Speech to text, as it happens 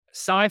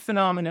Psi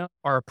phenomena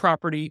are a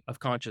property of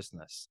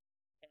consciousness.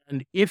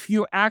 And if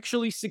you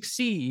actually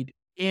succeed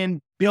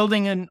in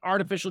building an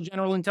artificial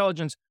general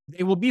intelligence,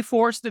 they will be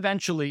forced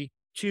eventually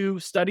to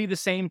study the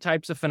same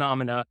types of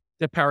phenomena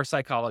that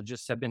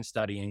parapsychologists have been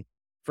studying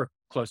for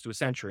close to a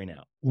century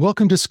now.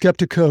 Welcome to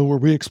Skeptico, where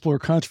we explore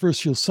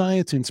controversial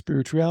science and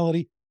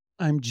spirituality.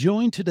 I'm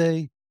joined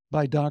today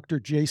by Dr.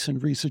 Jason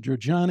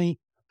Jorjani.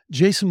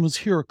 Jason was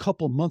here a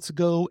couple months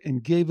ago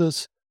and gave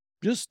us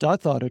I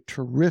thought, a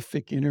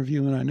terrific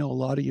interview, and I know a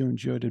lot of you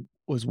enjoyed it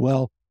as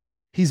well.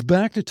 He's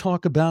back to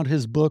talk about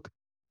his book,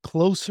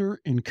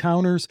 Closer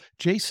Encounters.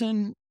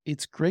 Jason,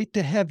 it's great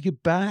to have you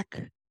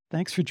back.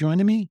 Thanks for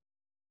joining me.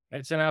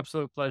 It's an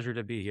absolute pleasure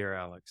to be here,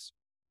 Alex.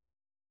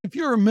 If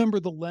you remember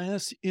the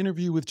last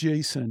interview with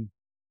Jason,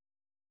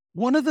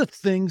 one of the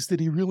things that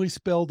he really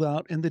spelled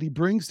out and that he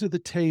brings to the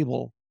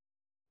table,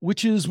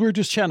 which is we're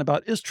just chatting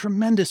about, is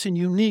tremendous and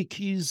unique.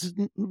 He's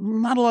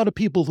not a lot of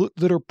people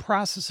that are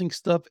processing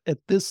stuff at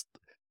this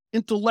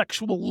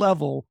intellectual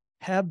level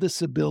have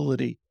this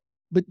ability.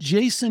 But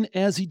Jason,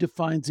 as he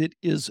defines it,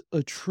 is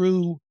a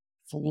true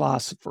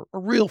philosopher, a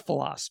real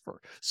philosopher.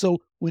 So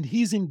when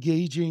he's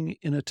engaging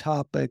in a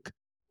topic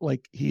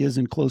like he is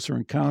in Closer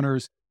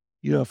Encounters,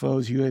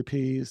 UFOs,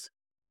 UAPs,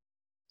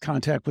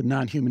 contact with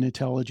non-human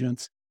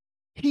intelligence,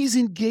 he's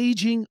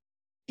engaging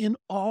in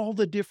all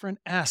the different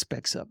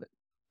aspects of it: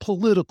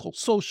 political,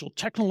 social,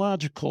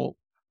 technological,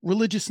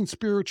 religious and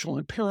spiritual,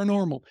 and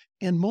paranormal.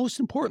 And most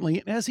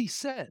importantly, as he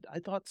said, I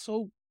thought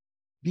so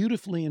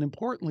beautifully and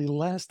importantly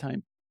last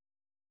time,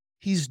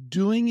 he's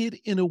doing it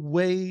in a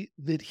way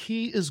that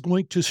he is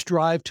going to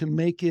strive to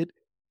make it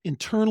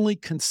internally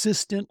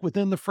consistent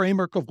within the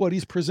framework of what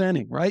he's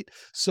presenting, right?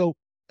 So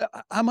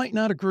I might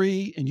not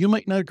agree, and you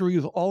might not agree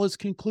with all his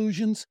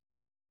conclusions,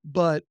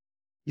 but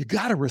you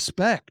got to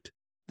respect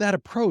that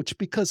approach,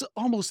 because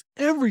almost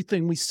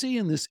everything we see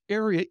in this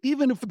area,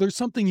 even if there's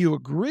something you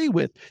agree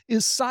with,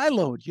 is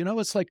siloed. You know,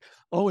 it's like,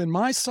 oh, in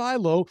my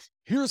silo,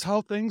 here's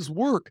how things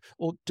work.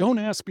 Well, don't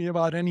ask me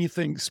about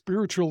anything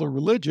spiritual or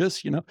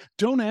religious.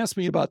 Don't ask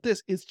me about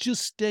this. It's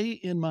just stay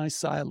in my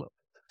silo.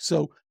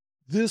 So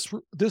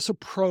this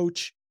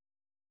approach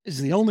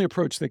is the only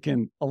approach that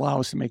can allow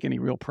us to make any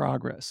real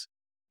progress.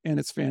 And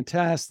it's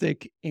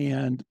fantastic.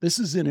 And this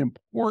is an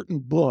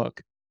important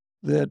book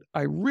that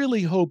I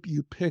really hope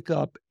you pick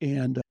up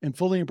and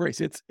fully embrace.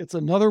 It's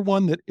another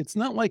one that it's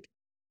not like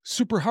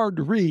super hard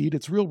to read.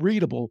 It's real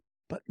readable,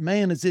 but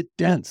man, is it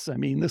dense. I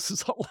mean, this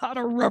is a lot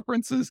of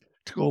references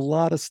to a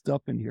lot of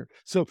stuff in here.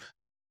 So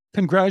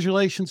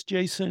congratulations,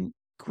 Jason.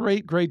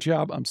 Great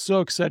job. I'm so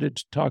excited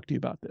to talk to you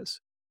about this.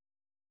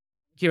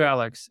 Thank you,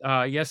 Alex.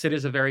 Yes, it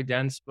is a very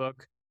dense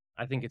book.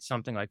 I think it's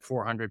something like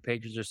 400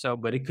 pages or so,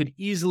 but it could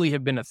easily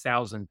have been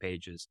 1,000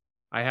 pages.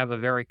 I have a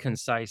very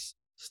concise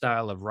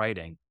style of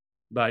writing.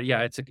 But yeah,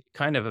 it's a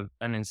kind of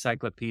an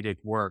encyclopedic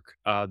work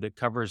that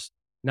covers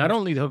not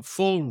only the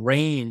full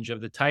range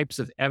of the types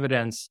of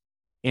evidence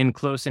in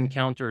close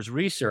encounters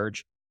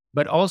research,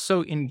 but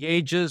also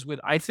engages with,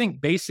 I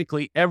think,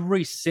 basically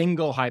every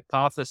single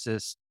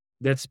hypothesis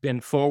that's been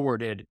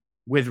forwarded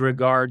with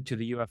regard to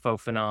the UFO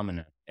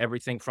phenomenon.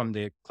 Everything from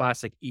the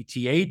classic ETH,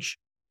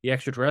 the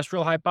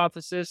extraterrestrial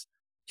hypothesis,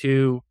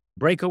 to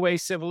breakaway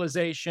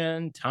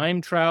civilization,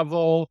 time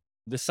travel,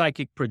 the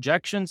psychic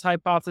projections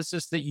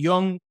hypothesis that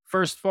Jung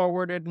first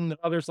forwarded and that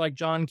others like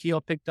John Keel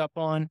picked up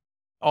on,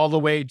 all the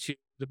way to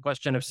the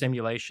question of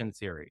simulation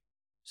theory.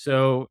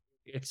 So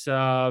it's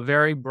a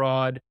very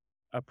broad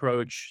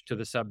approach to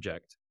the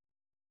subject.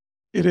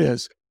 It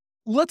is.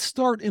 Let's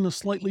start in a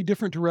slightly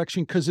different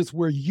direction because it's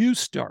where you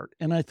start.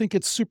 And I think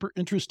it's super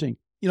interesting.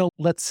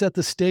 Let's set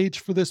the stage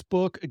for this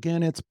book.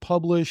 Again, it's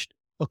published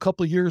a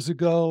couple of years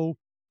ago,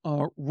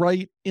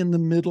 right in the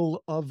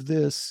middle of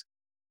this,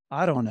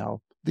 I don't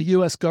know, the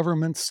U.S.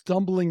 government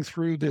stumbling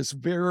through this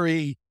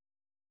very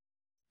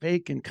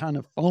fake and kind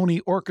of phony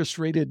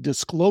orchestrated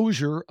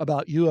disclosure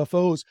about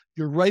UFOs.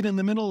 You're right in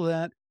the middle of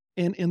that.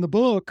 And in the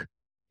book,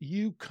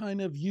 you kind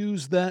of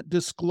use that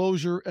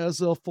disclosure as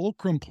a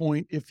fulcrum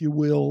point, if you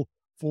will,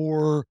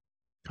 for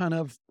kind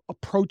of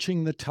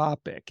approaching the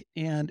topic.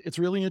 And it's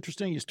really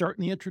interesting. You start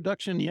in the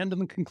introduction, the end,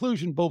 and the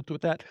conclusion, both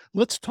with that.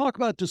 Let's talk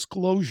about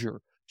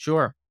disclosure.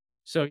 Sure.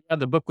 So yeah,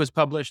 the book was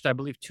published, I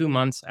believe, 2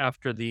 months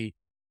after the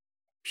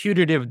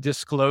putative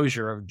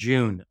disclosure of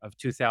June of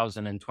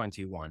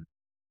 2021,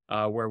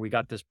 where we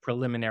got this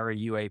preliminary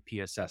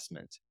UAP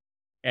assessment.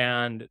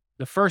 And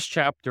the first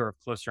chapter of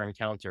Closer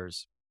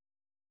Encounters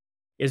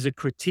is a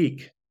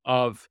critique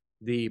of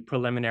the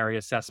preliminary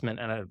assessment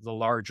and of the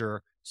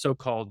larger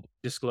so-called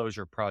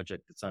disclosure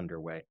project that's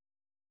underway.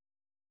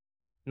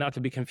 Not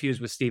to be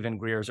confused with Stephen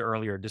Greer's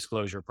earlier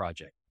disclosure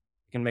project.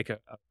 I can make a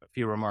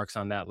few remarks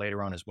on that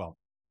later on as well.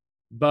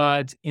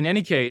 But in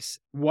any case,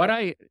 what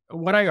I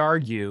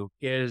argue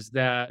is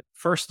that,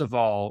 first of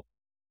all,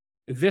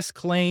 this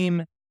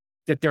claim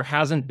that there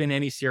hasn't been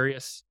any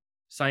serious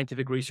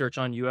scientific research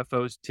on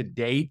UFOs to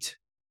date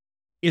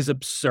is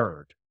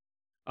absurd.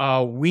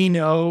 We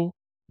know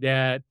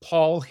that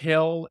Paul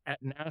Hill at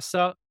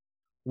NASA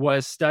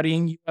was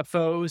studying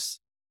UFOs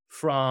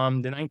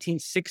from the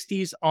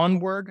 1960s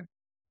onward.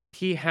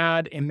 He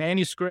had a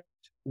manuscript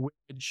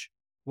which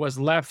was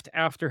left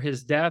after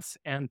his death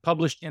and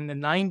published in the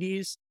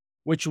 90s,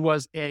 which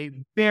was a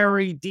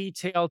very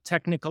detailed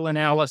technical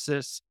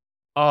analysis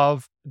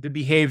of the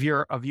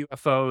behavior of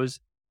UFOs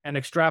and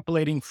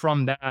extrapolating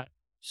from that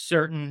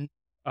certain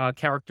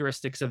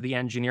characteristics of the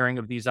engineering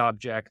of these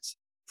objects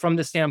from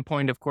the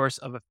standpoint, of course,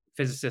 of a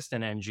physicist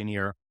and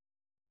engineer.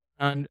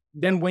 And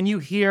then when you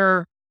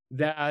hear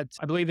that,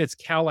 I believe it's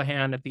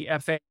Callahan at the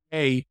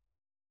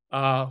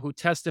FAA who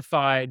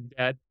testified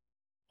that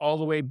all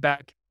the way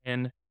back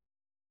in,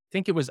 I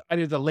think it was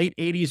either the late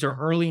 80s or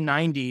early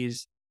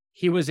 90s,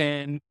 he was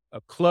in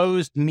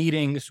closed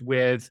meetings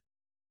with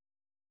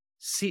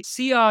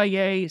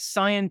CIA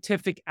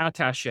scientific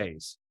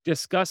attaches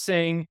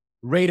discussing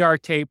radar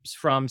tapes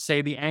from,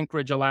 say, the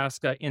Anchorage,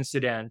 Alaska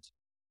incident.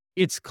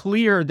 It's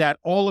clear that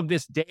all of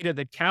this data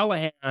that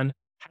Callahan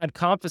had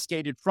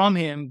confiscated from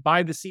him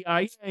by the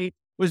CIA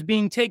was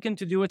being taken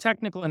to do a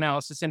technical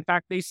analysis. In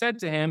fact, they said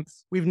to him,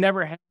 we've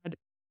never had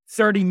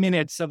 30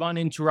 minutes of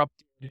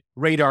uninterrupted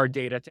radar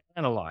data to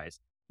analyze.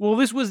 Well,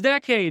 this was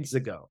decades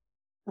ago.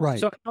 Right.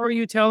 So how are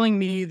you telling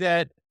me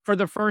that for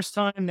the first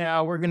time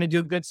now, we're going to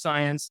do good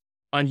science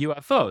on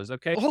UFOs?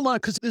 Okay. Hold on,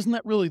 because isn't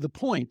that really the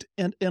point?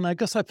 And I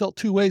guess I felt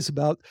two ways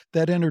about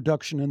that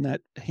introduction and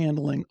that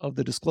handling of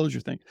the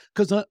disclosure thing.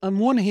 Because on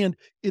one hand,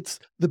 it's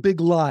the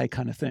big lie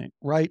kind of thing,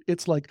 right?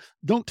 It's like,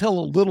 don't tell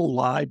a little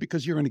lie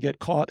because you're going to get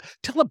caught.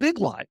 Tell a big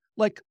lie.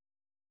 Like,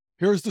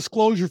 here's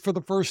disclosure for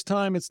the first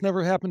time. It's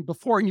never happened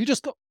before. And you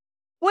just go,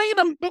 wait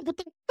a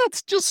minute,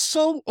 that's just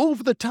so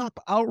over the top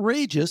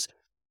outrageous.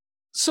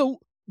 So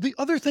the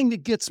other thing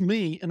that gets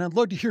me, and I'd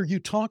love to hear you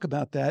talk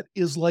about that,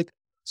 is like,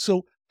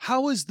 so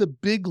how is the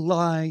big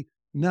lie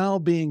now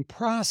being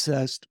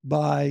processed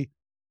by,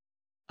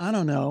 I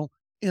don't know,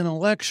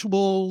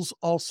 intellectuals,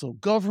 also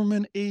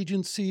government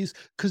agencies?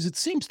 Because it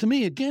seems to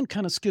me, again,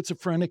 kind of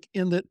schizophrenic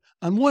in that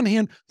on one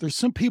hand, there's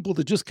some people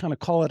that just kind of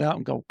call it out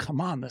and go,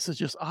 come on, this is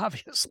just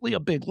obviously a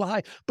big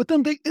lie. But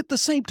then they, at the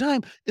same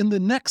time, in the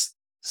next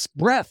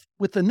breath,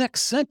 with the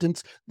next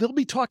sentence, they'll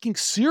be talking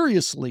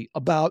seriously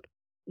about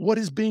what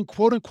is being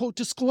quote unquote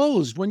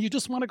disclosed when you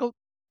just want to go,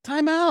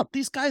 time out.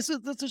 These guys,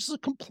 this is a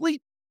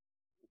complete,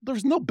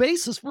 there's no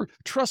basis for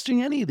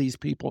trusting any of these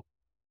people.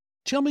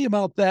 Tell me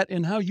about that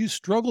and how you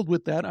struggled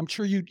with that. I'm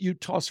sure you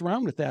toss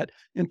around with that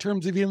in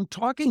terms of even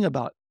talking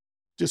about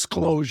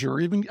disclosure.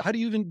 Even how do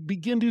you even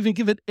begin to even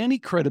give it any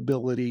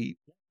credibility?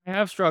 I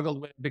have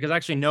struggled with it because I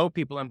actually know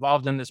people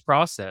involved in this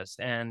process.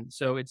 And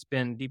so it's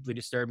been deeply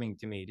disturbing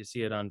to me to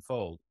see it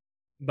unfold.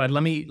 But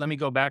let me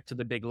go back to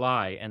the big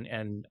lie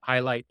and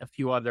highlight a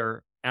few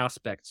other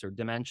aspects or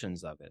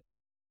dimensions of it.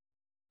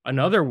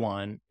 Another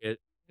one is,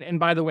 and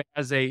by the way,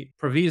 as a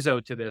proviso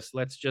to this,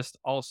 let's just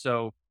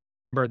also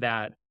remember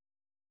that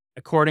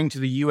according to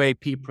the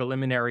UAP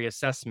preliminary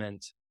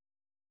assessment,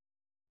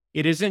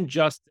 it isn't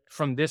just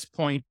from this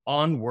point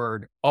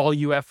onward, all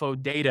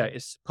UFO data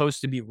is supposed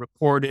to be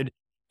reported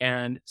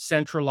and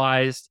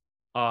centralized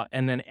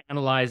and then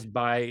analyzed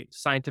by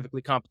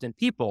scientifically competent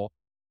people.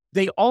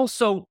 They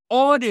also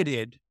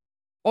audited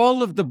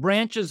all of the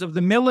branches of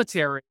the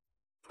military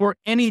for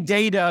any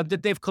data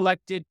that they've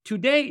collected to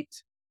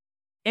date.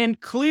 And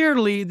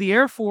clearly, the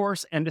Air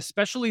Force and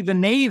especially the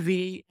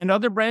Navy and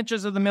other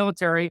branches of the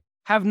military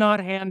have not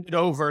handed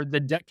over the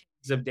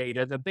decades of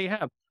data that they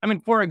have. I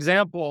mean, for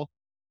example,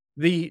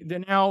 the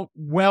now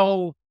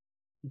well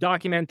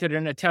documented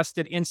and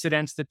attested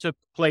incidents that took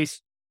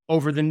place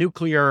over the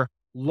nuclear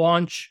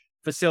launch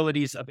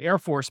facilities of Air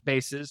Force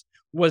bases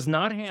was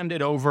not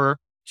handed over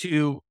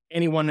to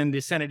anyone in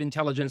the Senate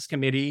Intelligence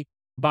Committee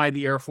by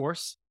the Air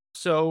Force.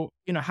 So,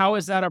 how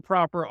is that a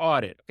proper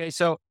audit? Okay,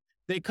 so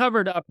they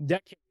covered up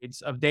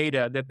decades of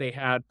data that they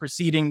had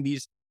preceding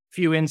these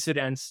few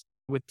incidents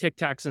with Tic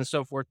Tacs and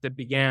so forth that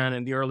began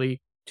in the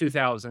early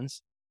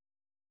 2000s.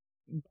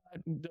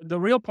 But the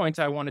real point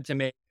I wanted to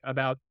make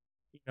about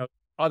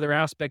other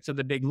aspects of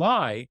the big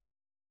lie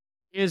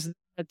is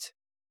that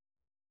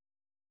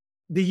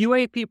the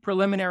UAP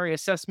preliminary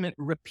assessment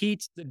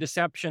repeats the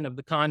deception of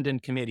the Condon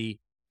Committee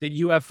that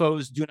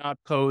UFOs do not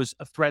pose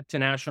a threat to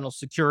national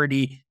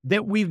security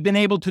that we've been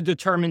able to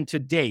determine to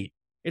date.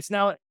 It's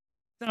now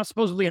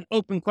supposedly an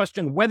open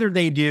question whether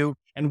they do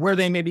and where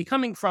they may be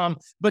coming from,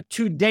 but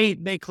to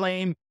date, they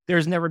claim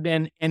there's never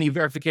been any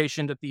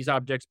verification that these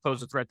objects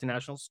pose a threat to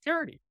national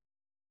security.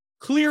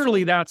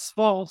 Clearly, that's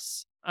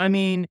false. I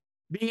mean,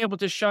 being able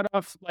to shut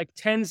off like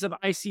tens of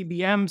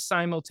ICBMs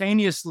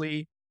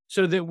simultaneously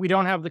so that we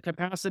don't have the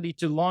capacity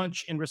to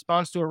launch in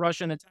response to a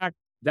Russian attack,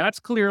 that's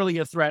clearly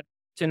a threat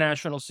to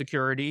national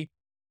security.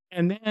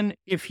 And then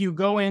if you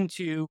go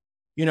into,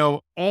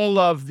 all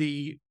of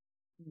the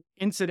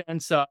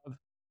incidents of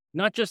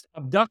not just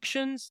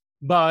abductions,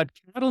 but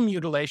cattle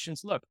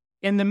mutilations. Look,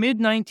 in the mid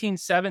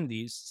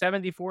 1970s,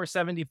 74,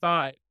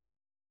 75,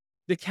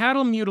 the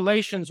cattle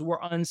mutilations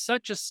were on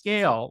such a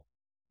scale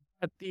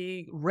that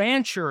the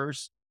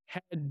ranchers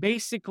had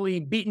basically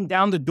beaten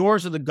down the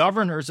doors of the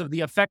governors of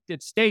the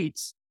affected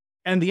states,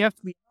 and the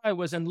FBI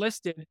was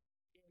enlisted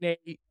in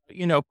a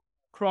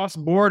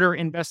cross-border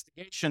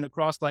investigation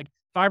across like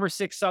 5 or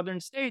 6 southern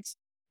states,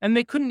 and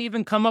they couldn't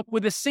even come up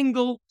with a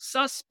single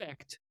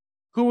suspect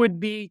who would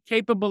be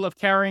capable of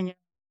carrying out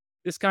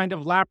this kind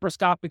of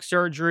laparoscopic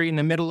surgery in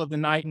the middle of the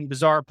night in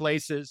bizarre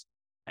places.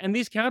 And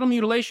these cattle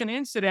mutilation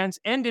incidents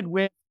ended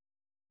with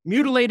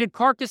mutilated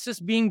carcasses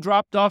being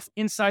dropped off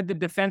inside the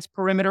defense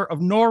perimeter of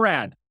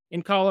NORAD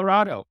in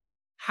Colorado.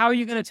 How are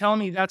you going to tell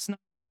me that's not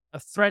a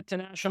threat to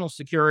national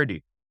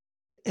security?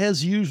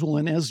 As usual,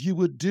 and as you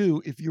would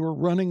do if you were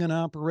running an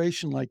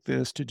operation like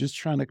this, to just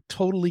trying to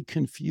totally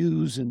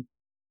confuse and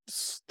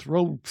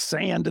throw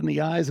sand in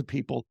the eyes of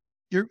people,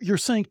 you're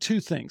saying two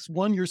things.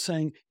 One, you're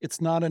saying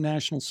it's not a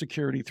national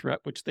security threat,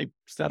 which they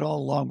said all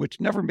along, which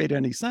never made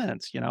any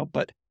sense,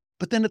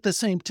 but then at the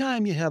same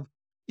time, you have,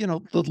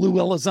 the Lou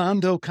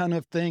Elizondo kind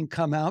of thing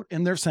come out,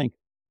 and they're saying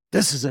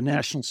this is a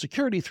national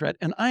security threat,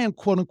 and I am,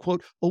 quote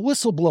unquote, a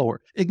whistleblower.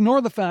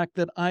 Ignore the fact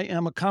that I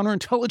am a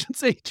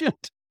counterintelligence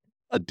agent,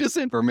 a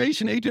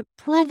disinformation agent,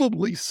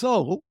 provably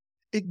so.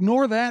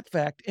 Ignore that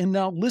fact. And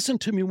now listen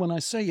to me when I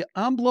say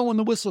I'm blowing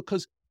the whistle,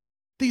 because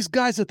these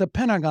guys at the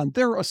Pentagon,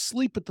 they're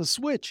asleep at the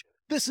switch.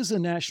 This is a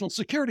national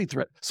security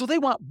threat. So they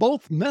want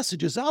both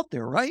messages out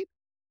there, right?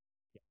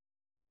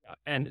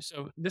 And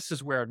so this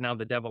is where now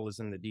the devil is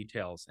in the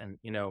details. And,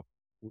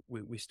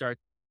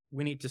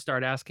 we need to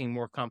start asking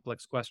more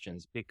complex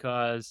questions,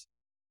 because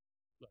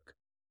look,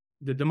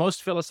 the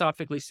most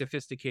philosophically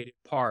sophisticated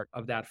part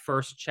of that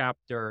first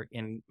chapter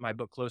in my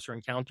book, Closer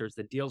Encounters,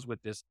 that deals with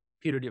this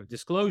putative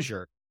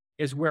disclosure,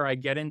 is where I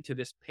get into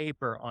this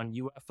paper on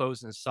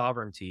UFOs and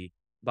sovereignty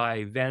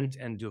by Vent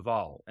and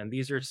Duvall. And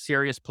these are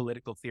serious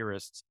political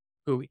theorists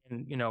who,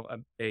 in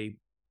a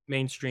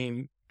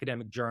mainstream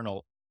academic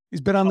journal. He's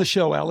been on the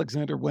show.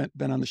 Alexander Wendt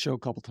been on the show a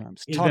couple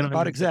times. Talk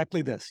about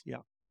exactly this. Yeah.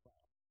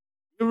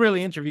 You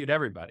really interviewed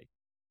everybody.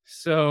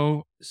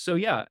 So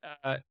yeah,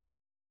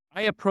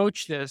 I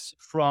approach this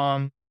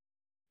from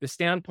the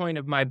standpoint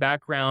of my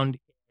background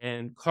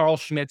in Carl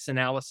Schmitt's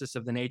analysis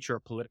of the nature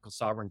of political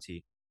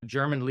sovereignty, a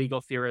German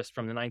legal theorist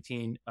from the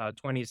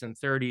 1920s and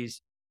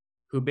 30s,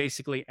 who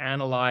basically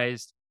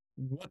analyzed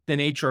what the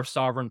nature of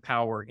sovereign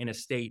power in a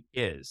state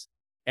is.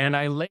 And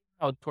I lay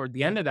out toward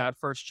the end of that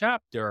first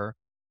chapter,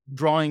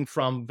 drawing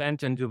from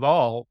Vent and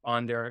Duvall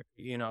on their,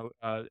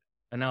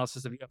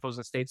 analysis of UFOs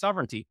and state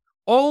sovereignty,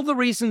 all the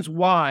reasons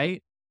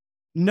why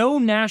no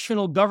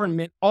national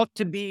government ought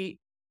to be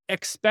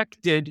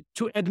expected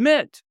to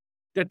admit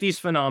that these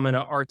phenomena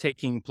are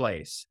taking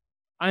place.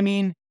 I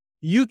mean,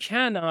 you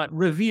cannot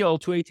reveal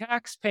to a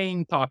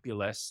tax-paying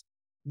populace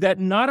that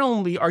not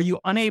only are you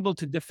unable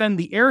to defend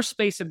the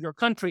airspace of your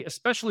country,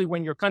 especially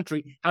when your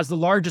country has the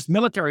largest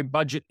military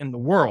budget in the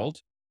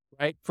world,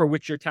 right, for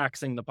which you're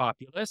taxing the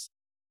populace,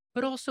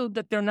 but also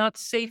that they're not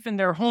safe in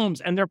their homes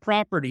and their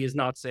property is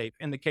not safe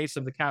in the case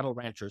of the cattle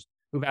ranchers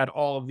who've had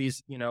all of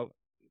these,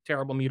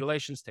 terrible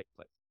mutilations take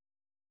place.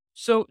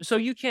 So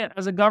you can't,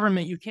 as a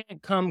government, you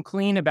can't come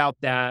clean about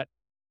that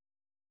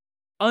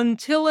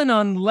until and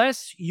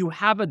unless you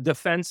have a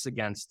defense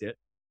against it.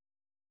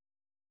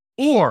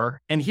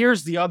 Or, and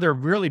here's the other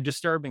really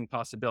disturbing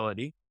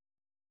possibility,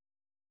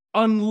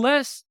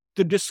 unless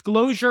the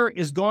disclosure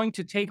is going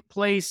to take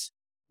place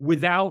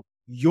without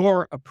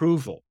your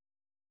approval.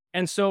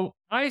 And so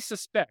I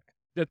suspect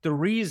that the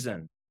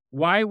reason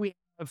why we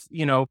have,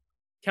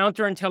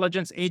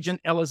 counterintelligence agent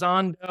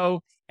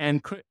Elizondo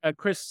and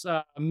Chris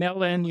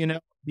Mellon,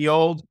 the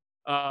old,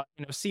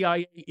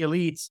 CIA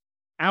elites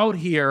out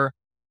here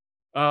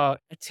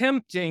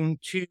attempting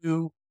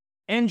to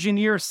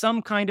engineer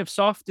some kind of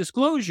soft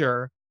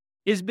disclosure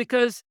is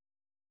because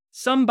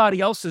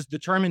somebody else is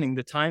determining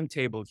the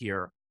timetable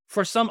here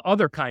for some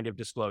other kind of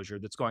disclosure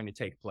that's going to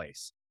take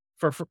place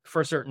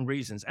for certain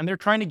reasons. And they're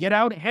trying to get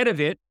out ahead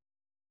of it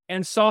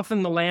and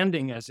soften the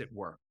landing, as it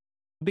were,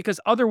 because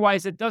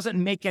otherwise it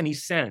doesn't make any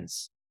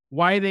sense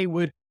why they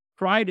would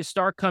try to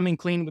start coming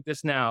clean with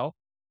this now,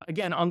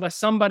 again, unless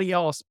somebody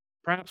else,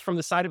 perhaps from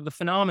the side of the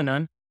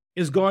phenomenon,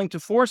 is going to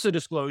force a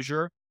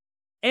disclosure,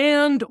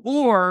 and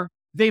or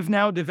they've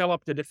now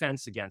developed a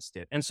defense against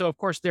it. And so, of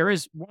course, there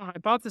is one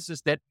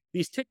hypothesis that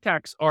these Tic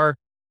Tacs are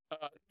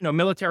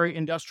military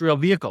industrial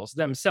vehicles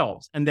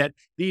themselves, and that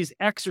these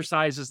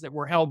exercises that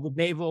were held with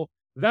naval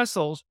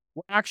vessels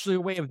were actually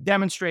a way of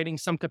demonstrating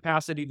some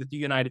capacity that the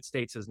United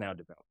States has now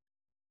developed.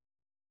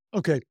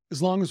 Okay,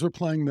 as long as we're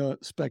playing the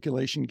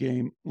speculation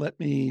game, let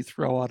me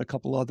throw out a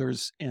couple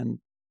others, and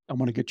I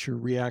want to get your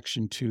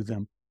reaction to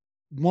them.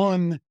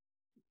 One,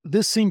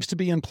 this seems to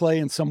be in play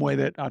in some way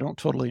that I don't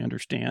totally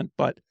understand,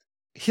 but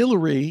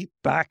Hillary,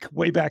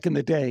 way back in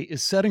the day,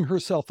 is setting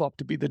herself up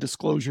to be the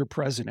disclosure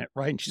president,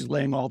 right? And she's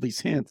laying all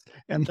these hints.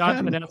 And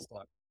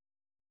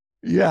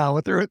yeah,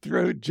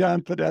 through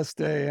John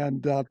Podesta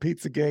and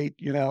Pizzagate,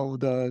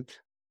 the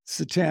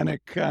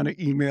satanic kind of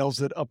emails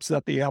that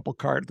upset the apple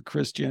cart of the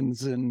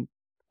Christians, and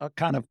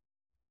kind of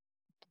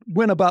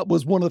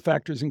was one of the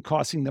factors in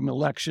costing them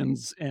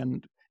elections.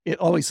 And it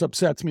always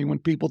upsets me when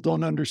people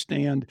don't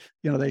understand.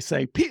 They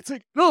say pizza,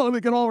 no, they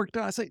can all work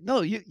down. I say,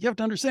 no, you have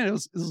to understand. It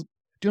was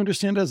Do you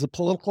understand it as a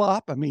political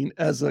op? I mean,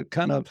 as a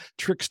kind of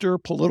trickster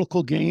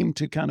political game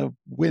to kind of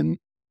win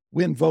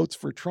votes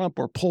for Trump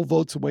or pull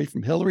votes away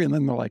from Hillary. And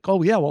then they're like,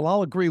 oh, yeah, well,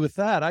 I'll agree with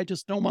that. I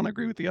just don't want to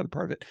agree with the other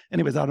part of it.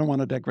 Anyways, I don't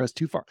want to digress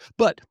too far.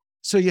 But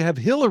so you have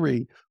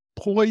Hillary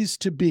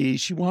poised to be,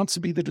 she wants to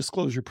be the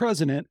disclosure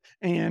president,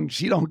 and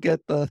she don't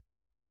get the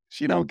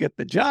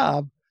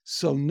job.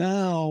 So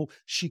now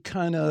she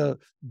kind of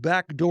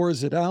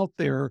backdoors it out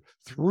there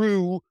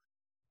through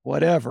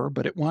whatever,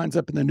 but it winds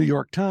up in the New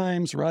York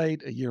Times,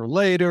 right? A year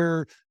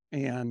later.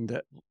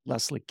 And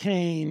Leslie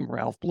Kean,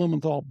 Ralph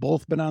Blumenthal,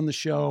 both been on the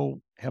show,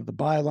 have the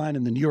byline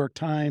in the New York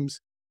Times.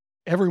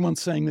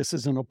 Everyone's saying this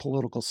isn't a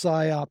political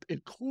psyop.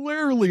 It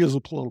clearly is a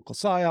political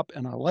psyop.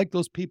 And I like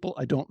those people.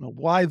 I don't know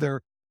why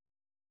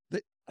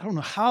I don't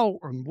know how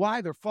or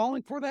why they're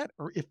falling for that,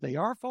 or if they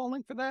are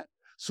falling for that.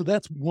 So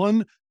that's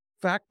one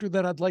factor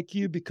that I'd like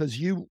you, because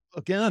you,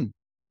 again,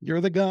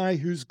 you're the guy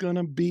who's going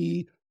to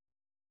be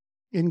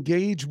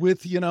engage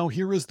with,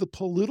 here is the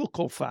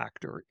political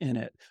factor in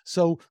it.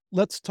 So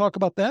let's talk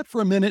about that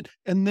for a minute.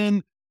 And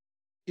then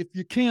if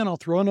you can, I'll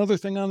throw another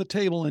thing on the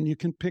table and you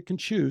can pick and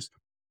choose.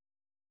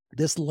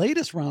 This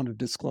latest round of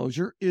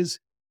disclosure is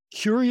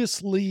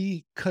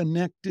curiously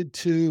connected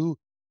to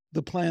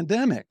the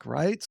pandemic,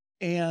 right?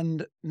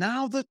 And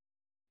now the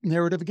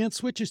narrative again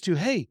switches to,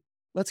 hey,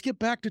 let's get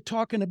back to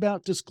talking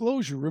about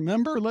disclosure.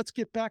 Remember, let's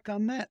get back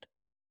on that.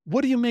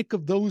 What do you make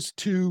of those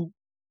two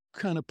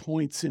kind of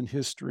points in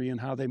history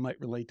and how they might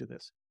relate to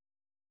this?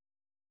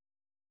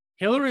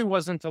 Hillary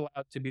wasn't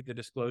allowed to be the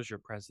disclosure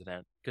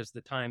president because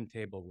the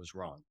timetable was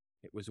wrong.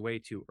 It was way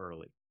too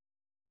early.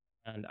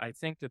 And I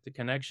think that the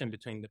connection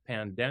between the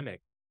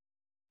pandemic,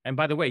 and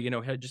by the way,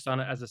 just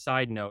as a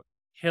side note,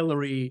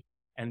 Hillary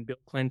and Bill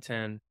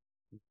Clinton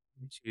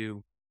went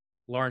to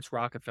Lawrence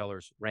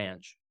Rockefeller's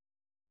ranch,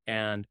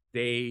 and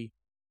they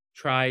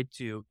tried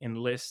to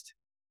enlist.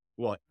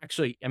 Well,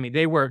 actually, I mean,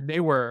 they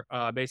were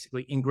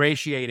basically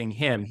ingratiating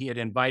him. He had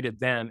invited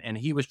them, and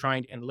he was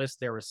trying to enlist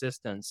their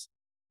assistance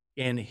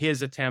in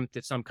his attempt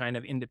at some kind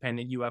of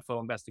independent UFO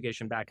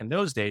investigation back in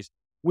those days,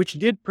 which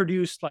did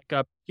produce like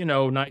a,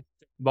 nice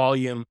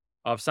volume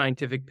of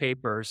scientific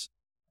papers.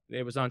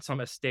 It was on some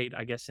estate,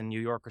 I guess, in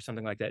New York or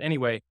something like that.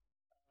 Anyway,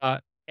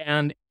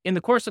 and in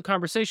the course of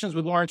conversations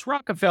with Lawrence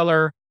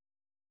Rockefeller,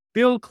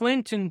 Bill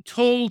Clinton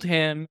told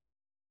him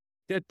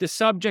that the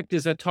subject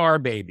is a tar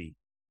baby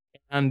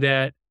and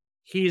that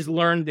he's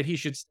learned that he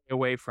should stay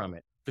away from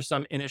it for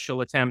some initial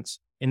attempts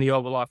in the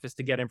Oval Office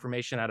to get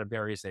information out of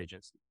various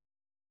agencies.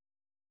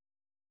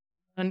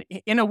 And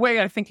in a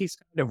way, I think he's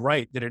kind of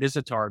right that it is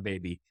a tar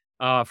baby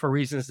for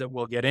reasons that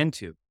we'll get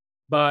into.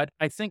 But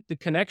I think the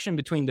connection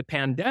between the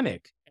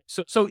pandemic,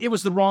 so it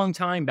was the wrong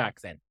time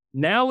back then.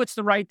 Now it's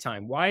the right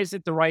time. Why is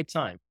it the right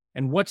time?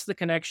 And what's the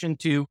connection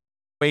to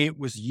the way it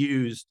was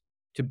used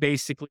to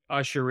basically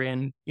usher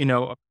in,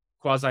 a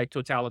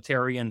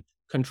quasi-totalitarian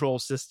control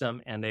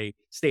system and a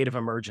state of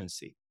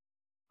emergency?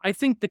 I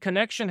think the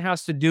connection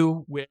has to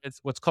do with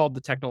what's called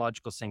the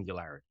technological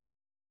singularity.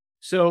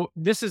 So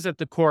this is at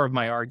the core of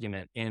my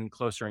argument in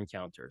Closer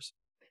Encounters.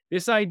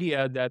 This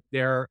idea that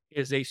there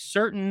is a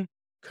certain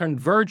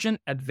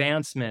convergent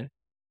advancement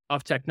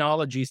of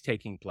technologies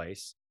taking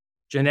place,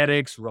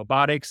 genetics,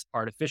 robotics,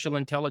 artificial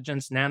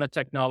intelligence,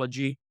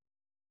 nanotechnology,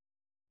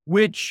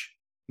 which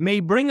may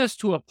bring us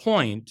to a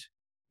point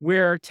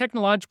where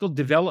technological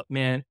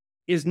development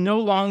is no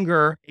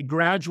longer a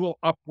gradual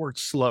upward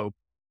slope.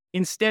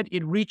 Instead,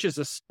 it reaches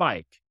a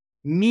spike,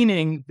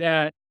 meaning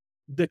that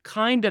the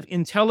kind of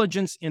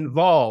intelligence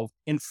involved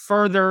in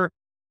further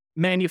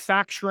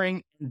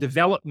manufacturing and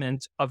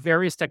development of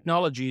various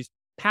technologies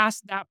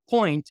past that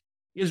point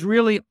is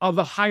really of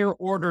a higher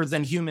order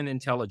than human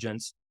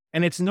intelligence.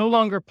 And it's no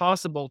longer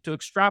possible to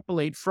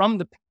extrapolate from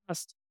the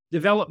past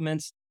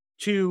developments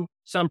to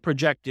some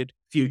projected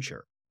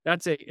future.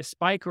 That's a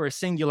spike or a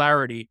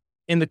singularity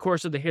in the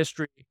course of the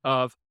history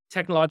of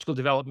technological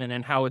development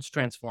and how it's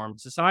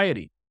transformed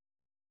society.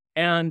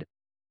 And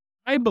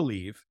I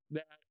believe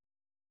that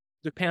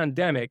the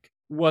pandemic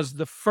was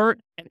the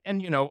first,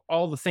 and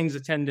all the things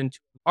attendant to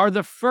are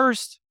the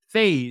first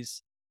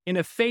phase in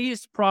a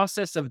phased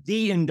process of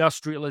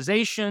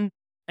deindustrialization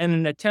and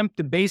an attempt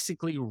to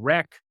basically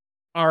wreck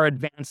our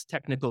advanced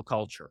technical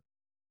culture.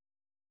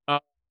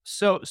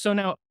 So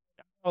now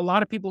a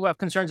lot of people who have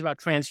concerns about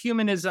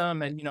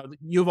transhumanism and,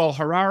 Yuval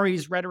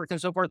Harari's rhetoric and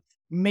so forth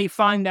may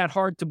find that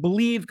hard to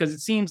believe because it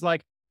seems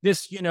like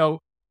this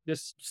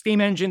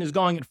steam engine is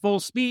going at full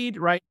speed,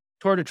 right,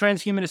 toward a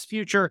transhumanist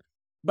future.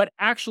 But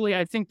actually,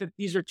 I think that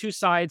these are two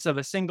sides of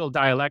a single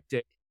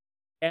dialectic,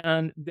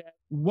 and that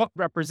what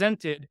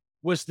represented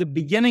was the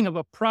beginning of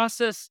a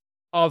process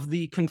of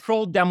the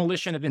controlled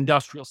demolition of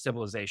industrial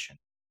civilization.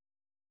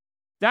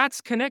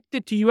 That's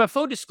connected to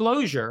UFO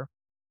disclosure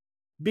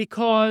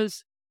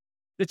because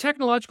the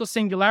technological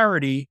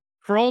singularity,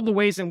 for all the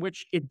ways in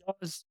which it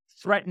does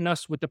threaten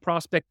us with the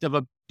prospect of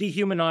a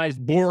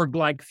dehumanized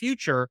Borg-like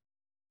future,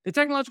 the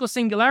technological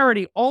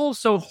singularity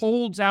also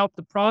holds out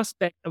the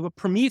prospect of a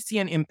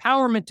Promethean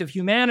empowerment of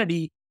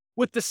humanity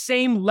with the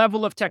same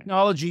level of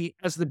technology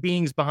as the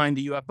beings behind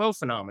the UFO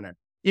phenomenon.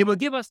 It would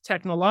give us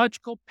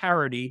technological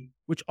parity,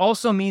 which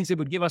also means it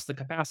would give us the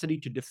capacity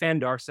to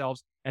defend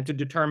ourselves and to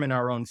determine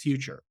our own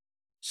future.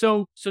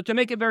 So to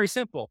make it very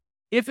simple,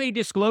 if a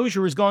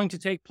disclosure is going to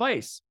take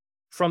place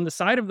from the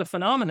side of the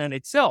phenomenon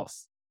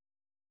itself,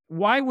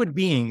 why would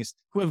beings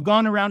who have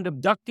gone around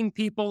abducting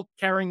people,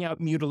 carrying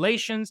out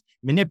mutilations,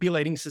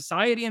 manipulating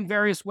society in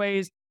various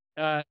ways,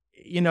 uh,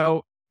 you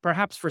know,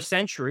 perhaps for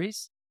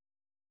centuries,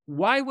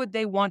 why would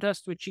they want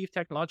us to achieve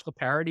technological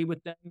parity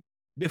with them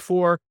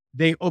before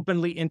they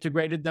openly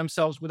integrated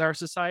themselves with our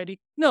society?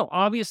 No,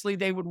 obviously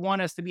they would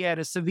want us to be at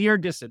a severe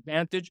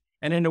disadvantage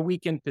and in a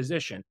weakened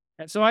position.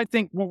 And so I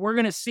think what we're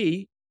going to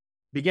see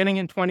beginning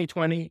in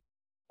 2020,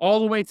 all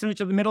the way through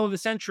to the middle of the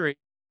century,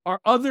 are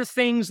other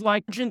things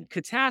like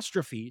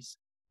catastrophes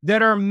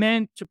that are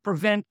meant to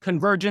prevent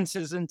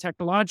convergences in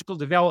technological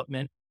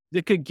development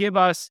that could give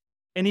us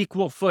an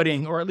equal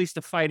footing or at least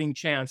a fighting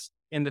chance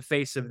in the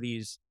face of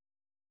these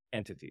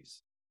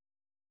entities.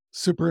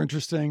 Super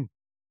interesting.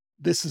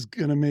 This is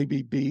going to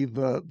maybe be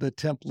the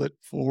template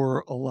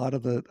for a lot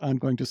of the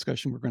ongoing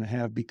discussion we're going to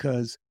have,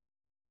 because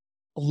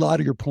a lot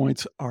of your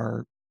points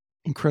are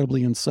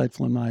incredibly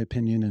insightful, in my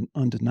opinion, and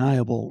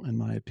undeniable, in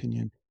my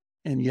opinion.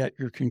 And yet,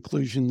 your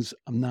conclusions,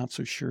 I'm not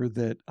so sure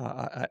that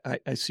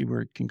I see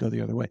where it can go the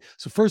other way.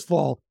 So, first of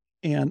all,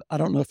 and I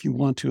don't know if you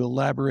want to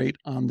elaborate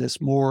on this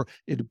more,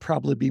 it'd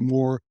probably be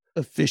more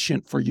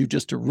efficient for you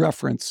just to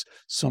reference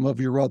some of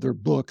your other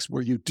books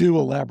where you do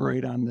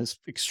elaborate on this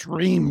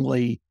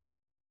extremely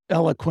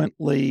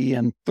eloquently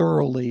and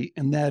thoroughly,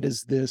 and that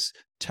is this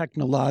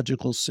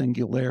technological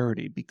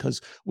singularity.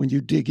 Because when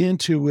you dig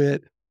into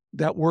it,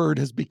 that word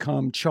has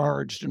become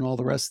charged and all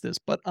the rest of this.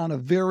 But on a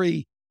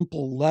very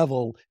simple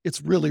level,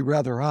 it's really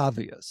rather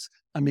obvious.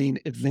 I mean,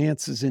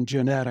 advances in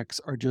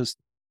genetics are just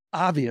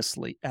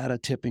obviously at a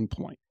tipping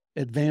point.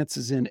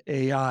 Advances in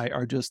AI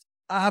are just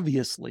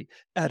obviously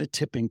at a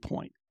tipping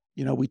point.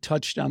 You know, we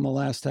touched on the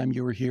last time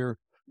you were here,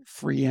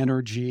 free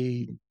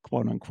energy,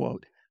 quote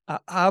unquote,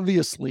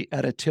 obviously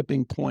at a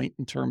tipping point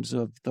in terms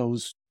of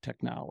those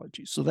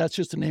technologies. So that's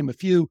just to name a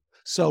few.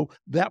 So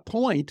that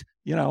point,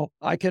 you know,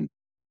 I can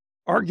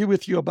argue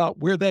with you about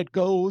where that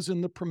goes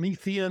and the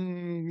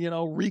Promethean, you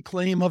know,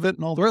 reclaim of it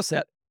and all the rest of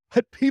that.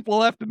 But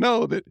people have to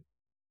know that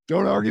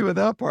don't argue with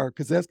that part,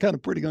 because that's kind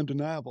of pretty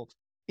undeniable.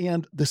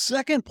 And the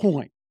second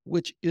point,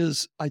 which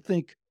is, I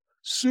think,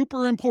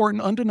 super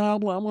important,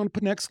 undeniable, I want to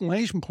put an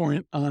exclamation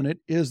point on it,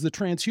 is the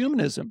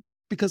transhumanism,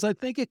 because I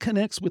think it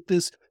connects with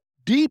this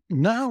deep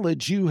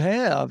knowledge you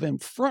have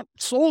and front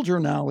soldier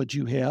knowledge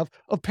you have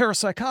of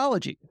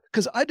parapsychology.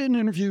 Because I did an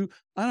interview,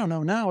 I don't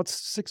know, now it's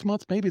 6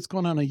 months, maybe it's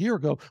going on a year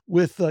ago,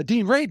 with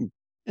Dean Radin.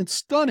 And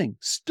stunning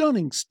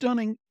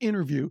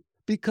interview,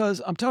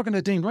 because I'm talking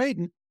to Dean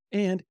Radin,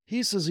 and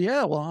he says,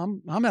 yeah,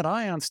 well, I'm at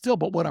Ion still,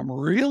 but what I'm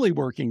really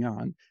working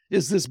on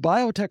is this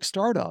biotech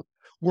startup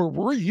where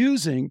we're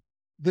using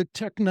the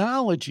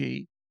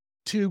technology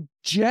to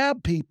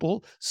jab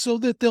people so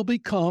that they'll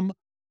become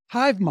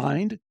hive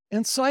mind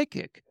and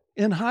psychic.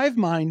 And hive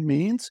mind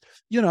means,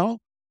 you know,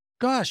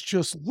 gosh,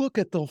 just look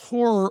at the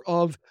horror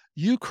of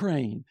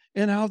Ukraine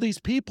and how these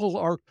people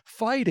are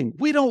fighting.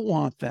 We don't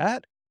want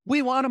that.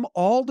 We want them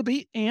all to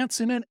be ants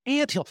in an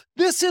anthill.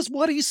 This is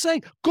what he's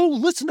saying. Go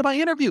listen to my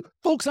interview,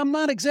 folks. I'm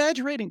not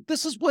exaggerating.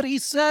 This is what he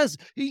says.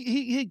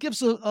 He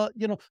gives you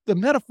know, the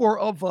metaphor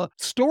of a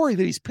story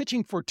that he's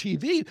pitching for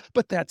TV,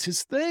 but that's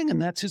his thing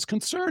and that's his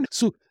concern.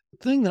 So the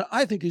thing that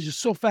I think is just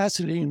so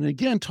fascinating, and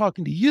again,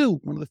 talking to you,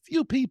 one of the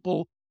few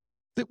people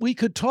that we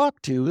could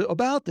talk to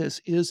about this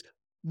is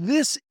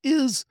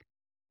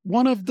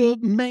one of the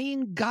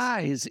main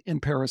guys in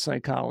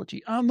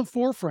parapsychology on the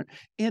forefront.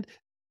 And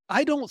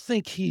I don't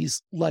think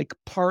he's like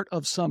part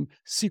of some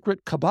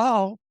secret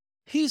cabal.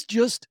 He's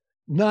just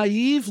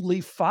naively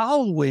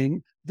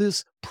following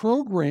this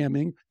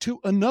programming to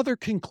another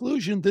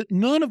conclusion that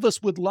none of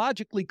us would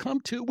logically come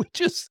to, which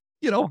is,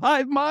 you know,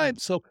 hive mind.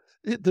 So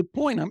the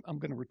point I'm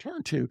going to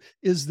return to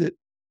is that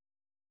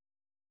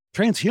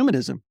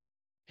transhumanism,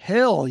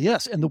 hell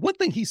yes. And the one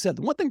thing he said,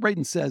 the one thing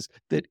Braden says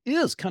that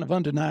is kind of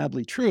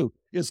undeniably true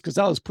is, because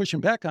I was pushing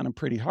back on him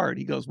pretty hard.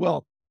 He goes,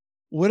 well,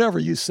 whatever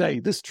you say,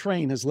 this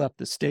train has left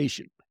the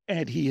station.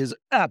 And he is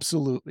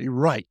absolutely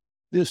right.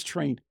 This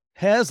train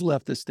has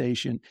left the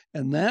station.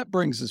 And that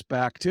brings us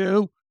back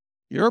to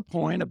your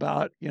point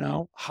about, you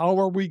know, how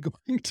are we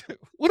going to,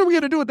 what are we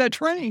going to do with that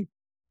train?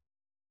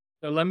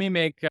 So let me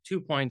make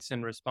 2 points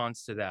in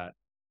response to that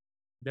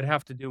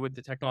have to do with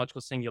the technological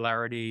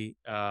singularity,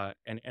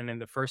 and in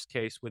the first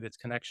case, with its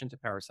connection to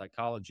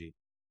parapsychology.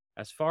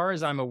 As far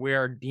as I'm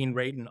aware, Dean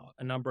Radin,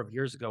 a number of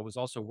years ago, was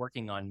also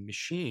working on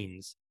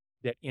machines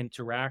that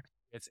interact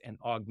with and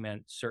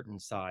augment certain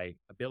psi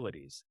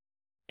abilities.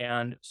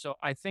 And so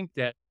I think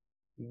that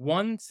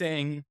one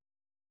thing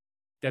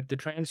that the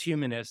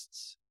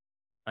transhumanists,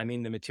 I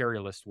mean the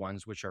materialist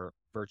ones, which are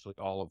virtually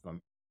all of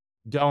them,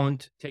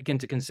 don't take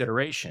into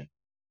consideration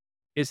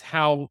is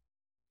how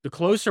the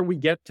closer we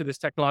get to this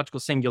technological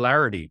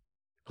singularity,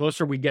 the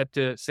closer we get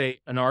to, say,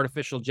 an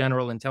artificial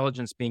general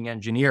intelligence being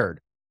engineered,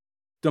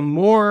 the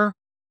more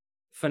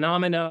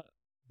phenomena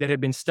that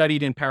have been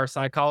studied in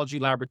parapsychology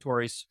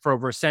laboratories for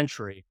over a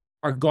century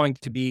are going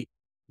to be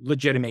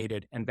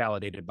legitimated and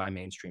validated by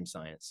mainstream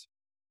science.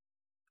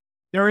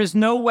 There is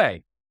no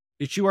way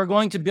that you are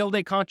going to build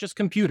a conscious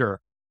computer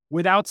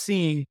without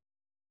seeing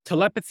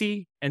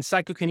telepathy and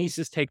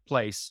psychokinesis take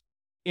place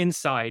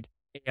inside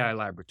AI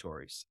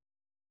laboratories.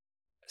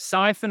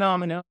 Psi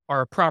phenomena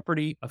are a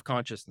property of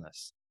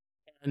consciousness.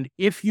 And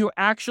if you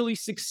actually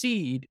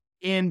succeed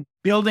in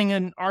building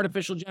an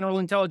artificial general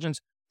intelligence,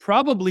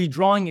 probably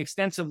drawing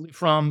extensively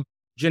from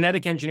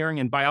genetic engineering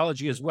and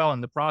biology as well in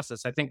the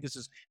process, I think this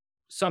is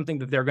something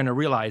that they're going to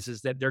realize,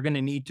 is that they're going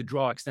to need to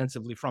draw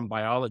extensively from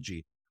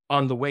biology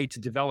on the way to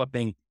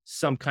developing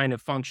some kind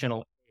of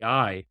functional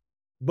AI.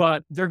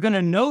 But they're going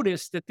to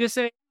notice that this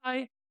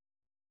AI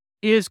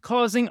is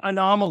causing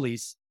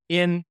anomalies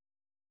in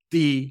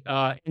the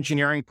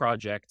engineering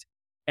project.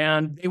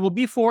 And they will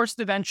be forced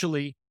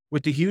eventually,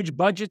 with the huge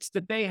budgets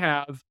that they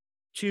have,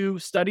 to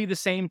study the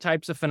same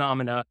types of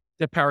phenomena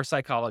that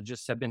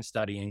parapsychologists have been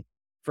studying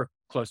for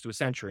close to a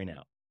century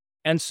now.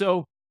 And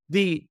so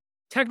the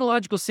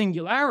technological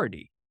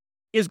singularity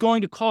is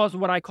going to cause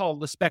what I call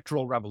the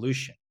spectral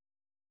revolution.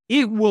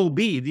 It will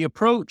be the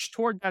approach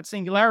toward that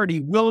singularity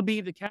will be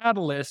the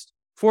catalyst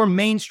for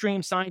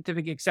mainstream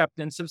scientific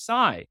acceptance of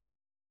psi.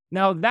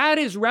 Now, that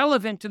is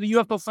relevant to the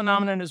UFO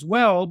phenomenon as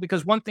well,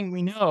 because one thing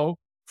we know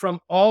from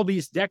all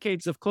these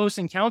decades of close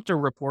encounter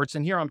reports,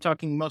 and here I'm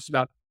talking most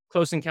about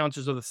close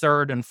encounters of the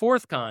third and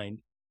fourth kind,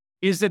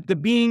 is that the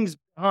beings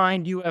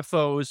behind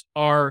UFOs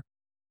are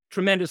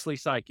tremendously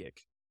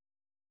psychic.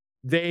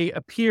 They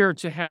appear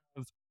to have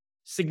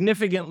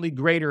significantly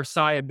greater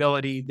psi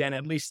ability than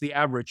at least the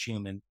average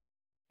human.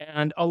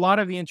 And a lot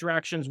of the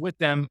interactions with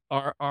them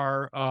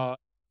are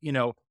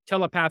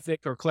telepathic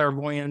or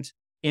clairvoyant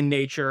in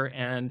nature.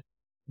 And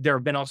there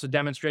have been also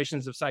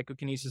demonstrations of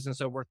psychokinesis and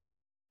so forth.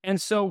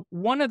 And so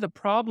one of the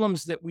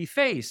problems that we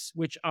face,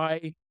 which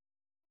I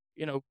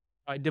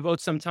devote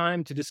some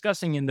time to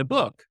discussing in the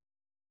book,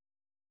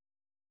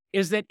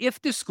 is that if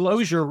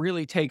disclosure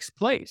really takes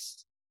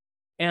place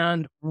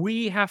and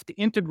we have to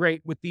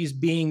integrate with these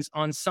beings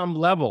on some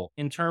level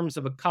in terms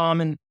of a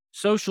common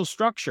social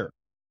structure,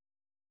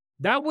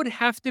 that would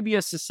have to be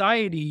a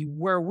society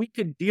where we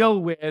could deal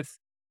with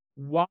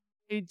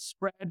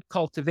widespread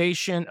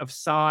cultivation of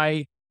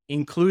psi,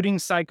 including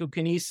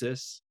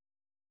psychokinesis.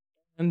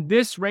 And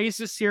this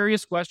raises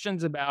serious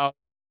questions about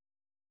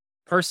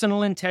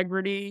personal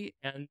integrity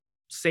and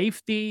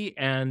safety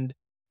and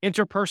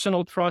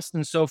interpersonal trust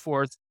and so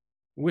forth,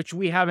 which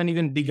we haven't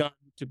even begun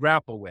to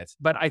grapple with.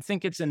 But I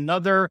think it's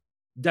another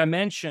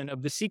dimension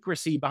of the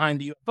secrecy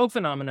behind the UFO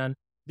phenomenon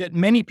that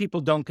many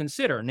people don't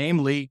consider,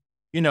 namely,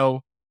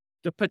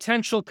 the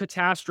potential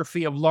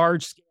catastrophe of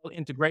large-scale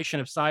integration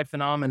of psi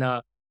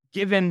phenomena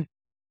given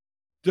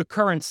the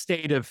current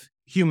state of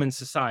human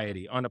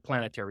society on a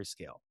planetary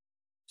scale.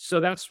 So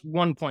that's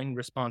one point in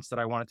response that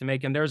I wanted to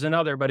make. And there's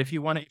another, but if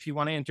you want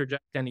to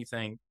interject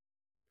anything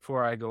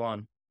before I go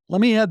on. Let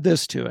me add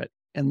this to it,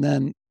 and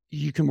then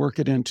you can work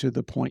it into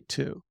the point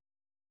too.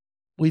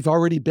 We've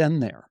already been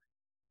there.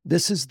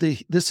 This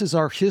is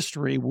our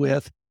history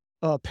with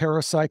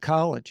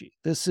parapsychology.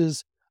 This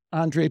is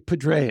Andrei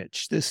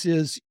Pedraeus. This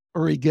is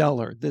Uri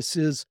Geller. This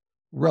is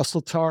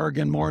Russell Targ,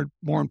 and more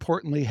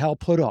importantly, Hal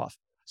Puthoff.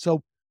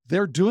 So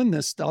they're doing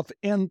this stuff,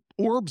 and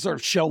orbs are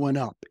showing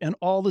up, and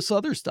all this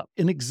other stuff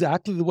in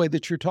exactly the way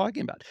that you're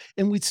talking about.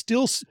 And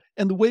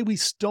the way we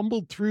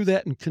stumbled through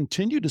that and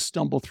continue to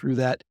stumble through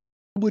that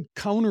would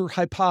counter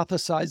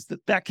hypothesize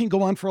that can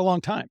go on for a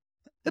long time.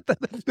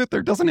 That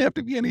there doesn't have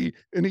to be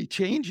any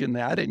change in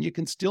that, and you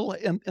can still,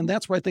 and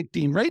that's why I think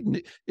Dean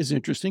Radin is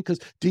interesting, because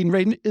Dean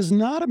Radin is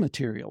not a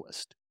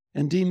materialist.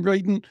 And Dean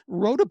Radin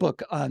wrote a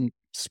book on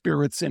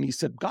spirits, and he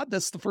said, God,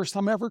 that's the first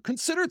time I ever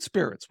considered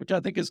spirits, which I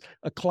think is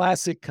a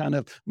classic kind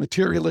of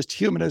materialist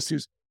humanist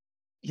who's,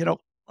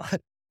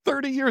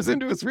 30 years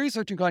into his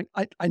research and going,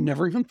 I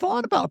never even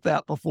thought about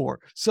that before.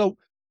 So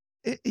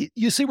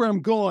you see where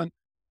I'm going.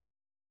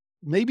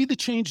 Maybe the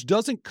change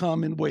doesn't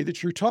come in the way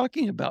that you're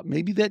talking about.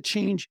 Maybe that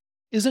change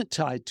isn't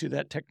tied to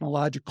that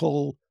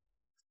technological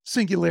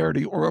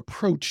singularity or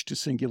approach to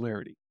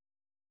singularity.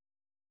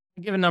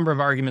 I give a number of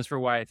arguments for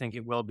why I think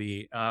it will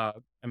be.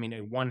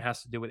 One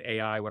has to do with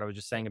AI, what I was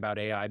just saying about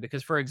AI,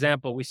 because, for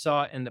example, we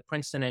saw in the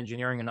Princeton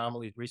Engineering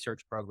Anomalies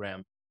Research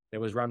Program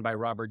that was run by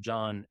Robert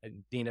John,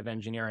 Dean of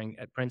Engineering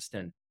at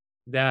Princeton,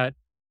 that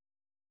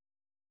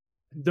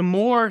the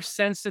more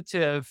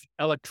sensitive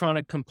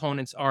electronic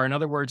components are, in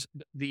other words,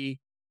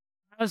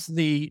 as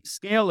the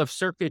scale of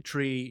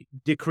circuitry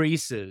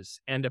decreases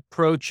and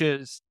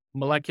approaches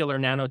molecular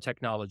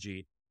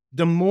nanotechnology,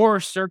 the more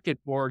circuit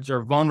boards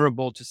are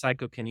vulnerable to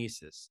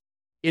psychokinesis.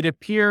 It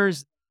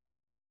appears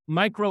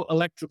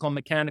microelectrical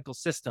mechanical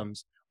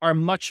systems are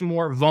much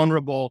more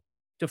vulnerable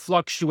to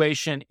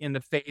fluctuation in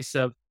the face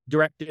of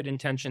directed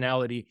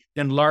intentionality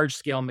than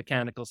large-scale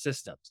mechanical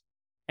systems.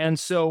 And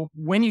so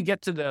when you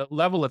get to the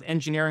level of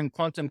engineering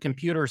quantum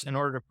computers in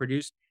order to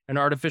produce an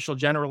artificial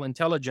general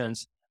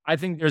intelligence, I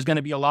think there's going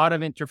to be a lot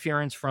of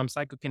interference from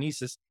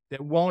psychokinesis that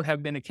won't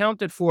have been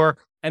accounted for,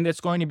 and that's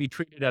going to be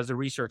treated as a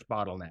research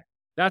bottleneck.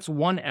 That's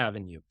one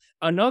avenue.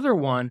 Another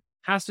one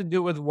has to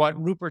do with what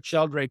Rupert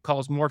Sheldrake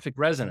calls morphic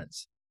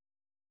resonance.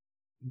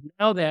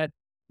 Now that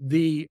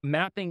the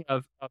mapping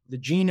of the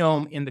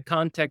genome in the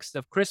context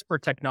of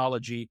CRISPR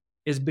technology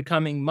is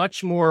becoming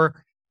much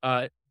more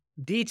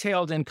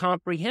detailed and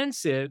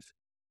comprehensive,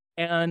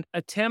 and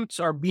attempts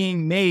are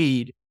being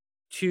made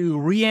to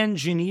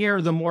re-engineer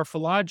the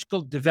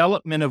morphological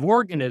development of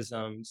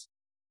organisms,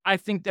 I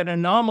think that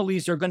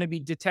anomalies are going to be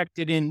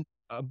detected in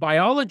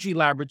biology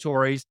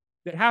laboratories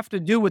that have to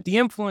do with the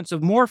influence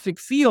of morphic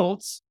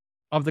fields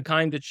of the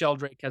kind that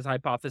Sheldrake has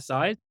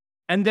hypothesized,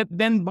 and that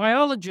then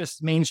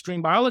biologists,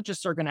 mainstream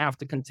biologists, are going to have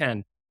to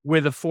contend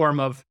with a form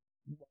of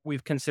what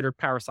we've considered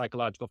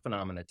parapsychological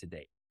phenomena to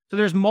date. So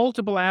there's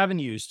multiple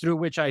avenues through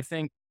which I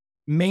think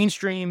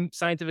mainstream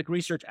scientific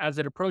research, as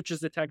it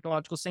approaches the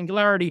technological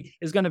singularity,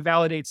 is going to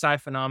validate psi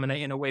phenomena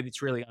in a way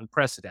that's really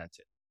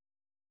unprecedented.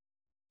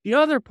 The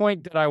other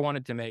point that I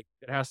wanted to make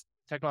that has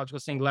technological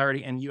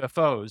singularity and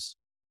UFOs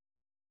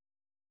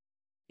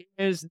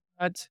is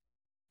that,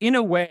 in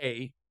a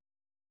way,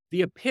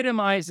 the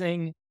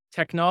epitomizing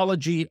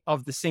technology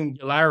of the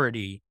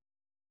singularity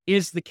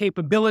is the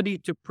capability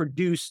to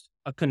produce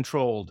a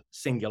controlled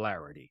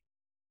singularity.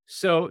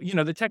 So,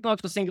 the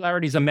technological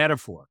singularity is a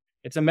metaphor.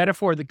 It's a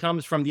metaphor that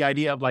comes from the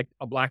idea of like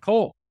a black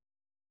hole.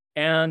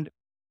 And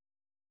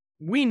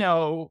we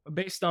know,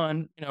 based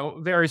on,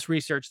 various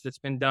research that's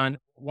been done,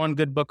 one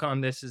good book on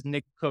this is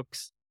Nick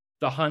Cook's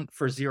The Hunt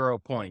for 0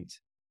 Point.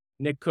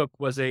 Nick Cook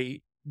was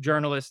a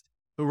journalist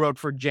who wrote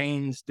for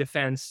Jane's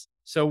Defense,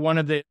 so one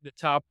of the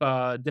top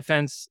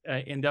defense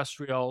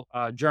industrial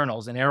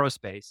journals in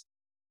aerospace.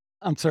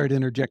 I'm sorry to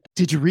interject.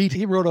 Did you read,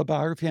 he wrote a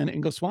biography on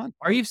Ingo Swann?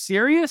 Are you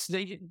serious?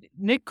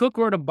 Nick Cook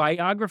wrote a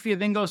biography of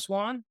Ingo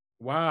Swann?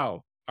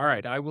 Wow. All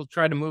right. I will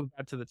try to move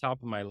that to the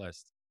top of my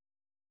list,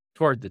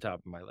 toward the top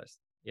of my list.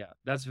 Yeah,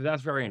 that's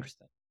very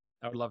interesting.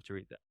 I would love to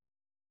read that.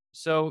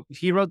 So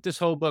he wrote this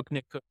whole book,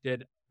 Nick Cook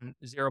did, on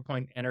 0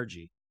 point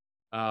energy.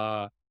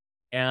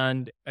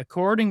 And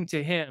according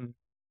to him,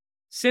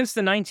 since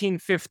the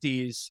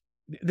 1950s,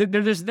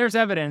 there's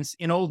evidence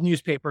in old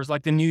newspapers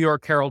like the New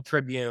York Herald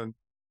Tribune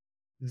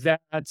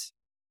that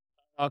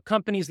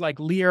companies like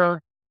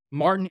Lear,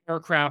 Martin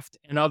Aircraft,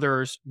 and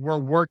others were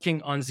working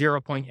on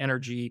 0 point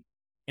energy,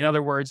 in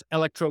other words,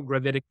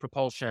 electrogravitic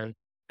propulsion,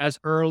 as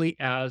early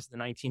as the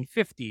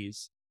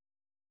 1950s.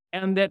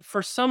 And that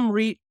for some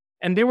reason,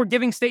 and they were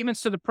giving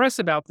statements to the press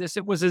about this,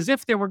 it was as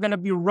if they were going to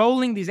be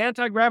rolling these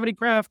anti-gravity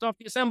craft off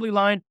the assembly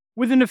line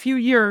within a few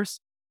years,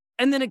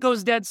 and then it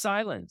goes dead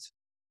silent.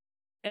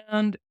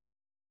 And,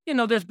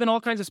 there's been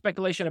all kinds of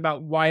speculation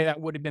about why that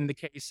would have been the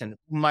case, and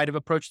who might have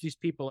approached these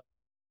people,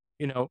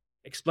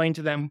 explained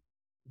to them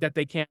that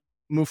they can't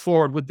move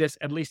forward with this,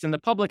 at least in the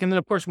public. And then,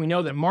 of course, we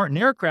know that Martin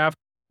Aircraft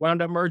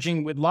wound up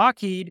merging with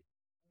Lockheed,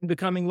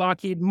 becoming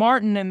Lockheed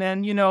Martin. And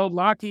then,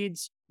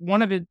 Lockheed's,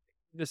 one of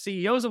the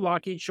CEOs of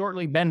Lockheed,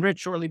 Ben Rich,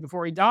 shortly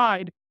before he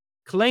died,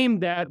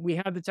 claimed that we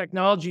have the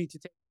technology to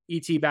take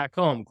ET back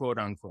home, quote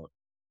unquote.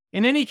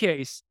 In any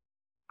case,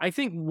 I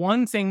think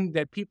one thing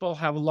that people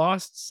have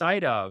lost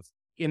sight of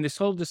in this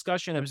whole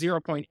discussion of 0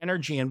 point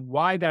energy and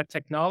why that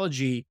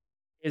technology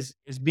is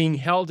being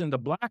held in the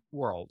black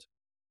world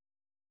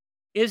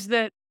is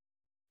that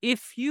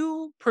if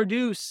you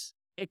produce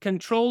a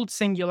controlled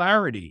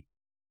singularity,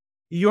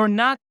 you're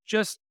not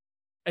just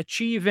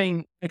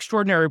achieving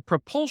extraordinary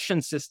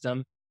propulsion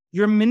system,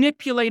 you're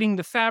manipulating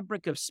the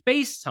fabric of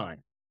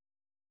space-time.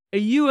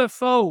 A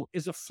UFO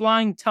is a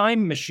flying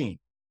time machine.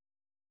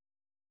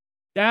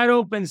 That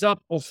opens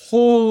up a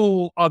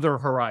whole other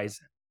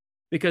horizon,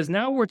 because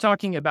now we're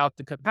talking about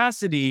the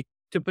capacity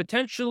to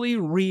potentially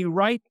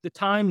rewrite the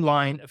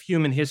timeline of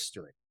human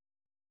history.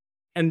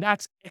 And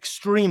that's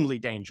extremely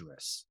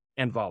dangerous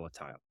and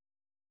volatile.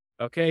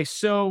 Okay,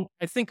 so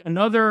I think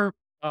another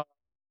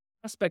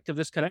aspect of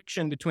this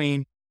connection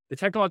between the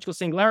technological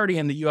singularity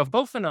and the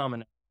UFO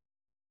phenomenon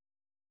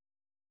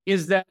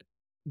is that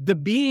the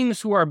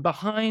beings who are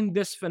behind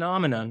this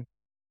phenomenon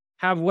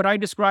have what I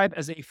describe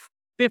as a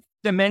fifth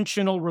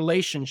dimensional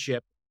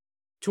relationship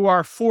to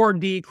our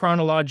 4D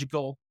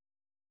chronological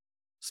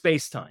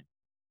space-time.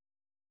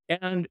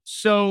 And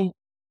so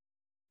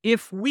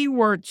if we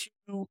were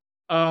to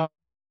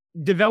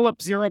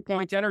develop 0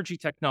 point energy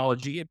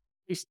technology, at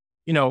least,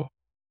 in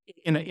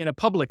a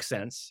public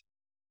sense,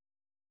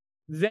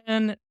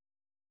 then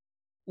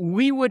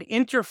we would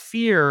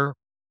interfere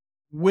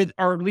with,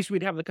 or at least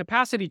we'd have the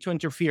capacity to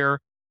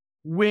interfere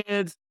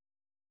with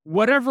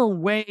whatever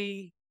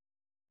way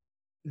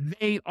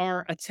they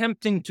are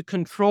attempting to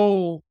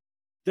control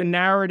the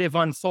narrative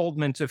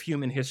unfoldment of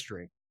human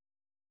history.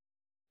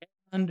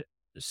 And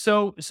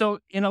so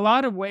in a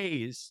lot of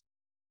ways,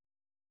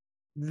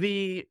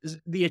 the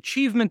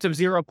achievement of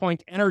 0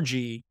 point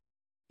energy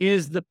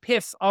is the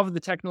pith of the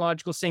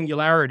technological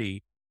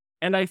singularity.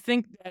 And I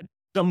think that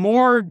The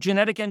more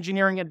genetic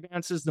engineering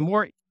advances, the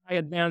more AI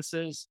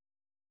advances,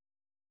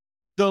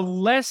 the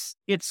less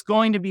it's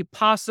going to be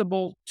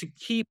possible to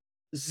keep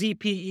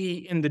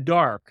ZPE in the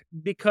dark.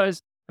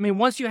 Because, I mean,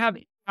 once you have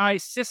AI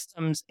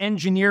systems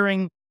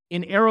engineering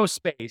in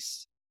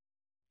aerospace,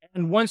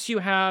 and once you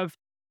have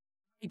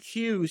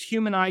IQs,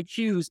 human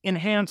IQs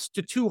enhanced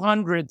to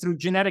 200 through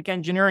genetic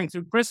engineering,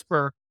 through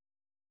CRISPR,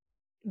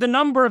 the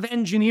number of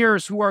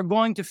engineers who are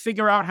going to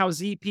figure out how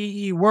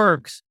ZPE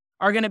works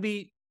are going to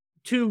be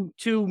too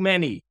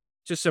many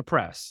to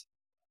suppress.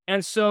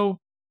 And so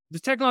the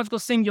technological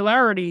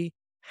singularity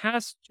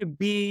has to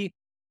be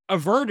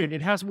averted.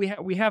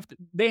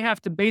 They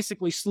have to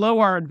basically slow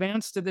our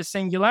advance to the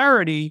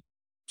singularity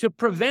to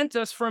prevent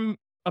us from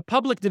a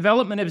public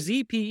development of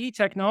ZPE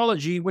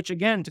technology, which,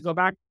 again, to go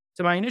back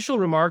to my initial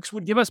remarks,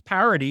 would give us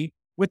parity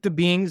with the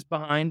beings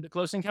behind the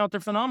close encounter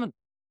phenomenon.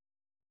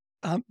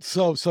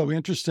 So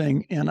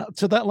interesting. And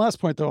to that last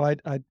point, though,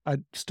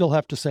 I'd still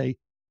have to say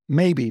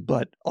maybe,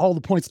 but all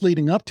the points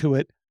leading up to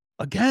it,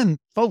 again,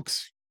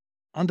 folks,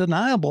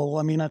 undeniable.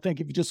 I mean, I think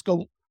if you just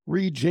go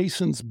read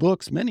Jason's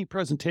books, many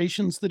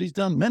presentations that he's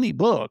done, many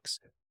books,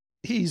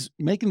 he's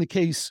making the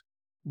case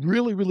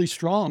really, really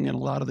strong in a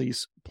lot of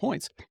these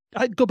points.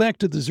 I'd go back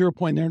to the 0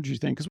 point energy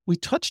thing because we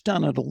touched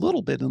on it a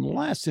little bit in the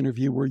last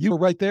interview where you were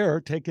right there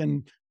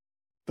taking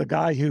the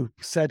guy who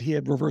said he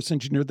had reverse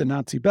engineered the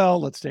Nazi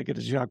bell. Let's take it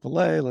to Jacques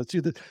Vallée. Let's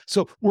do this.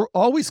 So we're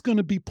always going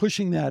to be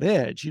pushing that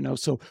edge,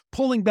 so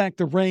pulling back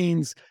the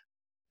reins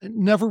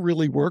never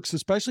really works,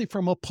 especially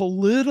from a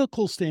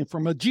political standpoint,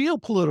 from a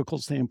geopolitical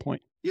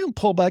standpoint. You can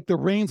pull back the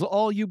reins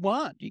all you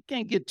want. You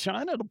can't get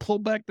China to pull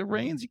back the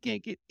reins. You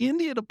can't get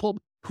India to pull,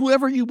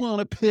 whoever you want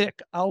to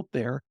pick out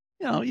there.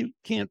 You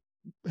can't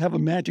have a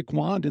magic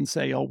wand and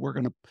say, oh, we're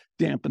going to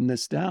dampen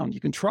this down.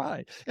 You can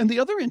try. And the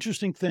other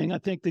interesting thing I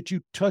think that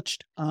you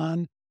touched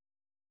on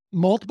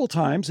multiple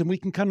times, and we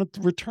can kind of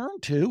return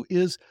to,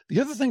 is the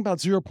other thing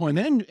about 0 point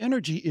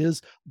energy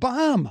is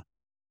bomb.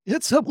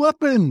 It's a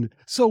weapon.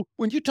 So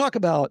when you talk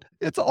about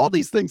it's all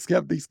these things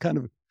have these kind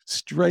of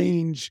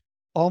strange,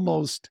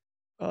 almost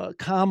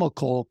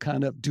comical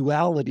kind of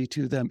duality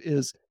to them.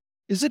 Is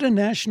it a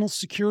national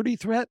security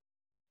threat?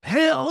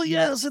 Hell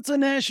yes, it's a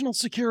national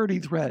security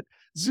threat.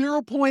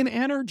 0 point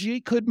energy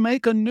could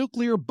make a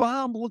nuclear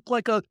bomb look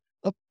like a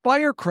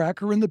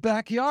firecracker in the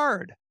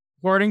backyard.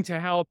 According to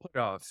Hal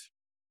Puthoff,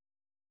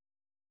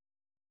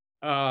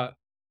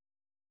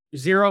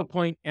 0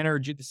 point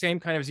energy, the same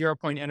kind of 0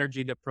 point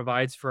energy that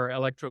provides for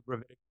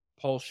electrogravitic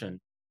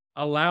propulsion,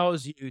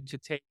 allows you to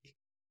take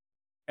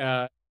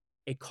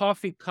a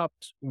coffee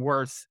cup's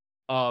worth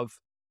of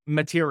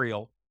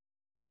material,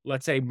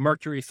 let's say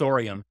mercury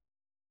thorium,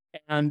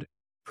 and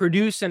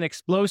produce an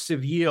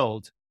explosive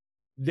yield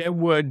that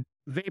would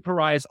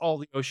vaporize all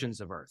the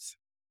oceans of Earth.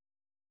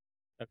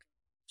 Okay.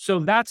 So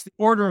that's the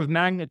order of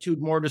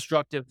magnitude more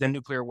destructive than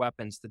nuclear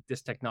weapons that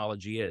this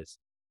technology is.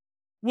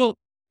 Well,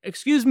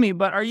 excuse me,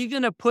 but are you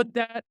going to put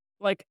that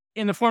like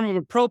in the form of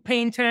a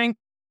propane tank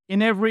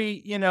in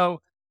every,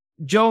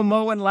 Joe,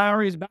 Mo, and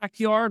Larry's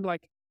backyard?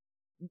 Like,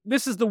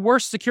 this is the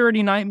worst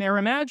security nightmare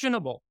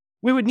imaginable.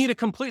 We would need a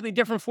completely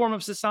different form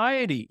of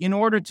society in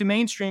order to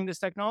mainstream this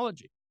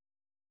technology.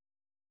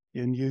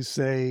 And you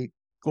say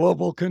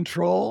global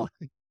control?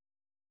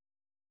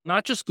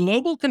 Not just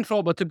global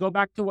control, but to go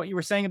back to what you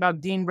were saying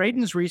about Dean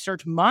Radin's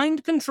research,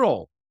 mind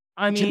control.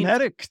 I mean,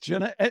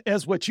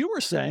 as what you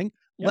were saying,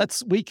 yep.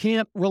 We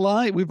can't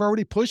rely. We've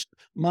already pushed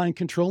mind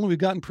control and we've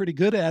gotten pretty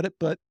good at it,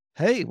 but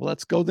hey,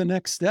 let's go the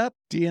next step,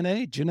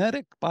 DNA,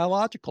 genetic,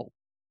 biological.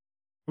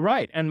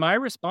 Right. And my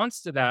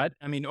response to that,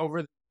 I mean,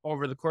 over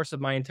the course of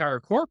my entire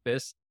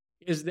corpus,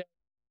 is that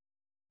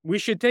we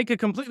should take a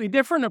completely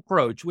different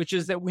approach, which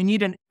is that we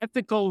need an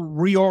ethical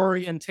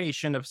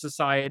reorientation of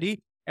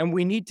society, and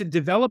we need to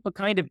develop a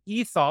kind of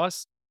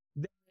ethos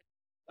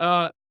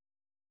that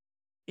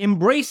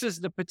embraces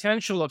the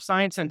potential of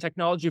science and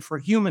technology for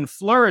human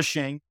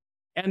flourishing,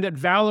 and that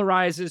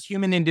valorizes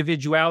human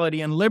individuality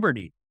and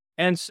liberty.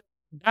 And so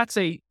that's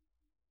a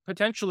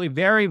potentially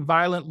very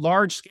violent,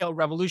 large-scale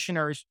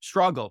revolutionary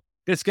struggle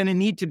that's going to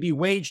need to be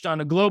waged on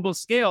a global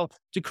scale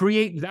to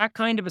create that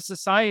kind of a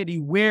society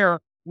where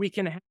we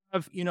can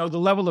have, the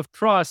level of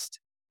trust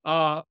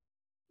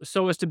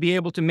so as to be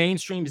able to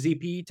mainstream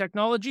ZPE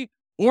technology,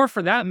 or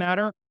for that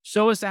matter,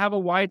 so as to have a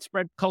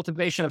widespread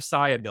cultivation of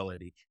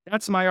psi-ability.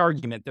 That's my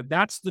argument,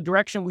 that's the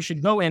direction we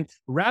should go in,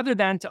 rather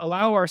than to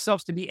allow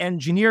ourselves to be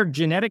engineered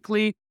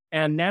genetically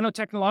and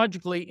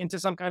nanotechnologically into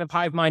some kind of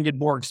hive-minded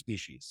Borg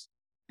species.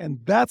 And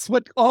that's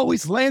what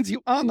always lands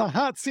you on the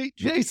hot seat,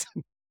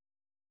 Jason.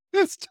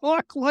 This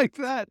talk like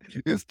that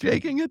is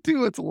taking it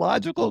to its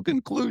logical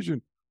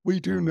conclusion. We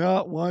do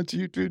not want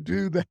you to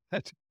do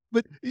that.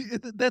 But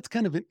that's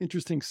kind of an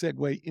interesting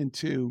segue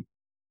into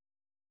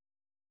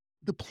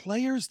the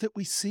players that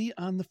we see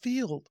on the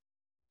field,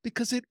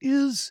 because it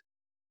is,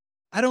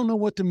 I don't know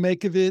what to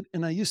make of it.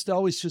 And I used to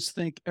always just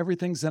think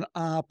everything's an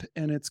op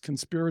and it's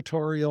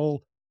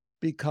conspiratorial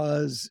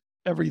because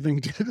everything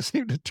didn't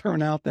seem to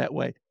turn out that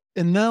way.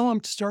 And now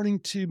I'm starting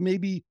to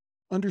maybe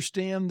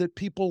understand that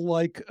people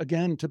like,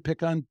 again, to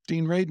pick on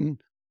Dean Radin,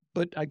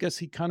 but I guess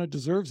he kind of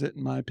deserves it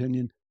in my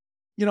opinion.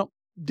 You know,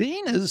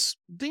 Dean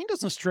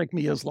doesn't strike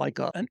me as like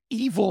an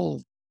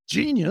evil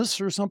genius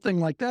or something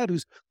like that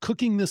who's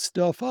cooking this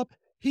stuff up.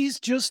 He's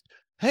just,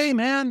 hey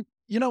man,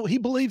 he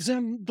believes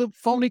in the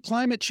phony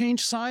climate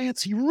change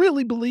science. He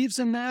really believes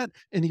in that,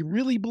 and he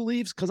really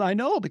believes, because I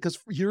know, because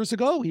years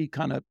ago he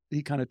kind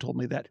of told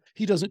me that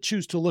he doesn't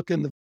choose to look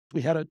in the.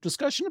 We had a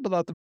discussion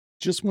about the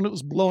just when it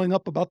was blowing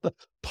up about the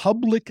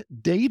public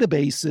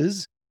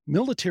databases,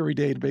 military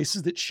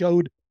databases that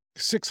showed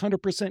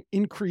 600%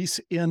 increase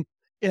in,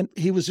 and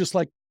he was just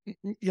like,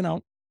 you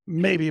know,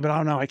 maybe, but I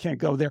don't know. I can't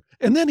go there.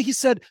 And then he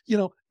said,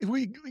 if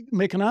we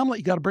make an omelet,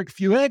 you got to break a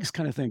few eggs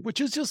kind of thing,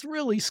 which is just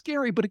really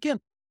scary. But again,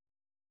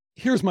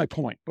 here's my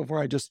point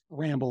before I just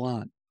ramble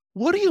on.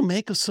 What do you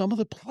make of some of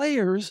the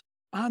players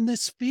on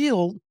this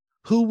field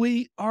who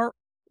we are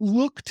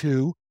look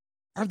to?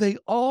 Are they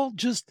all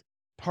just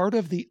part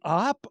of the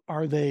op?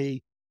 Are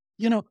they,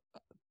 you know,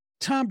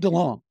 Tom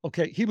DeLonge?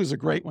 Okay, he was a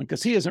great one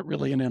because he isn't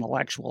really an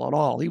intellectual at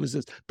all. He was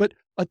this, but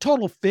a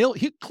total fail.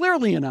 He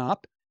clearly an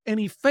op, and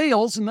he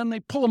fails, and then they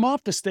pull him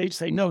off the stage,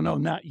 say, no, no,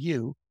 not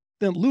you.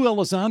 Then Lou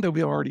Elizondo,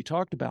 we already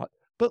talked about.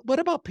 But what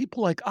about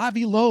people like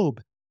Avi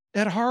Loeb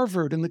at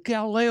Harvard and the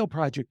Galileo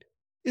Project?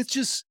 It's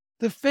just,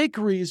 the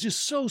fakery is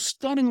just so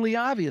stunningly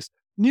obvious.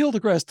 Neil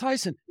deGrasse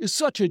Tyson is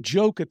such a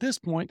joke at this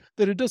point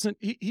that it doesn't,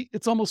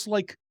 it's almost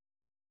like,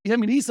 I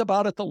mean, he's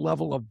about at the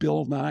level of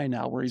Bill Nye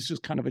now, where he's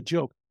just kind of a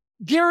joke.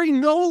 Gary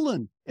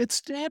Nolan at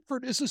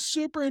Stanford is a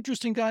super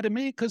interesting guy to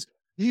me because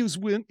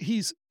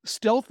he's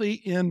stealthy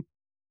in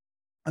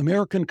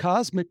American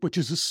Cosmic, which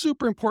is a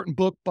super important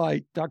book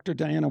by Dr.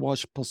 Diana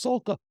Walsh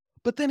Pasulka.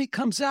 But then he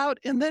comes out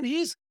and then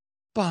he's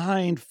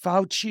behind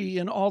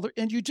Fauci and all the,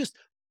 and you just,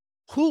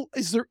 who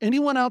is there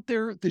anyone out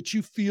there that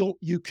you feel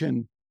you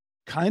can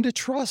kind of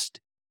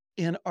trust?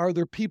 And are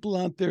there people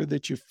out there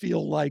that you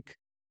feel like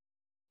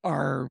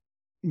are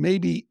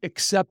maybe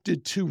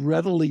accepted too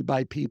readily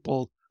by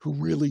people who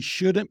really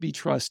shouldn't be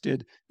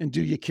trusted? And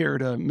do you care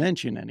to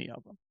mention any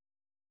of them?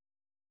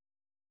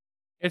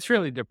 It's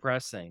really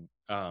depressing,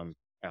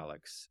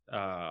 Alex.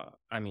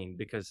 I mean,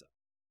 because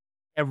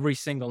every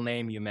single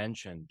name you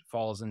mentioned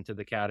falls into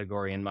the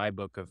category in my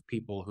book of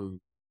people who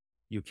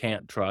you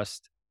can't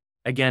trust.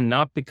 Again,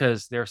 not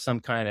because they're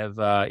some kind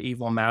of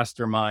evil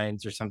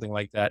masterminds or something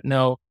like that.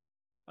 No,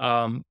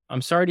 I'm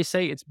sorry to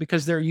say it's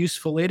because they're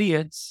useful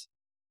idiots.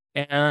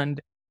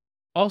 And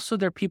also,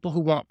 they're people who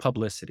want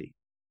publicity.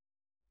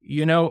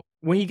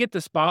 When you get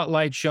the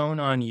spotlight shown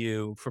on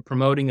you for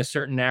promoting a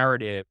certain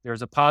narrative,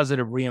 there's a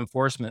positive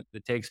reinforcement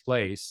that takes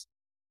place.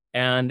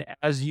 And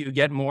as you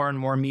get more and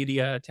more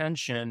media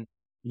attention,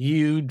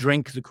 you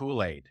drink the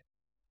Kool-Aid.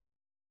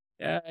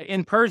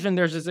 In Persian,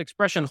 there's this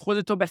expression,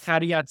 "Khudito be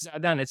khariyat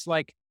zadan." It's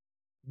like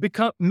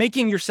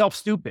making yourself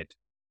stupid.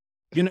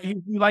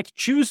 You like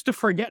choose to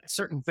forget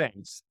certain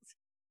things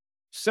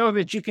so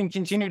that you can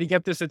continue to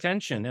get this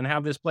attention and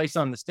have this place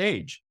on the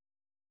stage.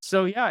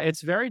 So yeah,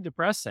 it's very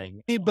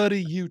depressing.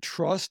 Anybody you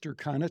trust or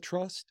kind of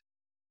trust?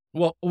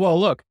 Well,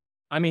 look,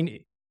 I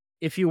mean,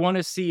 if you want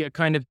to see a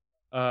kind of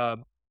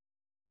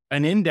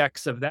an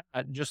index of that,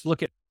 just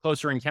look at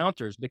Closer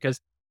Encounters, because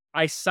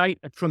I cite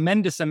a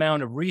tremendous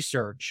amount of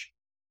research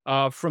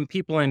from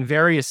people in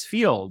various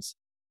fields.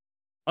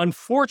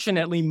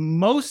 Unfortunately,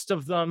 most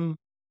of them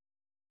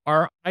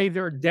are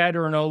either dead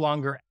or no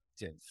longer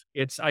active.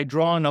 I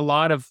draw on a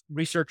lot of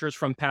researchers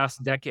from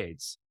past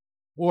decades.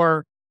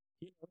 Or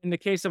in the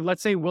case of,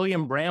 let's say,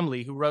 William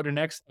Bramley, who wrote an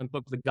excellent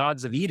book, The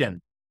Gods of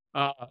Eden,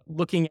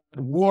 looking at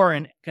war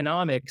and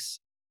economics,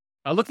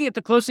 looking at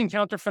the close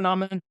encounter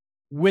phenomenon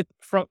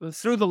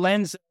through the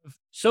lens of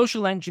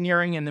social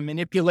engineering and the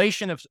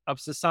manipulation of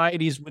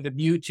societies with a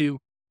view to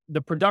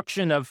the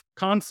production of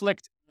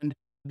conflict and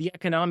the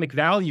economic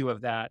value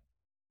of that.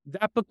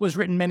 That book was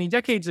written many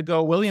decades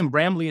ago. William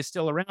Bramley is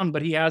still around,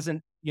 but he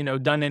hasn't,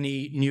 done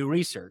any new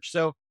research.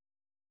 So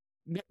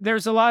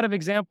there's a lot of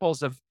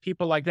examples of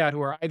people like that who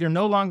are either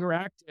no longer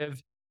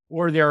active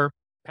or they're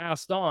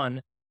passed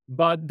on,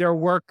 but their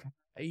work,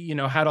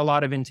 had a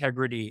lot of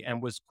integrity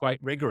and was quite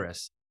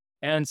rigorous.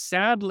 And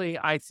sadly,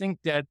 I think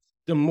that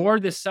the more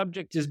this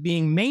subject is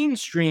being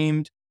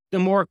mainstreamed, the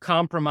more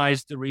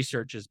compromised the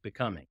research is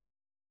becoming,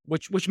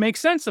 which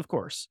makes sense, of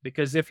course,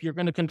 because if you're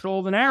going to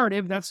control the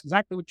narrative, that's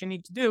exactly what you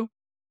need to do.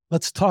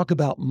 Let's talk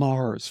about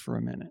Mars for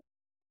a minute.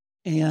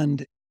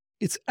 And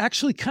it's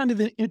actually kind of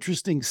an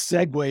interesting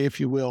segue,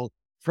 if you will,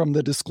 from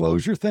the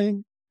disclosure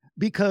thing,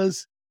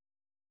 because,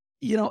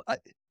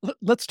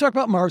 let's talk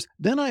about Mars.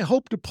 Then I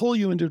hope to pull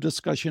you into a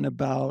discussion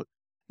about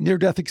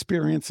near-death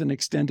experience and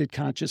extended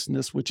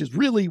consciousness, which is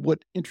really what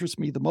interests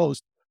me the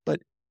most.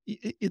 But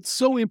it's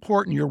so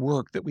important, your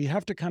work, that we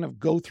have to kind of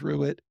go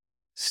through it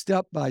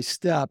step by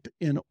step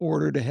in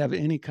order to have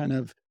any kind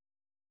of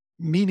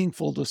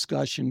meaningful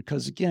discussion.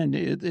 Because again,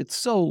 it's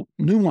so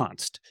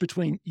nuanced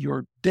between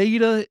your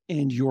data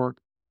and your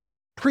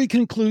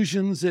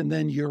pre-conclusions and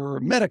then your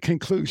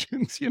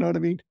meta-conclusions, you know what I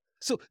mean?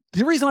 So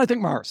the reason I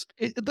think Mars,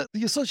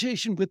 the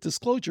association with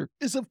disclosure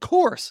is, of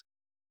course,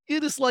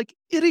 it is like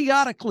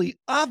idiotically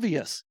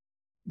obvious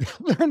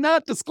they're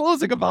not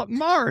disclosing about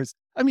Mars.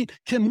 I mean,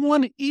 can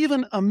one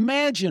even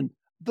imagine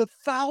the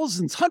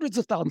thousands, hundreds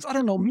of thousands, I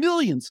don't know,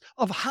 millions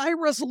of high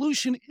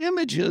resolution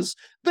images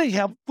they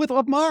have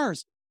of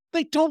Mars?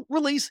 They don't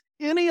release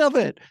any of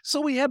it. So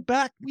we had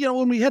back,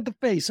 when we had the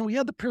face and we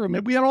had the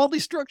pyramid, we had all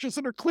these structures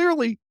that are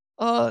clearly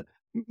uh,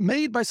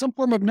 made by some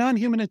form of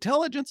non-human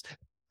intelligence.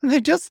 And they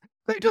just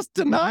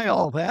deny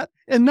all that.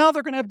 And now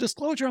they're going to have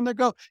disclosure and they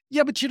go,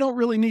 yeah, but you don't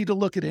really need to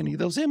look at any of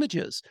those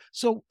images.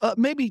 So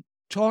maybe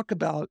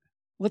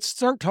let's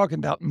start talking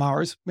about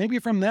Mars, maybe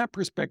from that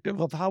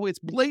perspective of how it's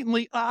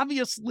blatantly,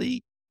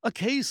 obviously a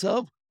case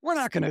of we're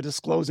not going to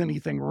disclose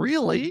anything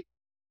really.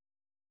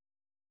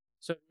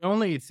 So the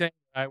only thing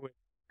I would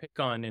pick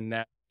on in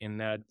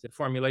that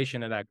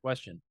formulation of that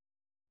question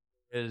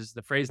is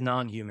the phrase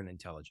non-human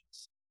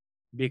intelligence,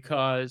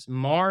 because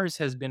Mars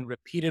has been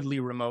repeatedly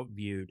remote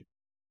viewed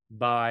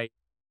by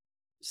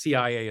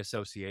CIA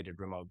associated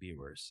remote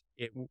viewers.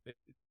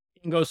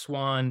 Ingo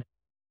Swann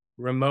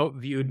remote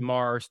viewed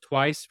Mars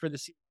twice for the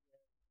CIA,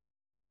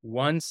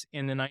 once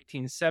in the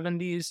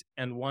 1970s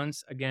and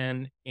once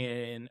again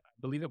in, I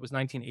believe it was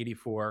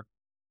 1984.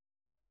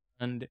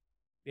 And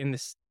in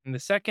the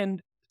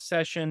second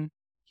session,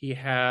 he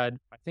had,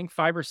 I think,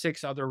 5 or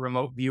 6 other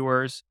remote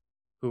viewers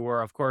who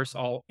were, of course,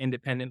 all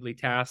independently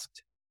tasked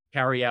to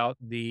carry out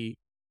the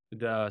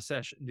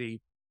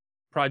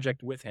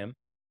project with him.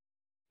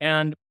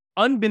 And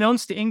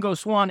unbeknownst to Ingo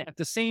Swann, at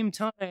the same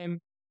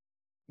time,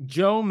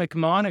 Joe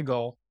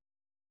McMoneagle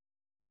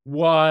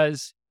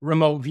was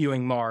remote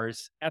viewing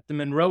Mars at the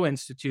Monroe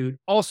Institute,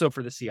 also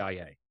for the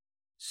CIA.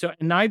 So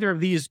neither of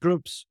these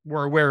groups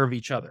were aware of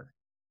each other.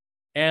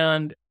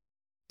 And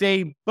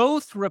they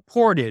both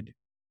reported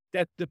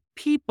that the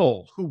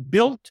people who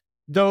built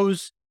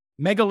those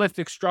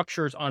megalithic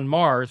structures on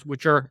Mars,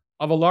 which are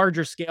of a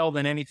larger scale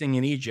than anything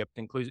in Egypt,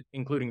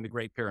 including the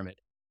Great Pyramid,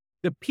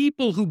 the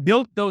people who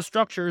built those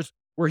structures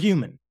were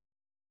human.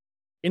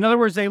 In other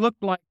words, they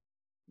looked like,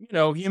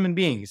 human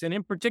beings. And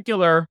in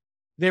particular,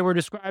 they were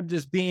described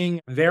as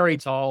being very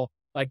tall,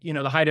 like,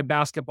 the height of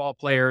basketball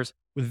players,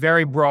 with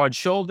very broad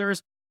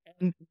shoulders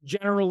and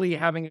generally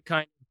having a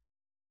kind of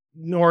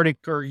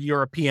Nordic or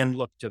European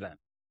look to them.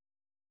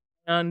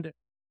 And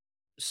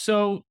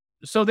so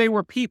they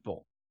were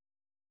people.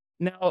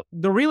 Now,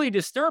 the really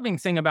disturbing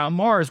thing about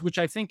Mars, which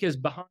I think is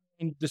behind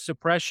the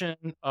suppression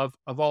of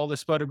all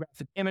this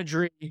photographic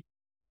imagery,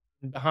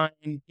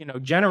 behind,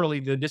 generally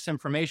the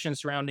disinformation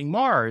surrounding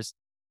Mars,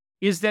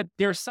 is that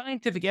there's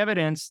scientific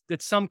evidence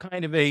that some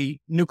kind of a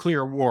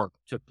nuclear war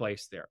took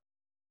place there.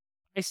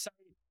 I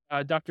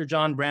cite Dr.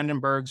 John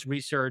Brandenburg's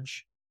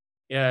research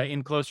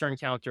in Closer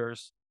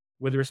Encounters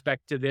with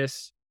respect to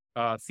this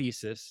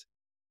thesis.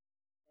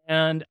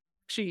 And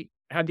actually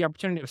had the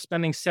opportunity of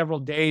spending several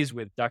days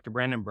with Dr.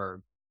 Brandenburg,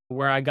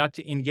 where I got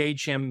to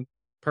engage him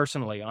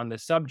personally on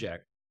this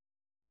subject.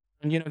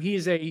 And,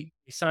 he's a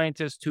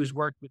scientist who's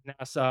worked with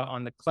NASA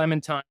on the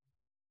Clementine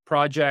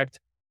project.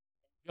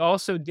 He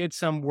also did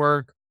some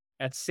work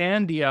at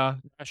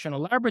Sandia National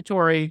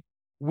Laboratory,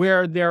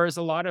 where there is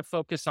a lot of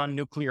focus on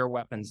nuclear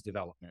weapons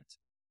development.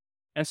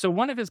 And so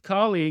one of his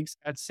colleagues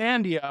at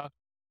Sandia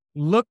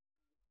looked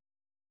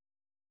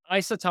at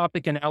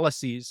isotopic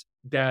analyses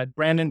that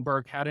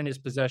Brandenburg had in his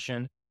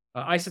possession,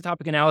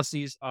 isotopic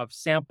analyses of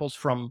samples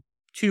from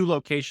 2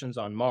 locations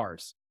on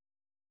Mars.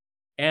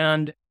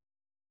 And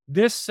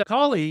this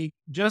colleague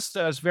just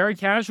as very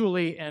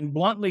casually and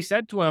bluntly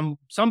said to him,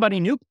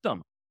 somebody nuked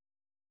them,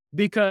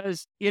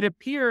 because it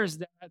appears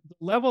that the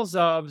levels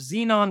of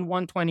xenon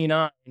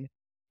 129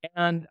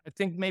 and I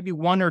think maybe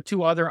 1 or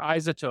 2 other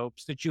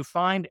isotopes that you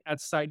find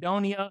at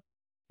Cydonia,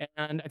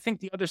 and I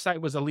think the other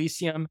site was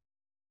Elysium,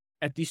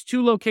 at these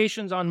 2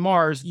 locations on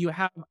Mars, you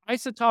have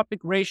isotopic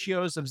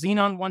ratios of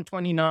xenon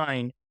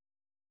 129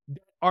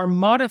 that are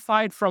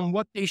modified from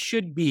what they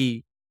should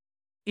be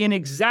in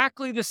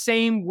exactly the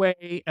same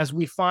way as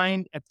we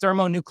find at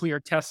thermonuclear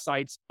test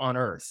sites on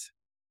Earth.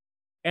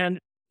 And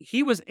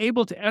he was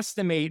able to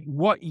estimate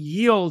what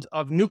yield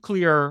of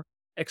nuclear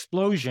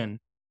explosion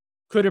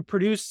could have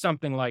produced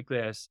something like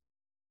this.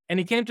 And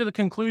he came to the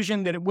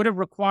conclusion that it would have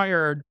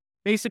required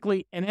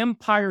basically an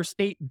Empire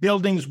State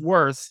Building's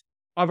worth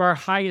of our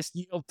highest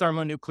yield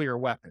thermonuclear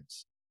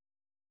weapons.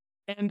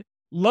 And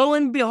lo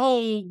and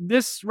behold,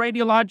 this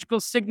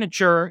radiological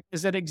signature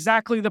is at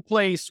exactly the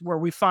place where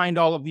we find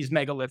all of these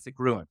megalithic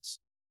ruins.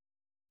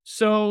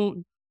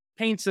 So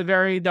paints a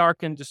very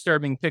dark and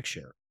disturbing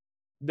picture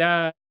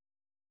that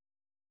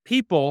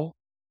people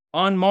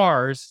on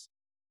Mars,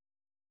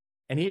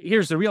 and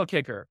here's the real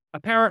kicker,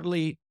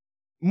 apparently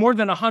more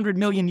than 100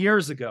 million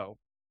years ago,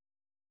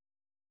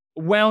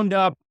 wound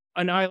up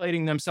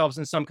annihilating themselves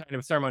in some kind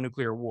of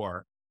thermonuclear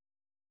war.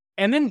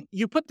 And then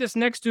you put this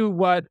next to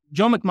what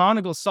Joe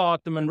McMoneagle saw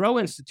at the Monroe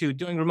Institute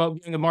doing remote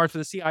viewing of Mars for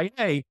the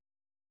CIA,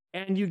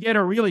 and you get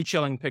a really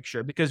chilling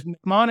picture, because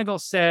McMoneagle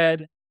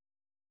said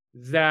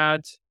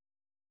that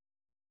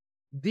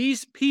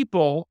these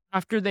people,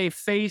 after they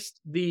faced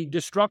the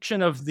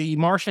destruction of the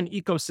Martian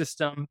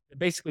ecosystem,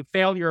 basically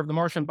failure of the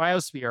Martian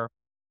biosphere,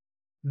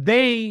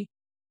 they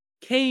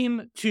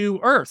came to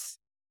Earth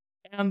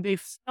and they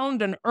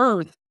found an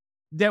Earth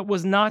that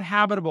was not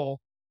habitable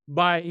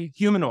by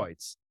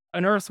humanoids,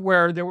 an Earth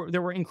where there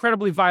were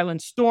incredibly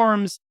violent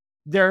storms.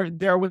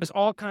 There was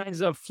all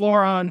kinds of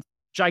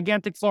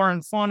gigantic flora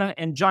and fauna,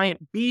 and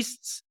giant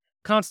beasts,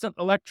 constant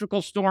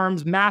electrical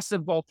storms,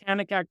 massive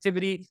volcanic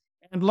activity.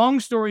 And long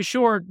story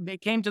short, they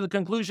came to the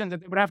conclusion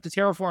that they would have to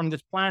terraform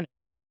this planet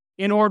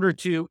in order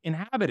to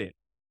inhabit it.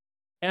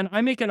 And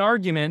I make an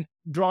argument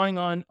drawing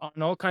on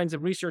all kinds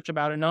of research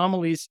about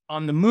anomalies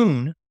on the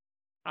moon.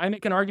 I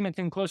make an argument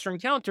in Closer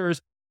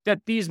Encounters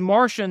that these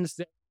Martians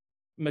that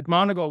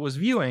McMoneagle was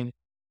viewing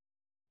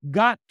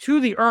got to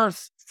the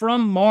Earth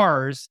from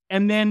Mars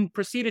and then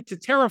proceeded to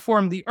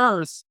terraform the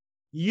Earth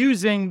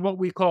using what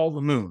we call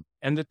the moon.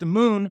 And that the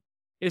moon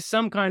is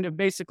some kind of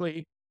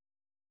basically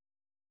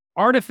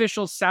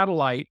artificial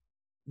satellite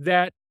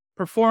that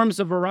performs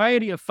a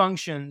variety of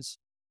functions,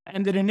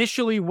 and that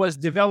initially was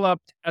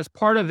developed as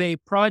part of a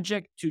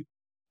project to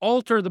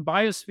alter the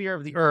biosphere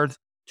of the Earth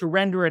to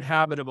render it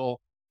habitable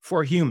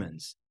for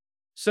humans.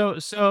 So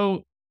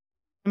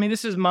I mean,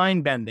 this is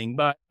mind bending,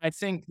 but I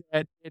think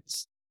that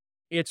it's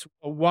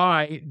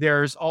why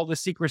there's all the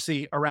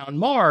secrecy around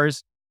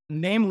Mars,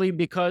 namely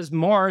because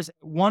Mars at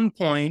one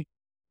point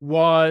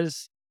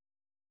was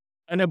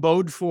an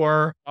abode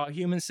for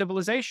human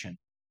civilization.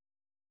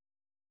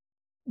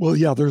 Well,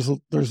 yeah, there's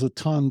a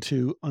ton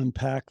to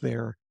unpack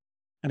there.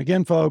 And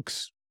again,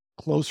 folks,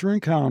 Closer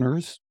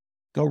Encounters,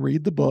 go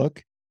read the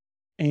book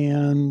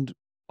and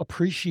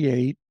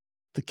appreciate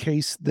the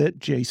case that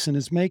Jason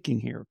is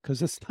making here,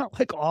 because it's not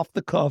like off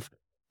the cuff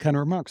kind of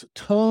remarks, a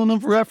ton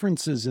of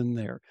references in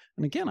there.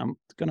 And again, I'm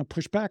going to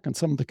push back on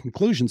some of the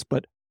conclusions,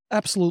 but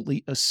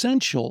absolutely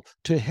essential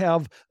to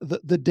have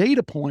the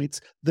data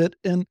points that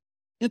an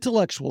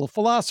intellectual, a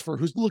philosopher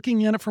who's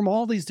looking at it from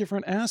all these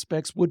different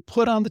aspects would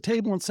put on the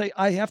table and say,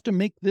 I have to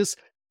make this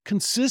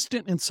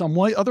consistent in some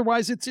way.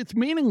 Otherwise, it's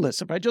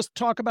meaningless. If I just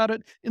talk about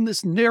it in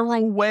this narrow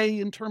way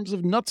in terms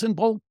of nuts and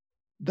bolts,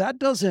 that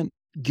doesn't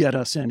get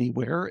us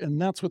anywhere. And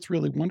that's what's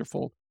really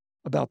wonderful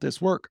about this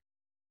work.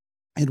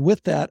 And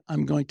with that,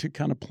 I'm going to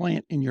kind of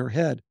plant in your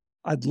head.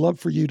 I'd love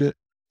for you to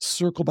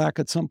circle back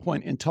at some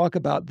point and talk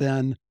about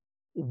then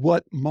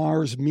what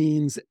Mars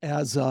means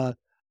as a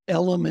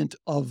element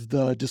of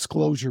the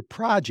disclosure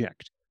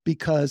project,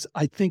 because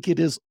I think it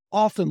is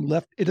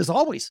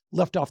always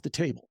left off the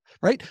table,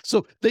 right?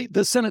 So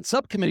the Senate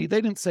subcommittee,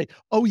 they didn't say,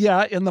 oh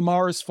yeah, in the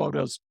Mars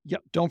photos, yeah,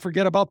 don't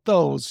forget about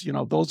those,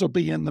 those will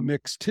be in the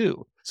mix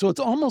too. So it's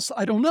almost,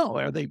 I don't know,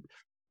 are they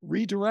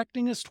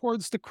redirecting us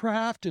towards the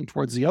craft and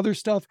towards the other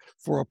stuff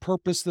for a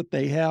purpose that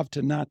they have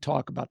to not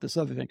talk about this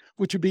other thing,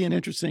 which would be an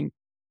interesting.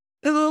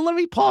 Let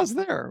me pause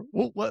there.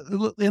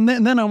 And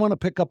then I want to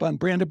pick up on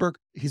Brandenburg.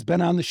 He's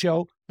been on the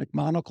show.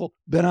 McMoneagle,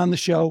 been on the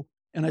show.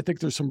 And I think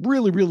there's some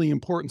really, really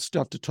important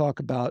stuff to talk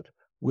about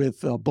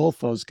with both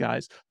those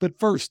guys. But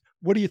first,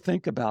 what do you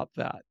think about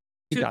that?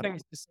 Two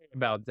things to say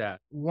about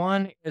that.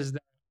 One is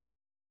that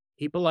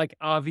people like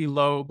Avi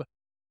Loeb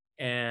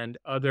and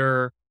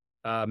other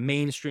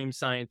mainstream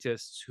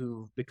scientists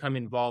who've become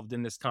involved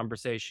in this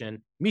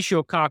conversation,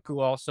 Michio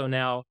Kaku also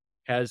now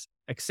has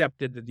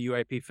accepted that the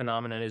UAP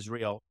phenomenon is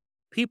real.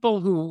 People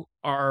who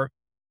are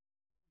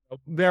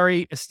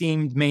very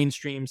esteemed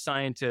mainstream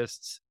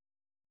scientists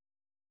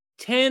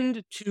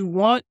tend to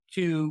want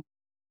to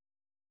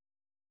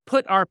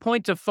put our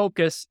point of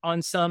focus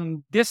on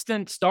some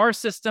distant star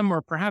system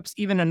or perhaps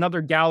even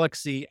another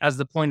galaxy as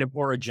the point of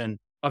origin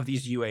of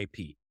these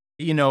UAP.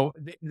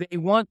 They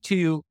want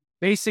to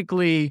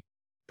basically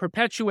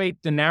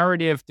perpetuate the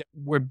narrative that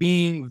we're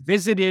being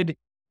visited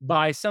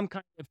by some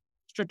kind of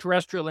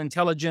extraterrestrial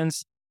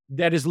intelligence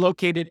that is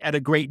located at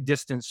a great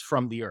distance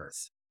from the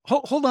Earth.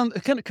 Hold on.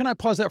 Can I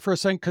pause that for a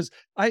second? Because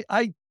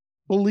I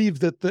believe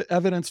that the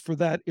evidence for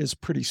that is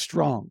pretty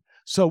strong.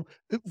 So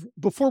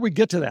before we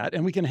get to that,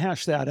 and we can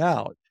hash that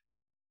out,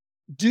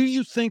 do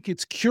you think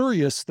it's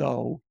curious,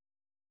 though,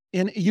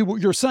 and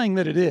you're saying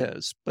that it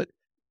is, but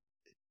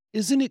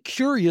isn't it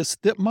curious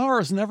that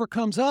Mars never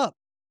comes up?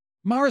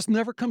 Mars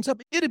never comes up.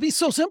 It'd be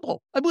so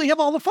simple. I mean, we have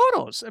all the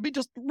photos. I mean,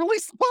 just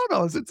release the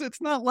photos. It's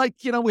not like,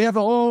 we have,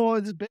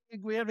 it's big,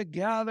 we have to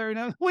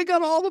gather. We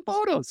got all the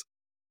photos.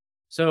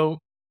 So,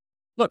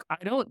 look,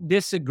 I don't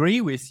disagree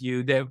with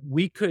you that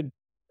we could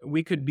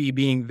be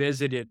being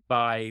visited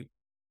by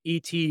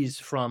ETs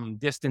from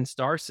distant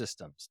star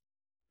systems.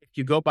 If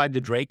you go by the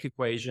Drake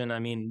equation, I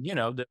mean,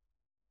 the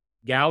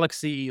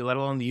galaxy, let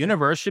alone the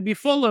universe, should be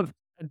full of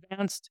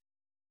advanced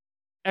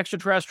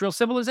extraterrestrial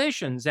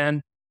civilizations.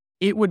 And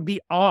it would be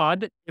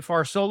odd if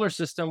our solar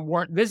system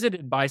weren't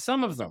visited by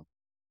some of them.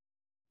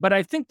 But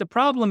I think the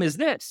problem is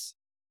this,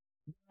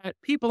 that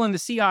people in the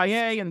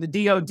CIA and the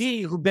DoD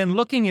who've been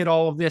looking at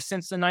all of this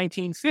since the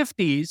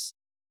 1950s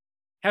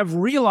have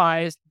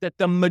realized that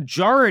the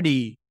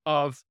majority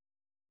of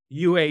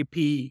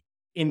UAP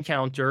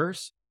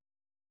encounters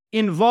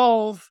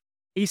involve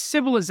a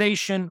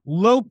civilization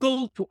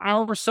local to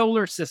our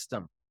solar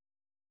system,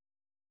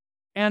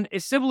 and a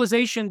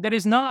civilization that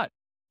is not,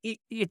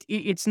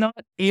 it's not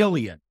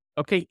alien.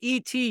 Okay,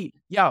 ET,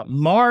 yeah,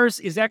 Mars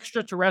is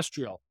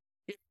extraterrestrial.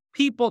 If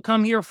people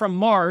come here from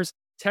Mars,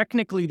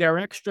 technically they're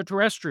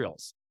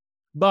extraterrestrials.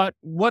 But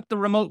what the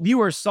remote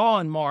viewers saw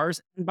on Mars,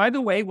 and by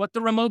the way, what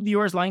the remote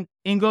viewers like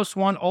Ingo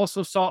Swann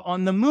also saw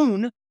on the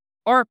moon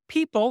are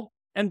people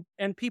and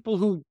people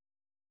who,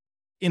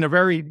 in a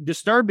very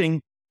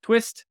disturbing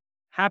twist,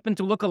 happen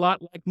to look a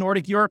lot like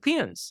Nordic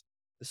Europeans,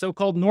 the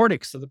so-called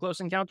Nordics of the close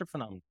encounter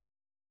phenomenon.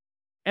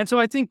 And so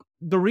I think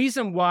the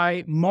reason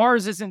why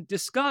Mars isn't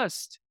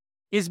discussed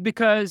is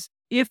because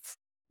if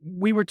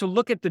we were to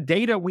look at the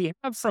data we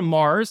have from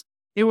Mars,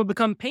 it would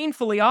become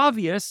painfully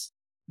obvious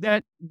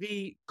that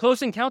the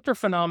close encounter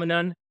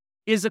phenomenon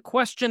is a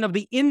question of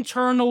the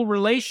internal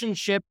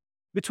relationship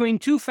between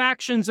two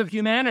factions of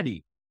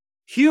humanity.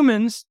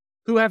 Humans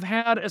who have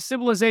had a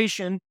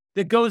civilization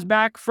that goes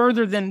back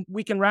further than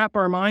we can wrap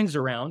our minds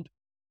around,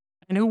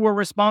 and who were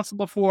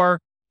responsible for,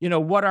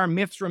 what our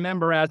myths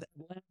remember as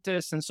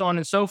Atlantis and so on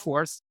and so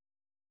forth,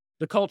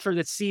 the culture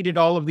that seeded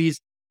all of these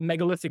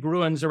megalithic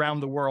ruins around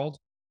the world.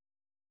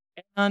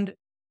 And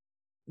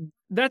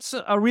that's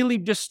a really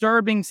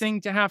disturbing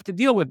thing to have to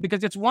deal with,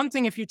 because it's one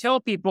thing if you tell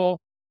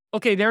people,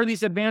 okay, there are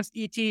these advanced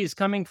ETs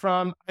coming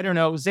from, I don't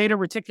know, Zeta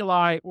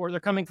Reticuli, or they're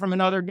coming from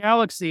another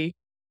galaxy.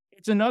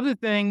 It's another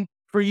thing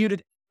for you to,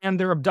 and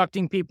they're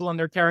abducting people and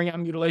they're carrying out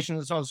mutilations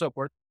and so on and so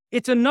forth.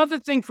 It's another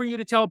thing for you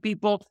to tell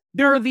people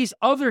there are these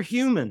other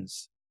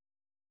humans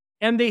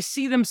and they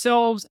see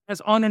themselves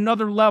as on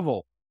another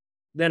level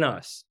than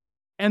us.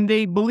 And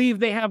they believe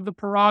they have the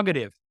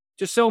prerogative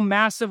to so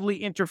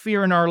massively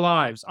interfere in our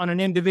lives on an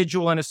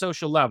individual and a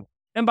social level.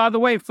 And by the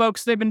way,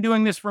 folks, they've been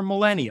doing this for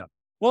millennia.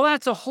 Well,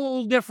 that's a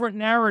whole different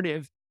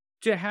narrative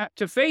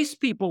to face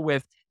people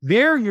with.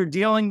 There you're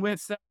dealing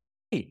with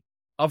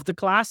of the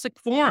classic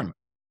form.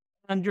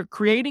 And you're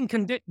creating,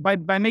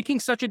 by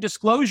making such a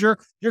disclosure,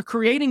 you're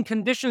creating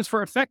conditions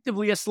for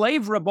effectively a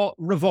slave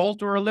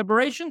revolt or a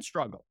liberation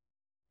struggle,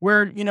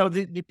 where,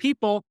 the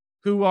people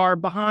who are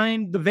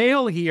behind the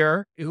veil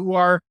here, who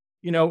are,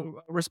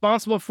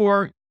 responsible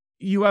for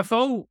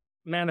UFO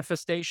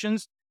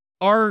manifestations,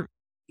 are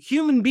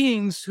human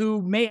beings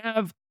who may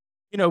have,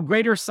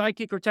 greater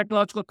psychic or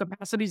technological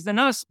capacities than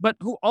us, but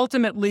who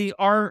ultimately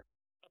are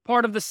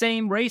part of the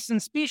same race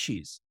and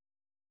species.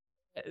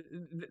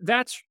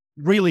 That's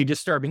really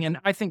disturbing. And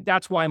I think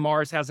that's why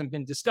Mars hasn't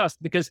been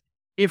discussed, because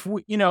if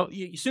we,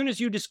 as soon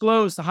as you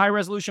disclose the high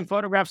resolution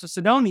photographs of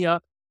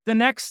Cydonia, the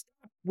next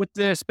step with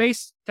the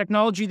space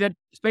technology that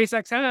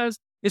SpaceX has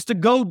is to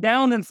go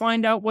down and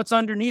find out what's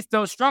underneath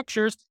those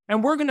structures.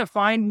 And we're going to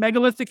find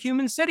megalithic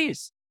human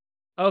cities.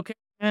 Okay.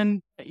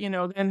 And,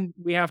 then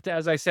we have to,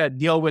 as I said,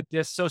 deal with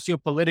this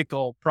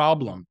sociopolitical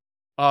problem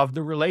of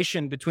the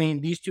relation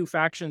between these two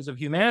factions of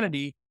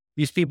humanity,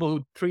 these people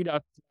who treat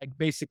us like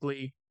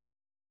basically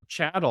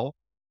chattel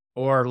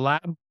or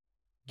lab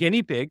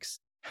guinea pigs,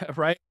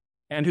 right?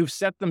 And who've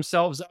set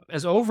themselves up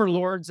as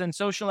overlords and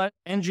social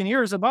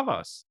engineers above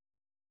us.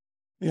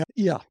 Yeah.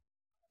 Yeah.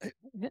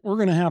 We're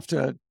going to have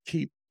to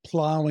keep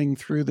plowing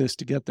through this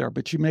to get there,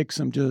 but you make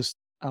some just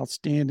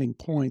outstanding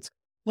points.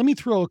 Let me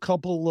throw a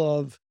couple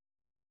of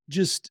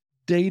just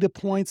data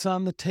points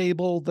on the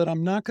table that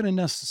I'm not going to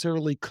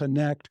necessarily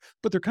connect,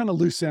 but they're kind of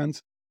loose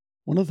ends.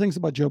 One of the things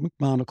about Joe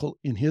McMonagle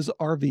in his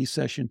RV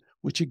session,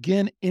 which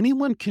again,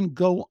 anyone can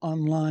go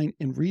online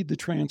and read the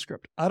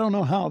transcript. I don't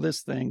know how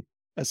this thing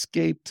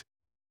escaped.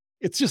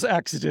 It's just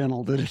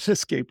accidental that it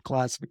escaped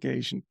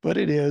classification, but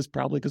it is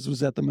probably because it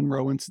was at the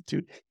Monroe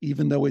Institute,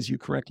 even though, as you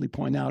correctly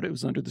point out, it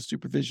was under the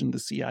supervision of the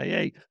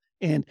CIA,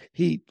 and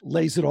he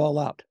lays it all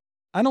out.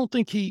 I don't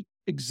think he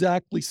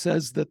exactly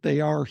says that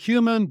they are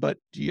human, but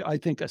I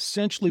think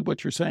essentially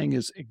what you're saying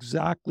is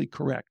exactly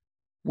correct.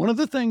 One of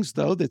the things,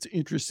 though, that's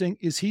interesting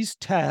is he's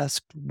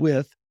tasked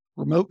with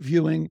remote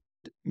viewing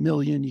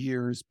million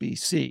years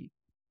BC.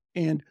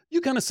 And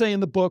you kind of say in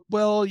the book,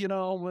 well,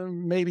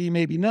 maybe,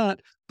 maybe not.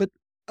 But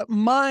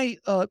my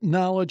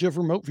knowledge of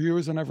remote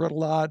viewers, and I've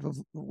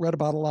read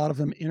about a lot of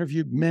them,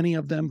 interviewed many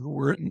of them who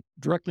were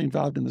directly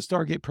involved in the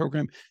Stargate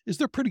program, is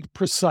they're pretty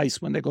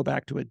precise when they go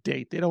back to a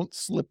date. They don't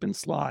slip and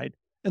slide.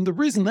 And the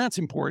reason that's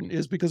important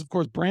is because, of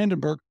course,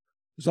 Brandenburg,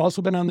 who's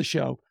also been on the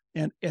show,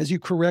 and as you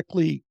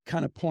correctly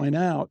kind of point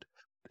out,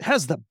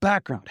 has the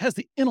background, has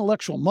the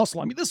intellectual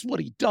muscle. I mean, this is what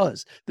he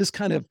does, this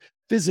kind of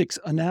physics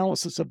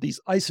analysis of these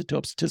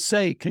isotopes to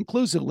say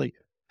conclusively,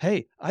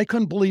 hey, I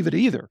couldn't believe it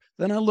either.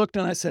 Then I looked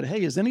and I said,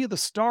 hey, is any of the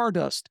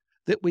stardust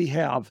that we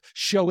have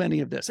show any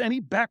of this? Any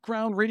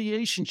background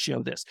radiation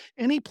show this?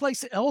 Any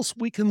place else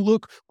we can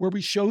look where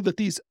we show that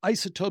these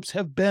isotopes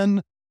have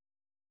been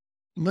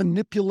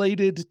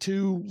manipulated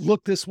to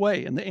look this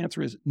way? And the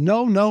answer is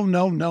no, no,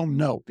 no, no,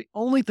 no. The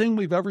only thing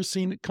we've ever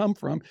seen it come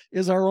from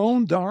is our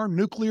own darn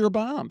nuclear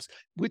bombs,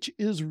 which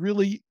is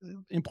really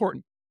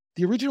important.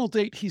 The original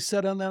date he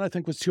set on that, I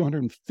think, was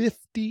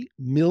 250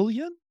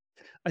 million.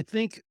 I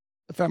think,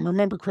 if I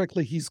remember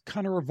correctly, he's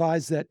kind of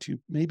revised that to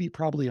maybe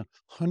probably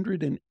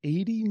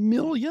 180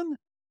 million.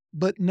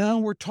 But now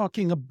we're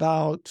talking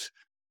about,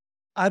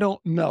 I don't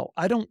know.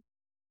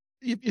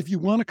 if you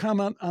want to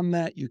comment on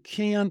that, you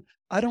can.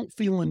 I don't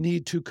feel a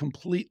need to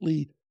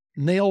completely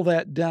nail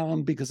that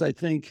down because I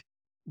think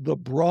the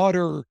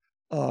broader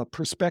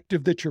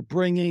perspective that you're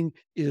bringing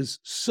is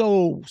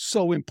so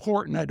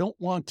important. I don't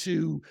want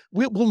to.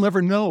 We'll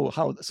never know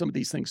how some of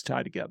these things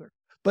tie together.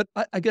 But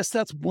I guess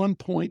that's one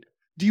point.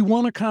 Do you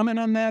want to comment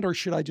on that, or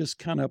should I just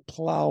kind of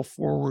plow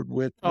forward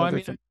with Oh, I other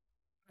mean, things?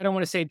 I don't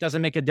want to say it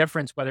doesn't make a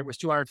difference whether it was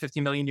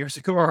 250 million years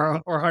ago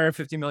or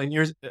 150 million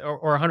years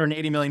or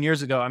 180 million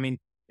years ago. I mean,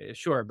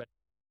 sure, but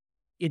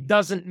it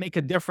doesn't make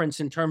a difference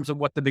in terms of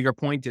what the bigger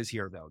point is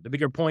here, though. The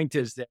bigger point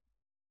is that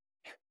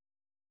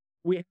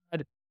we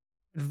had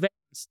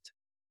advanced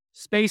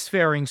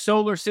spacefaring,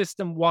 solar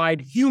system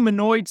wide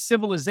humanoid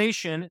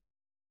civilization,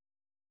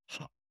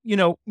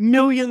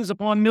 millions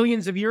upon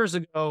millions of years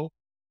ago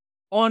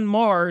on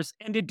Mars,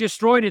 and it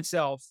destroyed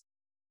itself.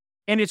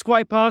 And it's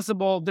quite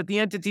possible that the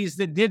entities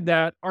that did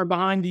that are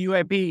behind the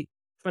UAP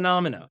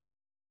phenomena.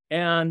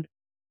 And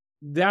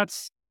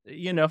that's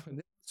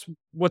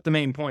what the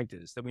main point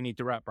is that we need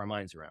to wrap our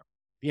minds around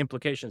the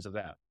implications of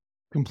that.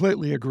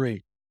 Completely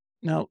agree.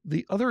 Now,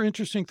 the other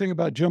interesting thing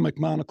about Joe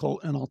McMonagle,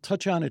 and I'll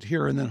touch on it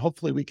here, and then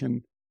hopefully we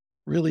can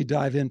really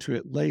dive into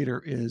it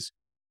later, is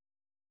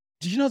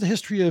did you know the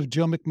history of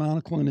Joe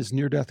McMonagle and his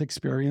near death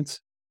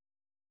experience?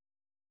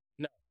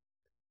 No.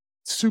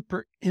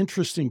 Super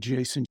interesting,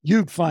 Jason.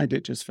 You'd find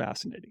it just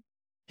fascinating.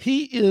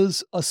 He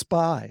is a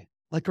spy,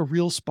 like a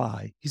real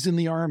spy. He's in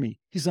the army.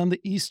 He's on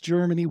the East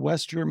Germany,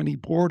 West Germany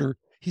border.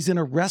 He's in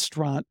a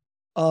restaurant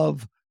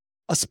of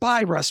a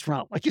spy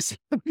restaurant, like you see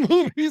in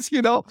the movies,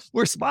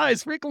 where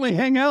spies frequently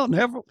hang out and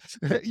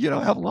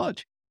have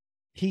lunch.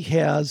 He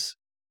has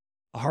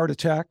a heart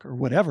attack or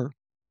whatever.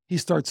 He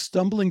starts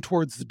stumbling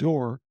towards the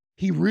door.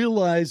 He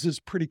realizes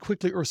pretty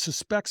quickly, or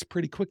suspects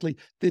pretty quickly,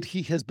 that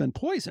he has been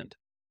poisoned.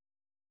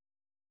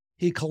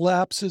 He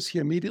collapses. He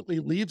immediately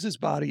leaves his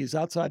body. He's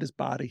outside his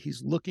body.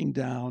 He's looking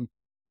down.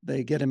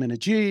 They get him in a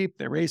Jeep.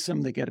 They race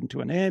him. They get him to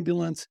an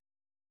ambulance.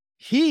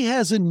 He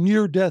has a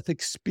near-death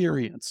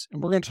experience,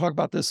 and we're going to talk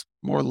about this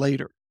more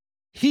later.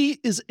 He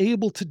is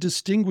able to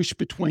distinguish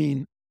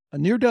between a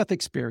near-death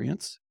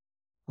experience,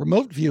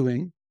 remote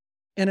viewing,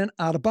 and an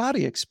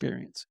out-of-body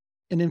experience.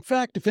 And in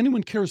fact, if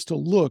anyone cares to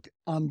look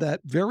on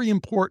that very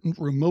important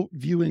remote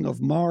viewing of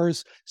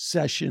Mars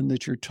session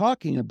that you're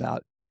talking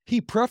about,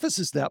 he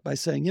prefaces that by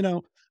saying,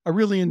 I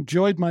really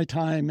enjoyed my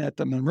time at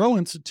the Monroe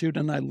Institute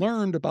and I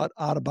learned about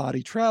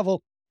out-of-body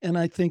travel. And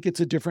I think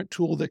it's a different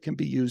tool that can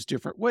be used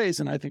different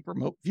ways. And I think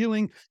remote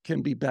viewing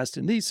can be best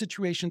in these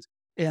situations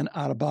and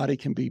out-of-body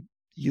can be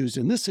used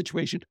in this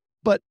situation.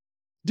 But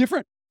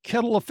different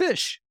kettle of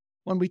fish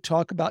when we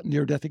talk about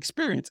near-death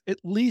experience, at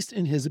least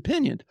in his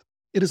opinion.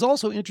 It is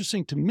also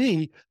interesting to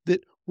me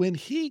that when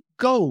he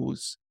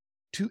goes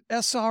to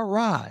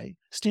SRI,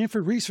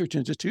 Stanford Research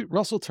Institute,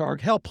 Russell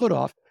Targ, Hal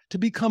Puthoff, to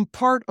become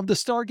part of the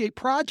Stargate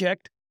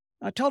project,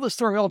 I tell this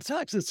story all the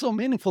time because it's so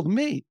meaningful to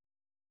me.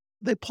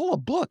 They pull a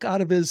book out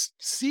of his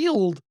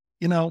sealed,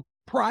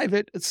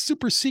 private,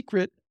 super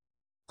secret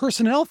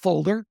personnel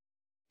folder,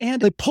 and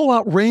they pull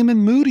out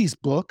Raymond Moody's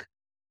book,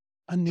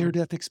 A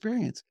Near-Death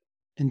Experience.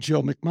 And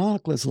Joe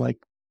McMonagle is like,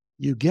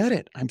 you get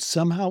it.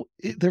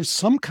 There's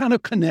some kind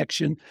of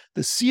connection.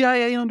 The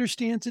CIA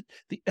understands it.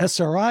 The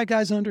SRI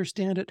guys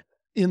understand it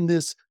in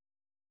this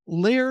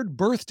layered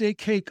birthday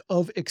cake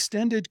of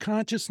extended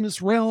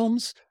consciousness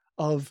realms,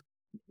 of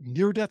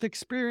near-death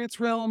experience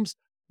realms,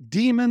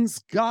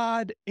 demons,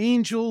 God,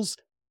 angels.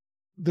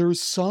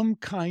 There's some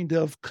kind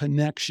of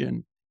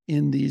connection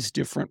in these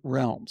different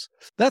realms.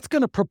 That's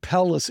going to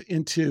propel us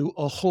into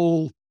a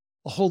whole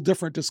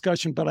different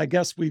discussion, but I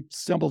guess we've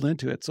stumbled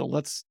into it. So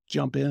let's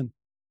jump in.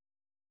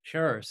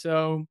 Sure.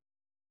 So,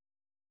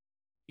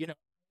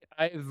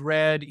 I've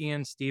read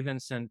Ian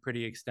Stevenson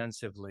pretty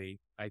extensively.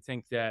 I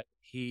think that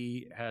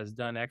he has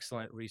done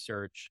excellent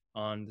research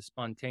on the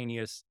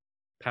spontaneous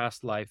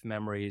past life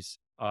memories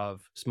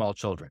of small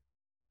children.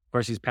 Of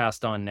course, he's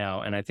passed on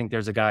now. And I think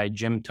there's a guy,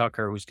 Jim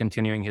Tucker, who's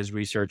continuing his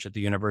research at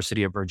the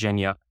University of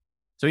Virginia.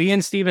 So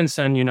Ian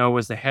Stevenson,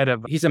 was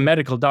he's a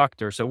medical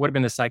doctor. So it would have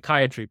been the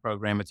psychiatry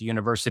program at the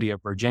University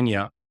of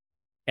Virginia.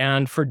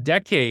 And for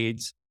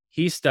decades,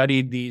 he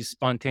studied these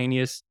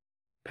spontaneous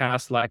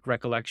past life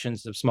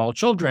recollections of small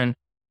children.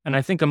 And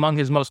I think among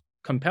his most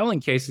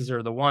compelling cases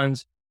are the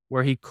ones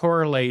where he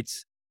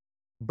correlates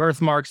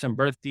birthmarks and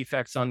birth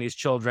defects on these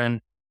children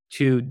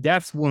to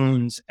death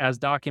wounds as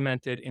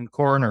documented in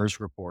coroner's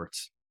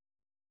reports.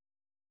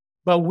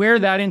 But where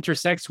that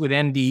intersects with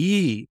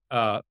NDE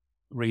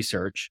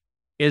research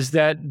is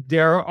that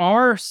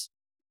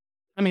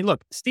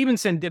look,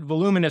 Stevenson did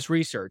voluminous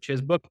research.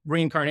 His book,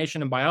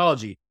 Reincarnation in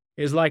Biology,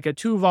 is like a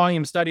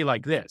 2-volume study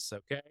like this,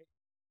 okay?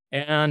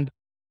 And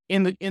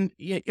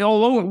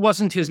although it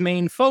wasn't his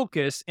main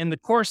focus, in the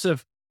course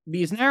of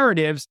these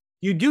narratives,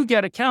 you do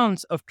get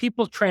accounts of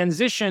people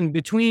transition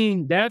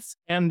between death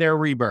and their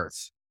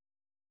rebirth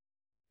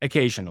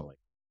occasionally.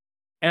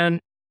 And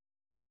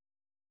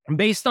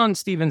based on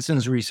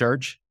Stevenson's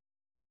research,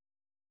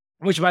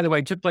 which, by the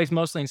way, took place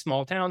mostly in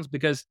small towns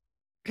because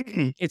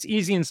it's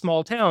easy in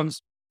small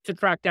towns to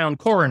track down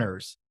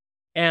coroners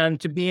and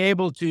to be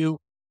able to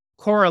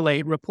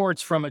correlate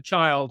reports from a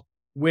child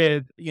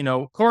with,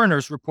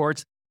 coroner's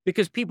reports,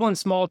 because people in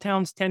small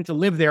towns tend to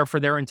live there for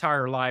their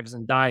entire lives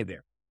and die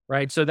there,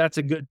 right? So that's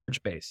a good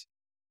base.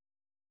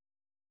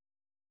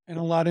 And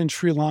a lot in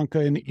Sri Lanka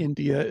and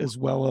India, as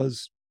well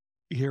as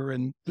here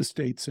in the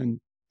States and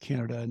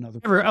Canada and other.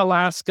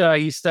 Alaska,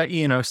 he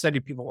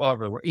studied people all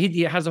over the world.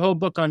 He has a whole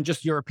book on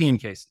just European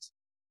cases.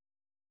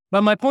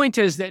 But my point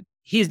is that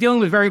he's dealing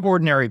with very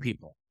ordinary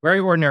people,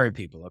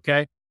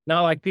 okay?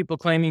 Not like people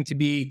claiming to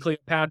be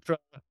Cleopatra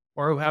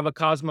or who have a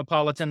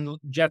cosmopolitan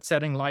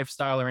jet-setting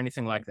lifestyle or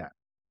anything like that.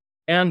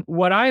 And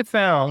what I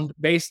found,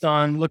 based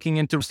on looking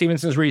into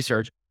Stevenson's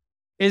research,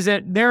 is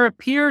that there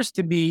appears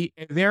to be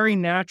a very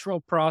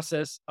natural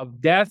process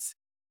of death,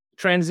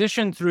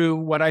 transition through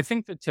what I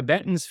think the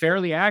Tibetans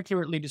fairly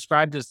accurately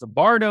described as the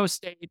Bardo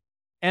state,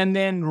 and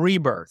then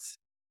rebirth.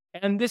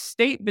 And this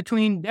state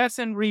between death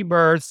and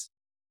rebirth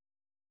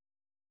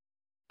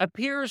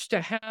appears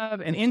to have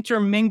an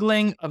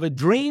intermingling of a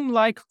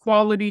dreamlike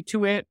quality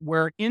to it,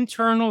 where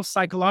internal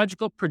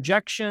psychological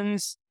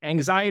projections,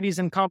 anxieties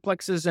and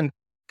complexes and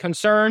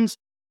concerns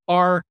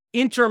are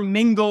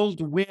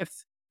intermingled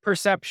with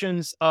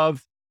perceptions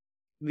of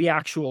the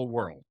actual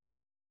world.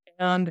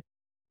 And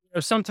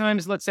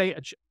sometimes, let's say,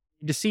 a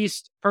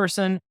deceased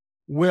person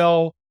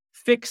will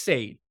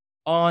fixate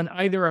on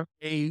either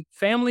a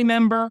family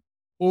member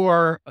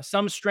or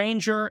some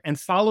stranger and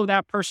follow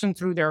that person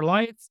through their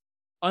life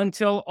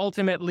until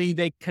ultimately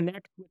they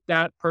connect with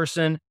that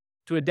person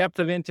to a depth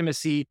of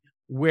intimacy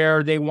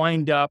where they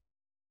wind up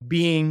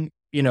being,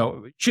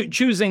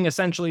 choosing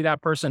essentially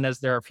that person as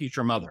their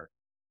future mother.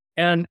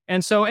 And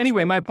so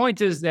anyway, my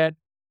point is that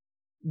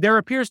there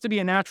appears to be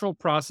a natural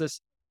process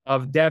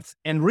of death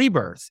and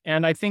rebirth.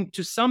 And I think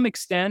to some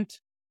extent,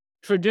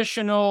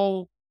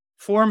 traditional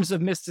forms of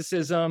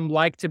mysticism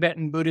like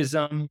Tibetan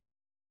Buddhism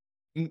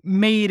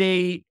made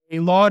a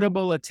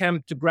laudable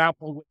attempt to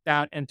grapple with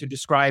that and to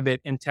describe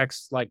it in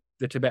texts like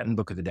the Tibetan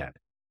Book of the Dead.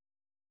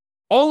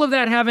 All of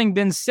that having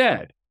been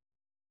said,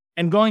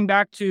 and going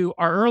back to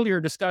our earlier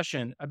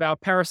discussion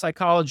about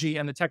parapsychology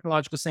and the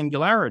technological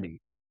singularity,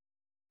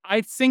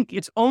 I think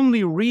it's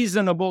only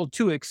reasonable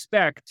to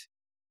expect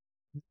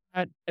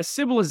that a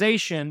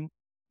civilization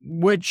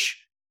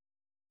which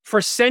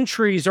for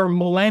centuries or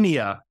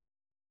millennia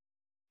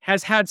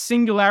has had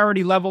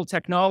singularity level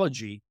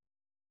technology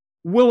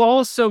will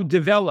also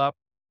develop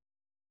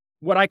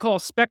what I call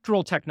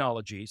spectral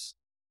technologies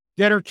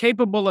that are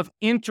capable of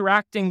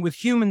interacting with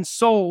human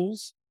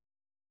souls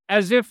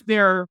as if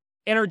they're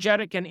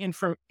energetic and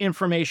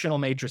informational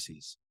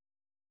matrices.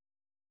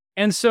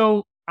 And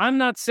so I'm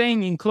not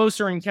saying in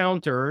closer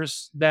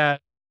encounters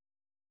that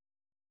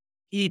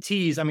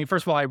ETs,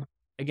 first of all,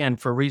 again,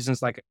 for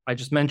reasons like I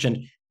just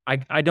mentioned,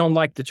 I don't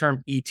like the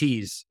term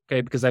ETs,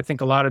 okay, because I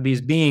think a lot of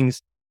these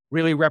beings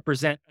really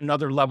represent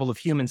another level of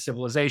human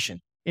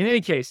civilization. In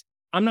any case,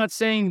 I'm not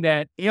saying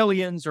that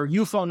aliens or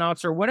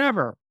UFOnauts or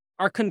whatever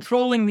are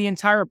controlling the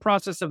entire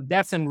process of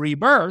death and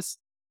rebirth,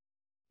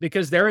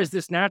 because there is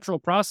this natural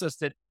process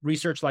that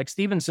research like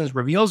Stevenson's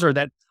reveals, or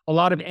that a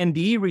lot of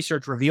NDE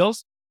research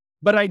reveals.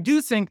 But I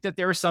do think that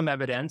there is some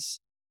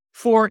evidence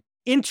for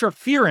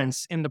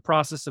interference in the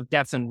process of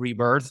death and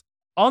rebirth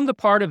on the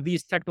part of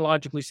these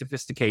technologically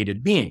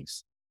sophisticated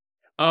beings.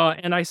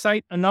 And I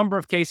cite a number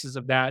of cases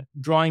of that,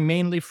 drawing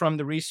mainly from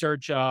the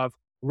research of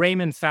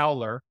Raymond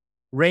Fowler.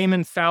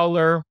 Raymond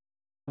Fowler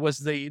was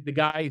the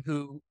guy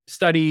who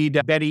studied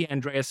Betty,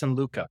 Andreas, and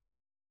Luca.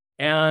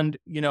 And,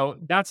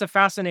 that's a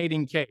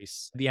fascinating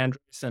case, the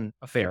Andreasen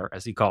affair,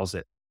 as he calls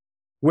it,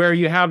 where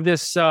you have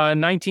this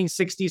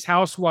 1960s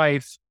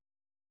housewife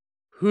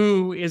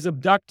who is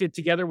abducted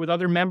together with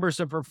other members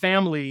of her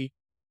family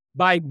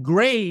by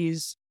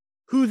Greys,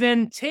 who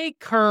then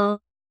take her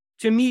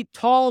to meet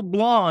tall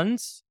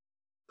blondes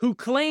who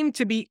claim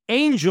to be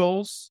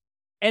angels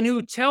and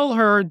who tell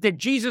her that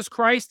Jesus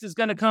Christ is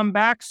going to come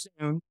back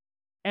soon,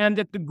 and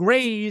that the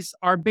Greys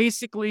are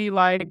basically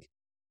like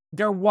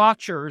they're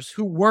watchers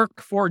who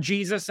work for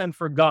Jesus and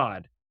for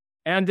God,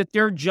 and that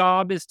their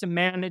job is to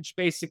manage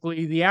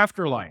basically the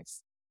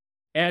afterlife.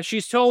 And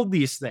she's told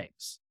these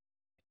things.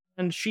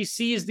 And she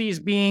sees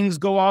these beings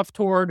go off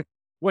toward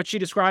what she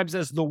describes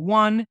as the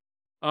one,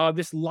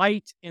 this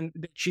light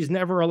that she's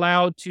never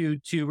allowed to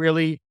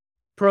really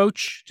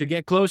approach, to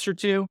get closer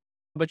to.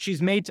 But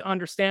she's made to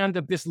understand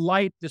that this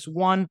light, this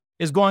one,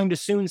 is going to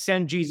soon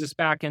send Jesus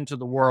back into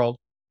the world,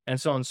 and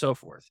so on and so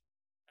forth.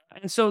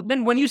 And so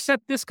then when you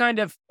set this kind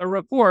of a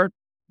report,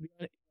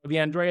 the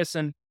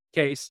Andreasen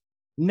case,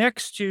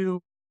 next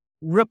to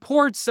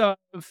reports of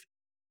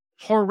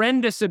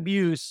horrendous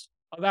abuse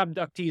of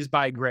abductees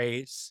by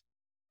Greys,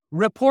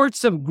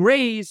 reports of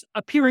Greys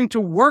appearing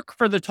to work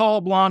for the tall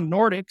blonde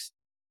Nordics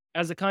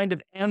as a kind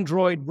of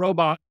android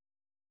robot,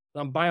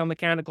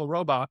 biomechanical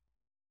robot,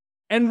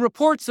 and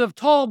reports of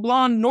tall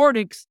blonde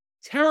Nordics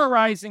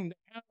terrorizing the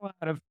hell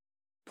out of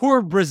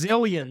poor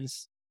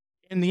Brazilians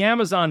in the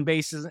Amazon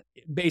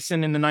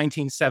basin in the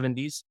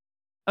 1970s,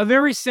 a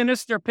very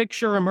sinister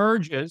picture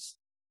emerges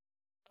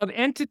of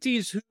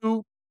entities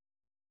who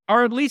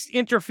are at least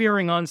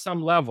interfering on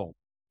some level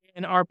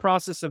in our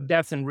process of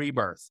death and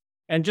rebirth.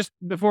 And just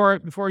before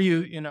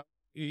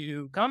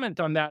you comment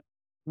on that,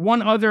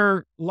 one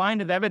other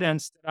line of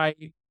evidence that I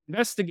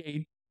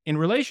investigate in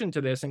relation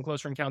to this in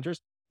Closer Encounters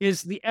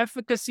is the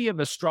efficacy of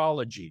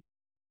astrology,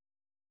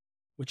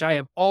 which I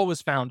have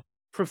always found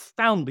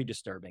profoundly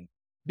disturbing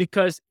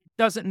because it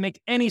doesn't make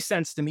any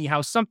sense to me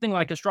how something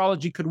like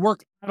astrology could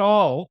work at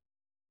all.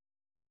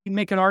 You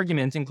make an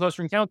argument in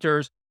Closer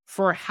Encounters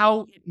for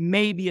how it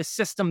may be a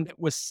system that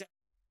was set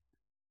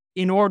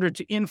in order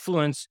to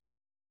influence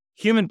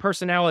human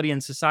personality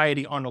and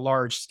society on a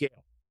large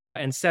scale,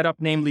 and set up,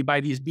 namely, by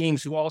these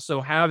beings who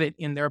also have it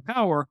in their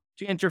power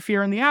to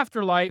interfere in the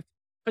afterlife,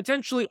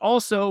 potentially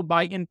also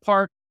by, in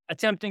part,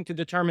 attempting to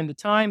determine the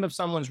time of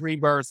someone's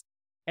rebirth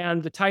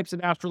and the types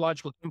of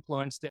astrological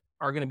influence that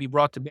are going to be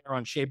brought to bear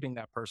on shaping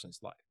that person's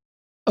life.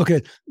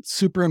 Okay,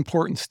 super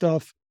important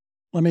stuff.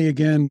 Let me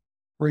again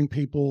bring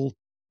people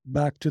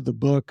back to the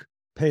book,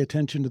 pay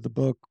attention to the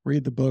book,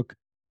 read the book.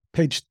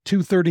 Page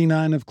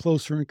 239 of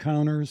Closer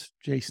Encounters,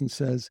 Jason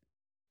says,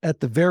 at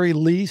the very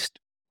least,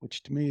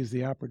 which to me is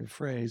the operative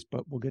phrase,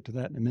 but we'll get to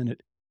that in a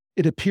minute,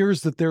 it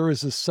appears that there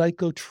is a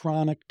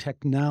psychotronic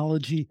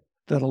technology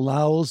that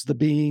allows the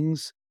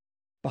beings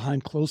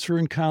behind Closer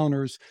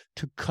Encounters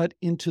to cut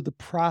into the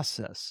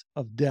process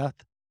of death,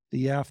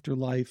 the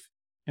afterlife,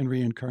 and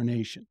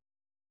reincarnation.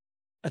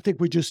 I think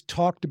we just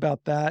talked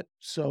about that,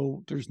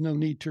 so there's no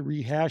need to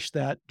rehash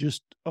that.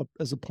 Just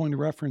as a point of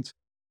reference,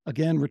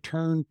 again,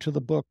 return to the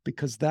book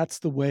because that's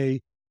the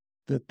way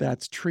that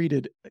that's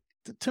treated.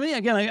 To me,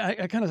 again,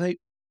 I kind of say,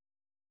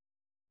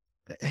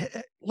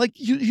 like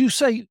you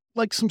say,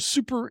 like some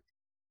super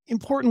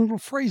important little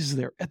phrases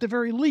there. At the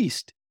very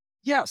least,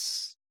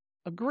 yes,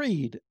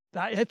 agreed.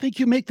 I think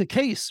you make the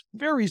case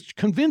very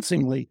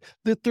convincingly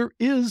that there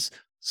is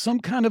some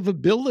kind of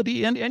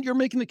ability, and you're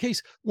making the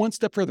case one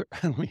step further.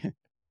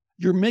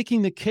 You're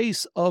making the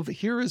case of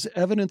here is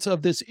evidence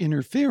of this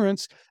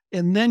interference,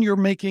 and then you're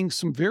making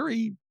some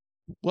very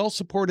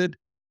well-supported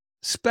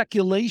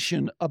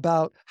speculation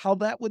about how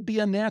that would be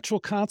a natural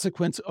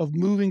consequence of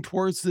moving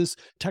towards this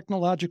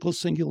technological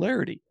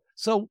singularity.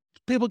 So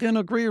people can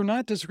agree or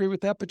not disagree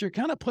with that, but you're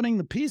kind of putting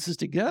the pieces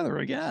together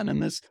again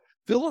in this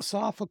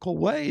philosophical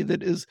way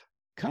that is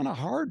kind of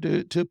hard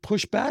to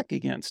push back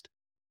against.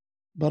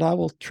 But I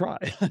will try.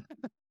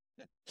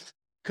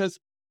 Because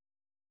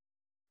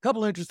a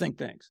couple interesting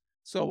things.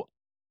 So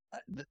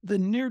the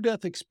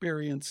near-death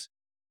experience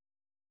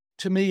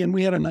to me, and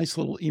we had a nice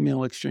little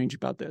email exchange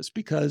about this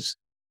because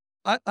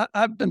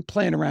I've been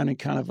playing around in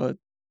kind of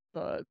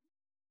a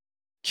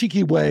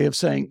cheeky way of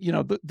saying,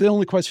 the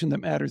only question that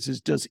matters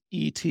is, does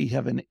ET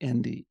have an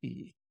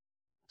NDE?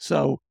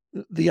 So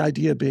the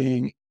idea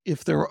being,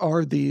 if there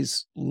are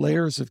these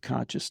layers of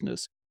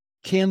consciousness,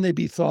 can they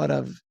be thought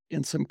of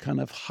in some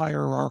kind of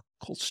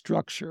hierarchical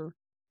structure?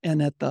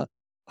 And at the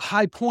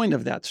high point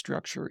of that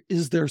structure,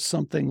 is there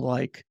something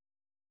like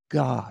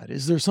God?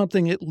 Is there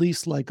something at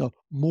least like a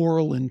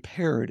moral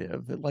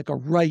imperative, like a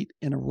right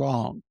and a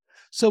wrong?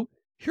 So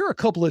here are a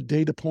couple of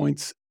data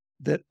points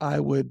that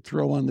I would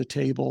throw on the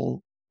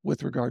table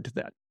with regard to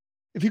that.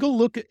 If you go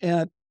look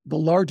at the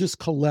largest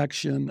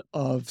collection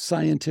of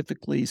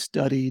scientifically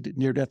studied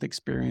near-death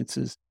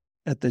experiences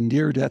at the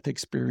Near-Death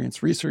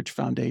Experience Research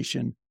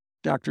Foundation,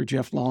 Dr.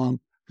 Jeff Long,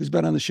 who's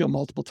been on the show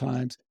multiple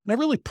times. And I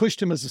really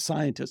pushed him as a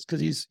scientist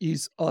because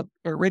he's a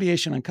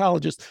radiation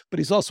oncologist, but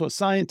he's also a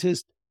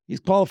scientist. He's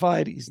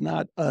qualified. He's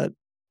not a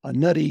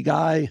nutty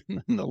guy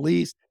in the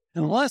least.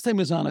 And the last time he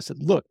was on, I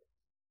said, look,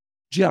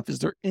 Jeff, is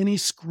there any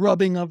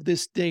scrubbing of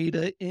this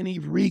data, any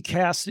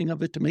recasting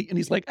of it to make? And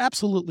he's like,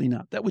 absolutely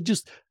not. That would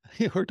just,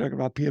 we're talking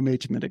about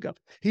PMH a minute ago.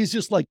 He's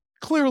just like,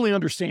 clearly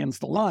understands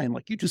the line.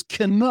 Like, you just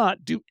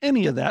cannot do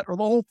any of that or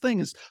the whole thing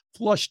is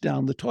flushed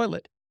down the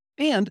toilet.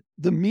 And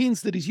the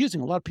means that he's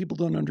using, a lot of people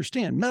don't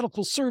understand.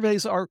 Medical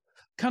surveys are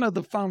kind of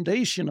the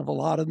foundation of a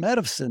lot of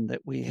medicine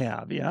that we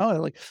have,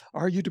 like,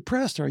 are you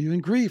depressed? Are you in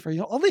grief? Are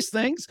you all these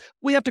things?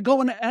 We have to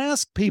go and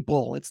ask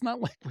people. It's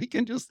not like we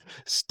can just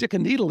stick a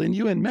needle in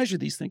you and measure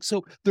these things.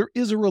 So there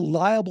is a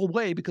reliable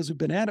way, because we've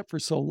been at it for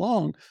so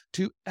long,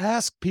 to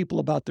ask people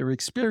about their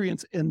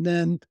experience and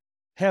then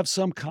have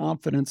some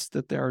confidence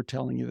that they are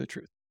telling you the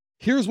truth.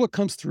 Here's what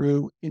comes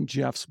through in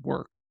Jeff's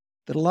work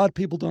that a lot of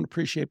people don't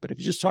appreciate, but if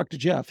you just talk to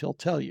Jeff, he'll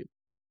tell you.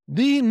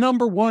 The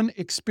number one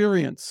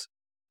experience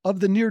of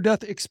the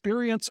near-death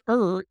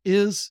experiencer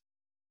is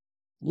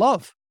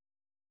love.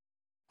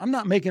 I'm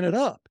not making it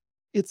up.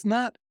 It's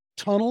not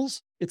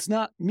tunnels. It's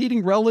not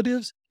meeting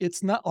relatives.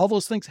 It's not, all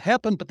those things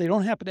happen, but they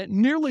don't happen at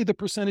nearly the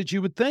percentage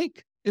you would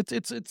think.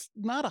 It's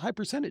not a high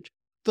percentage.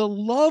 The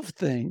love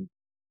thing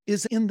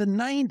is in the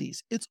 90s.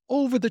 It's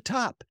over the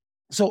top.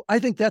 So I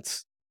think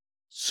that's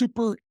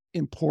super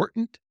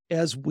important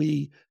as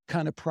we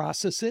kind of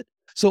process it.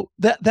 So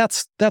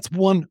that's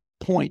one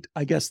point,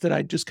 I guess, that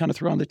I just kind of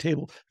throw on the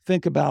table,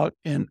 think about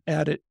and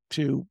add it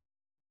to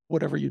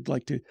however you'd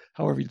like to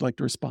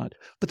respond.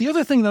 But the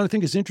other thing that I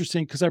think is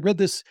interesting, because I read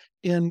this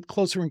in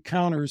Closer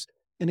Encounters,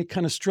 and it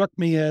kind of struck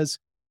me as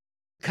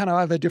kind of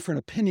have a different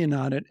opinion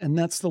on it, and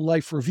that's the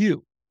life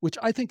review, which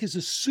I think is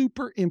a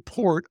super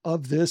import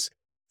of this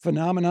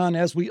phenomenon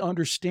as we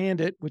understand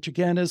it, which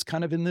again is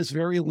kind of in this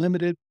very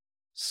limited,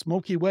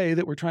 smoky way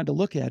that we're trying to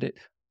look at it.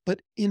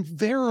 But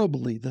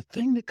invariably, the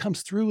thing that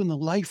comes through in the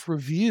life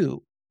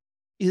review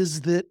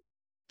is that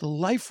the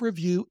life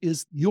review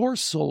is your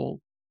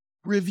soul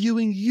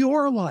reviewing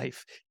your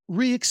life,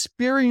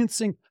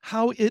 re-experiencing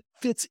how it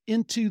fits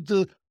into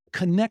the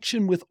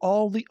connection with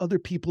all the other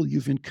people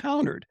you've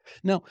encountered.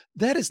 Now,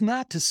 that is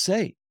not to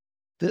say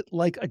that,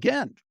 like,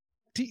 again,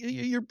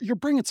 you're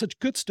bringing such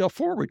good stuff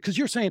forward because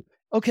you're saying,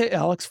 okay,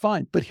 Alex,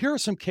 fine, but here are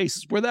some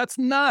cases where that's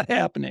not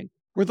happening,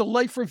 where the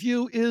life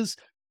review is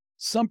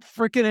some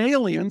freaking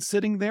alien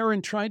sitting there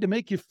and trying to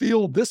make you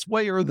feel this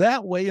way or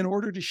that way in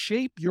order to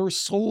shape your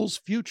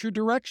soul's future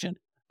direction.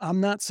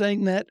 I'm not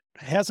saying that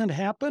hasn't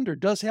happened or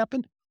does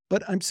happen,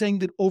 but I'm saying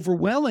that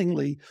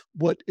overwhelmingly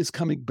what is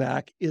coming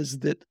back is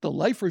that the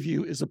life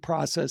review is a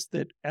process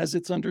that, as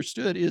it's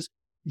understood, is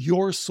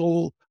your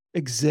soul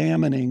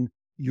examining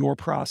your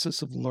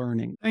process of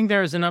learning. I think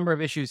there's a number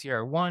of issues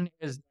here. One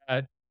is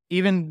that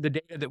even the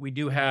data that we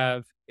do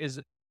have it's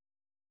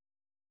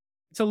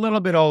a little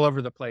bit all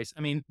over the place.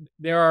 I mean,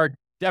 there are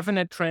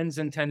definite trends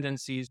and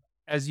tendencies.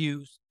 As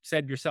you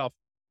said yourself,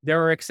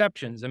 there are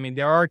exceptions. I mean,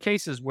 there are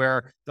cases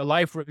where the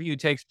life review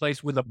takes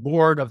place with a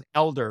board of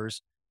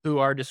elders who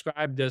are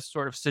described as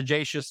sort of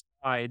sagacious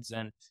guides.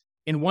 And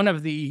in one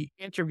of the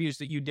interviews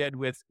that you did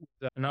with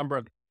a number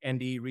of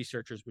ND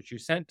researchers, which you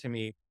sent to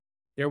me,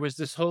 there was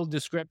this whole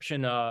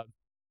description of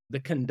the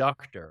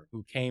conductor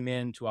who came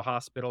into a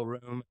hospital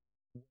room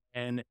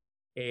and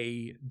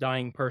a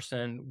dying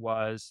person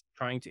was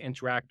trying to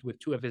interact with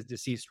two of his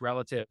deceased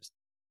relatives.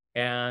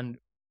 And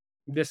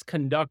this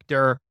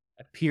conductor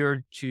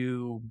appeared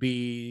to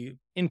be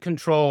in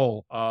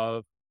control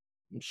of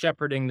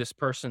shepherding this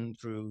person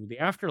through the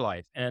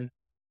afterlife. And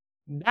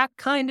that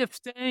kind of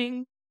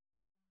thing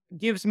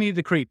gives me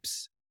the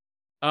creeps.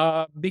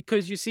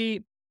 Because you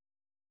see,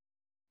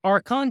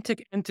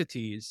 archontic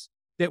entities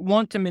that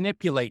want to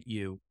manipulate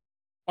you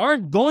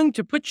aren't going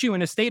to put you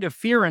in a state of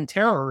fear and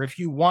terror if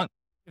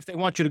they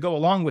want you to go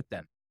along with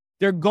them.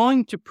 They're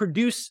going to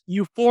produce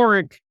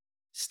euphoric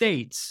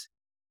states,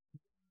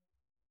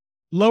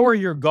 lower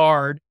your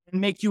guard, and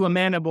make you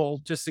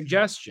amenable to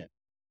suggestion.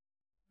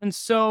 And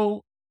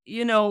so,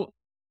 the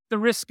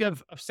risk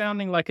of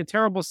sounding like a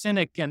terrible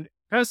cynic and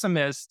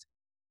pessimist,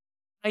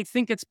 I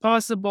think it's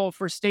possible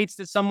for states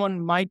that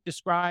someone might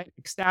describe,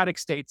 ecstatic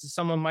states that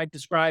someone might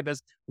describe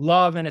as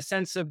love and a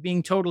sense of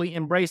being totally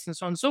embraced and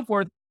so on and so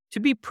forth, to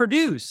be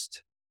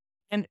produced.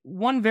 And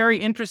one very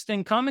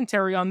interesting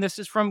commentary on this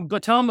is from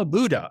Gautama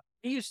Buddha.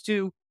 I used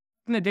to,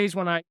 in the days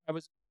when I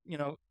was,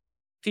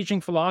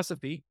 teaching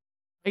philosophy,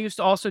 I used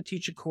to also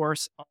teach a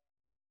course on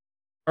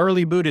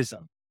early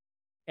Buddhism.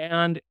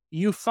 And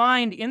you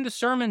find in the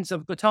sermons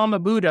of Gautama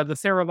Buddha, the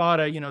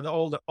Theravada,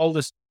 the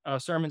oldest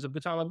sermons of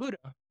Gautama Buddha,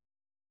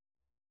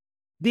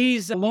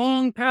 these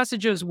long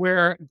passages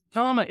where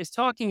Gautama is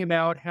talking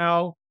about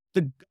how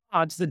the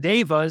gods, the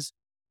devas,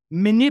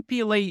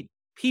 manipulate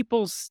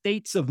people's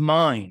states of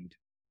mind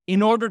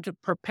in order to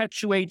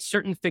perpetuate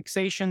certain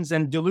fixations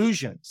and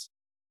delusions.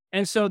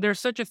 And so there's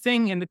such a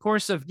thing in the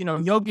course of,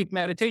 yogic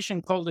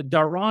meditation called a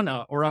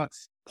dharana, or a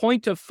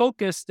point of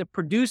focus that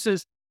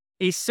produces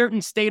a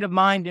certain state of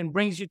mind and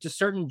brings you to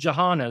certain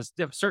jhanas,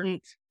 certain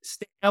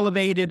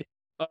elevated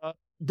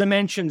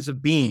dimensions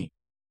of being.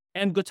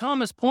 And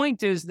Gautama's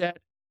point is that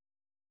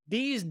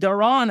these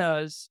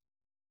dharanas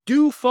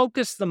do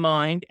focus the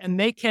mind, and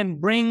they can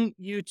bring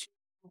you to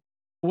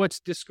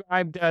what's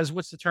described as,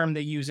 what's the term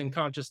they use in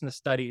consciousness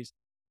studies?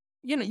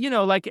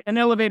 Like an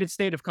elevated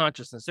state of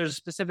consciousness. There's a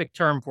specific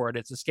term for it.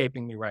 It's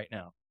escaping me right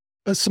now.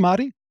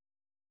 Samadhi?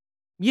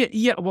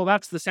 Yeah. Well,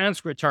 that's the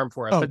Sanskrit term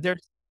for it. Oh. But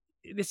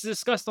this is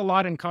discussed a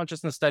lot in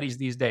consciousness studies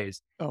these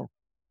days. Oh.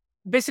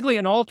 Basically,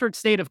 an altered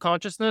state of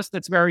consciousness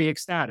that's very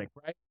ecstatic,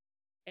 right?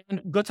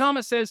 And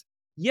Gautama says,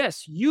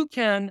 yes, you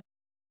can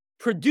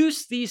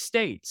produce these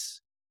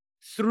states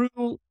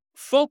through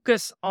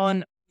focus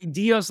on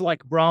ideas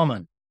like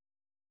Brahman.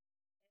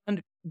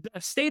 And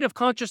the state of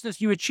consciousness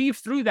you achieve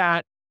through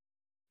that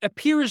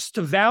appears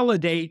to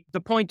validate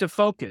the point of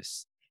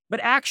focus, but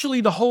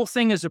actually the whole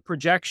thing is a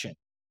projection.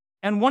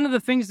 And one of the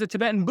things that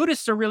Tibetan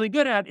Buddhists are really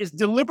good at is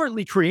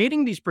deliberately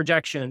creating these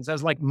projections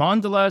as like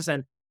mandalas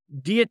and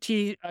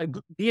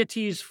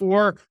deities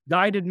for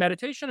guided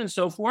meditation and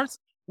so forth,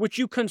 which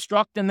you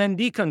construct and then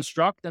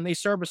deconstruct, and they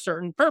serve a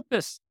certain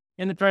purpose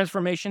in the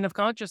transformation of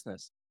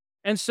consciousness.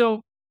 And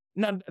so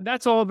now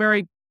that's all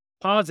very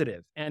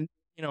positive and,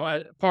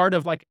 part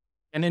of like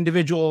an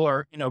individual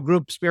or,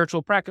 group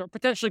spiritual practice, or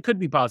potentially could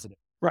be positive.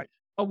 Right.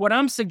 But what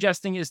I'm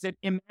suggesting is that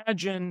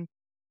imagine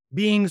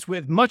beings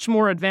with much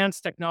more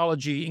advanced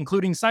technology,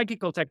 including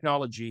psychical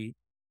technology,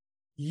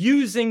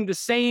 using the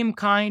same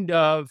kind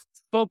of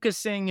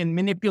focusing and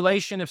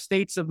manipulation of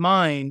states of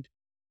mind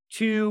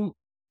to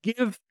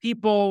give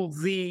people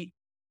the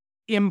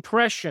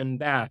impression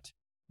that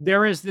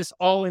there is this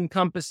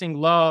all-encompassing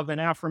love and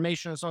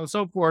affirmation and so on and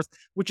so forth,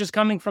 which is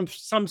coming from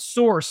some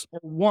source or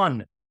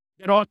one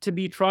that ought to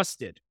be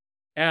trusted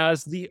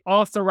as the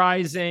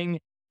authorizing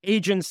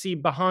agency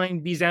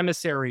behind these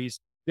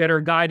emissaries that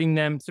are guiding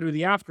them through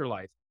the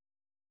afterlife.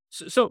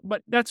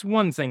 But that's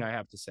one thing I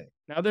have to say.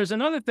 Now, there's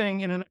another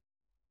thing in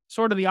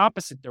sort of the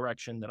opposite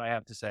direction that I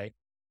have to say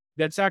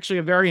that's actually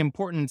a very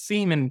important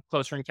theme in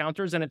Closer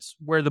Encounters, and it's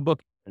where the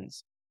book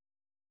ends.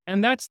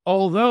 And that's,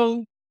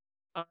 although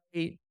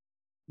I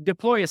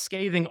deploy a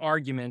scathing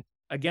argument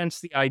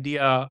against the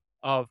idea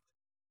of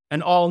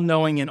an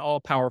all-knowing and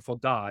all-powerful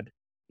God,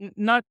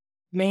 not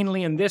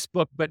mainly in this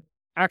book, but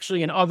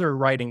actually in other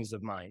writings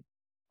of mine.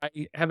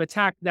 I have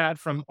attacked that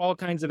from all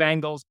kinds of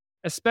angles,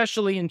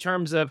 especially in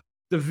terms of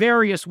the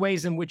various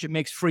ways in which it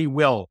makes free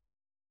will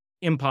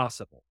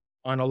impossible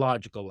on a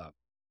logical level.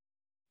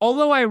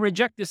 Although I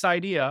reject this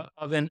idea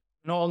of an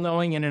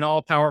all-knowing and an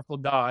all-powerful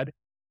God,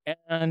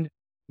 and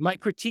my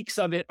critiques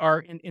of it are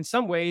in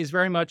some ways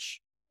very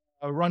much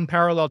run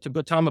parallel to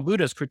Gautama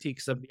Buddha's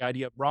critiques of the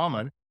idea of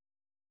Brahman,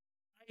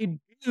 I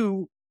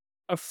do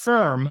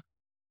affirm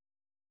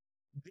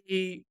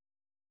the,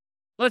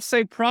 let's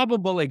say,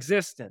 probable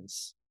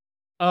existence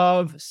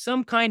of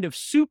some kind of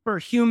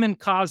superhuman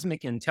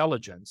cosmic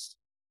intelligence,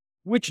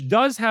 which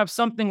does have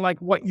something like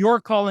what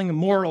you're calling a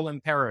moral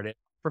imperative.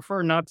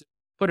 Prefer not to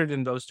put it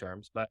in those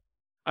terms, but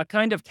a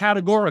kind of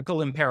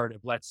categorical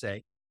imperative, let's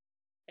say.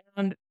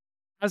 And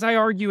as I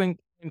argue in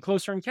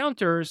Closer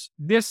Encounters,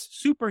 this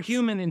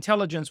superhuman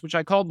intelligence, which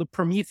I call the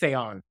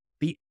Prometheon,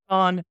 the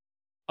on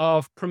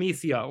of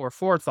Promethea or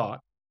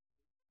forethought,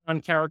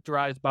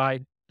 uncharacterized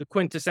by the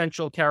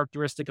quintessential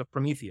characteristic of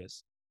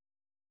Prometheus.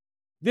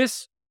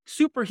 This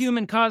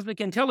superhuman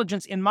cosmic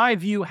intelligence, in my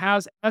view,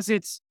 has as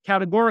its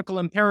categorical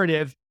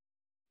imperative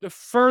the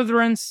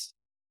furtherance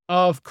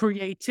of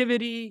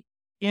creativity,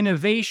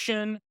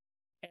 innovation,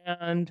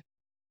 and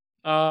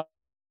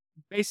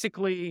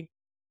basically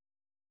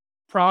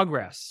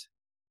progress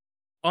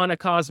on a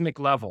cosmic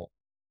level.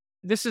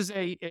 This is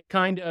a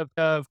kind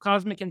of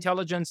cosmic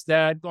intelligence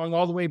that, going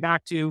all the way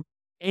back to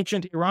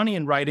ancient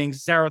Iranian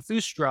writings,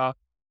 Zarathustra,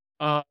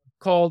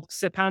 called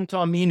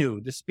Sepanto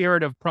Minu, the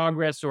spirit of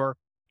progress or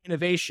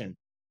innovation.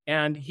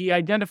 And he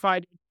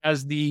identified it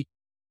as the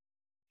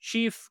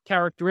chief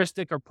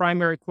characteristic or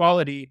primary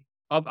quality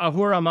of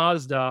Ahura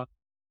Mazda,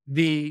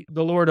 the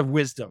Lord of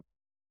Wisdom.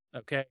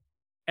 Okay.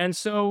 And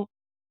so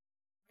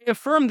I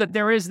affirm that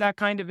there is that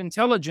kind of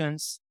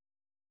intelligence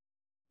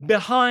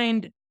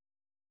behind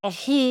a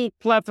whole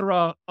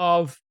plethora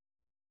of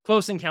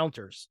close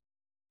encounters.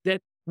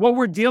 That what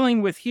we're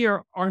dealing with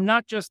here are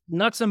not just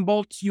nuts and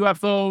bolts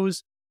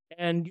UFOs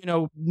and,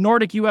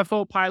 Nordic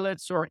UFO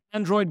pilots or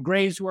android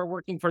grays who are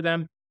working for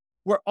them.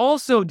 We're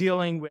also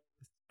dealing with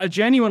a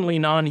genuinely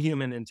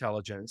non-human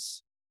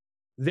intelligence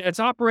that's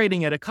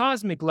operating at a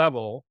cosmic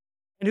level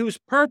and whose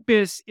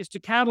purpose is to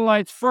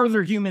catalyze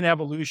further human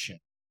evolution.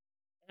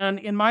 And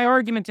in my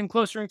argument in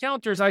Closer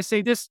Encounters, I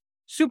say this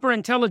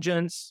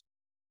superintelligence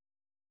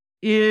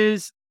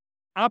is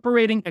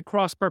operating at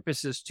cross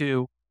purposes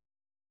to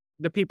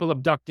the people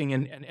abducting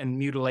and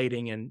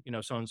mutilating and,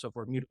 so on and so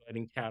forth,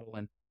 mutilating cattle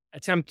and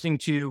attempting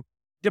to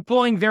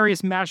deploying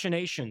various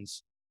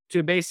machinations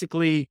to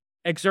basically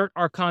exert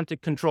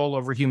archontic control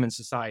over human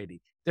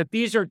society. That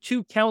these are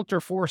two counter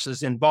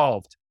forces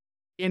involved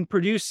in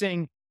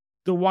producing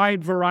the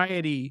wide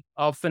variety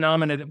of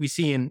phenomena that we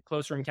see in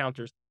Closer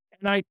Encounters.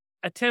 And I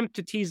attempt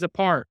to tease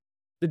apart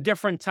the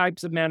different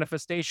types of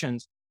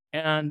manifestations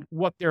and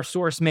what their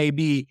source may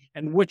be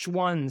and which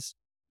ones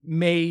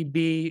may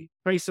be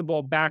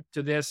traceable back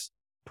to this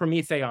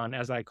Prometheon,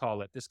 as I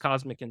call it, this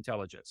cosmic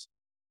intelligence.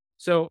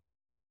 So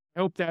I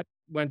hope that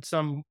went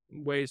some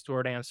ways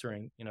toward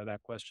answering,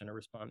 that question or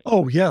responding.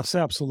 Oh, yes,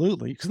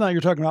 absolutely. Because now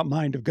you're talking about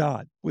mind of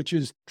God, which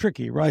is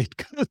tricky, right?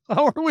 'Cause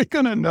how are we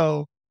going to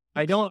know?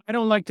 I don't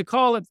like to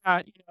call it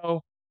that,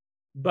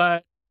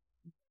 but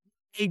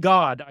a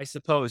God, I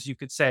suppose you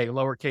could say,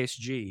 lowercase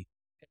g,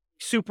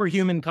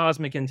 superhuman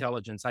cosmic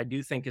intelligence, I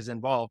do think is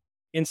involved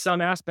in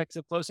some aspects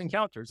of Close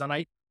Encounters. And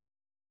I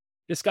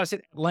discuss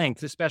it at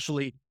length,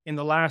 especially in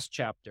the last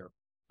chapter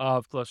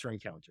of Closer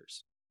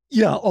Encounters.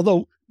 Yeah,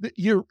 although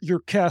you're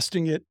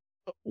casting it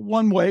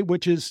one way,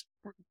 which is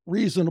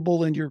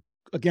reasonable, and you're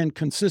again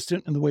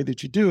consistent in the way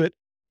that you do it.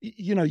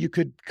 You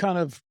could kind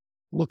of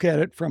look at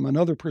it from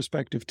another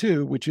perspective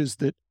too, which is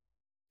that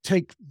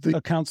take the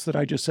accounts that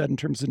I just said in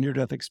terms of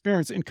near-death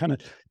experience and kind of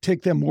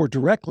take them more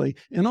directly,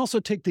 and also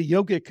take the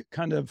yogic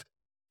kind of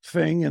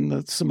thing and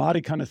the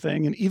samadhi kind of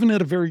thing, and even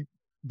at a very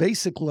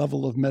basic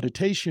level of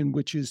meditation,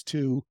 which is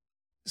to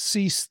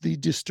cease the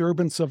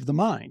disturbance of the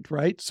mind,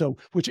 right? So,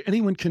 which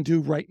anyone can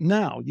do right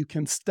now. You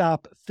can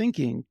stop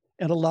thinking.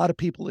 And a lot of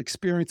people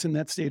experience in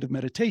that state of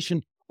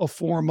meditation a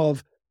form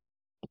of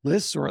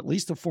bliss, or at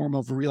least a form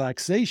of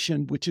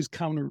relaxation, which is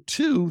counter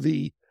to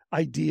the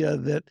idea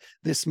that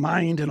this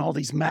mind and all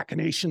these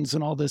machinations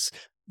and all this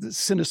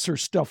sinister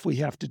stuff we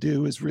have to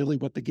do is really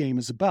what the game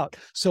is about.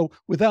 So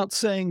without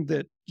saying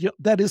that,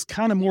 that is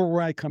kind of more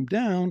where I come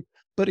down,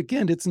 But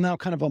again, it's now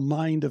kind of a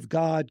mind of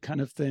God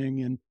kind of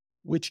thing. And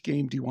which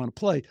game do you want to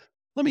play?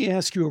 Let me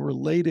ask you a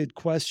related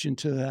question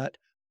to that.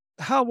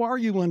 How are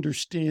you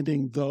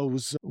understanding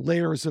those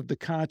layers of the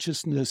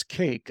consciousness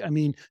cake? I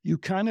mean, you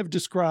kind of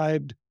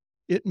described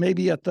it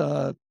maybe at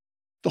the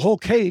whole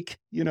cake,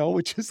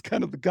 which is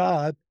kind of the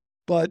God,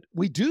 but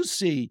we do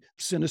see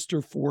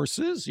sinister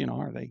forces,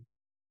 are they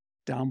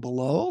down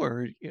below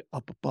or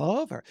up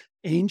above or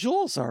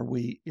angels? Are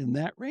we in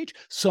that range?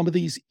 Some of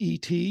these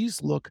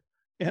ETs look,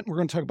 and we're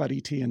going to talk about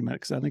ET in a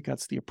minute because I think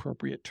that's the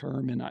appropriate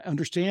term. And I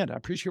understand, I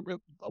appreciate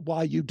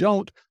why you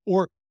don't.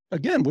 Or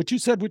again, what you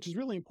said, which is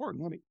really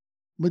important.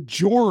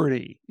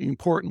 Majority,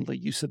 importantly,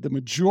 you said the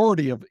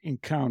majority of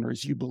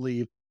encounters you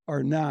believe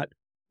are not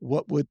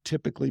what would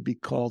typically be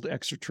called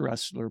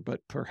extraterrestrial,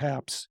 but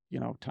perhaps,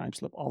 time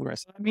slip, all the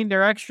rest. I mean,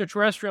 they're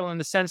extraterrestrial in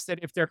the sense that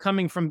if they're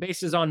coming from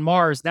bases on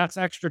Mars, that's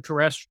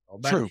extraterrestrial.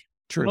 But True,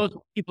 true. most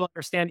people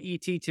understand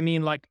ET to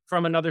mean like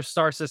from another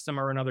star system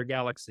or another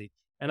galaxy.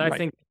 And I Right.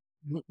 think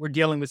we're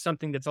dealing with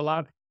something that's a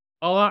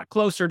lot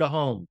closer to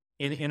home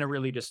in a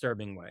really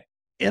disturbing way.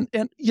 And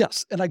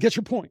yes, and I get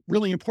your point,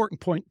 really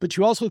important point, but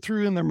you also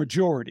threw in the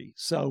majority.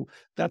 So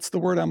that's the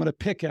word I'm going to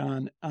pick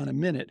on a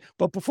minute.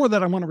 But before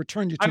that, I want to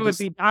return you to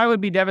this. I would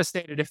be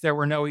devastated if there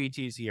were no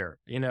ETs here.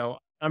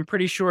 I'm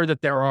pretty sure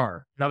that there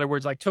are. In other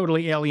words, like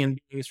totally alien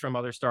beings from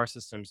other star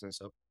systems and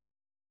so.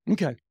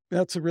 Okay,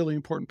 that's a really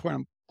important point.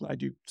 I'm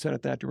glad you said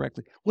it that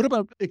directly. What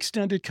about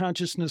extended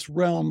consciousness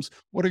realms?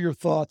 What are your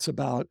thoughts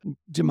about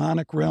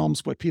demonic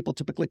realms, what people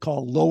typically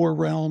call lower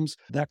realms,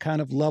 that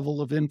kind of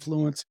level of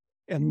influence?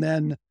 And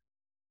then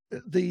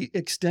the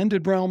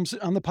extended realms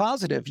on the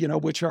positive,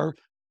 which are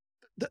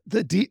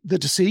the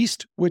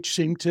deceased, which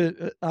seem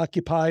to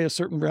occupy a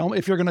certain realm.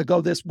 If you're going to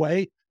go this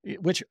way,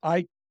 which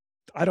I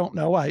don't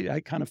know, I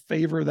kind of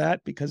favor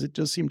that because it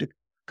does seem to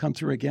come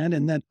through again.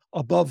 And then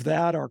above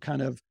that are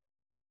kind of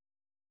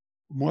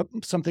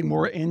something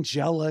more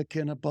angelic,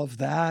 and above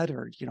that,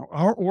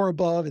 or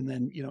above, and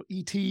then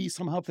ET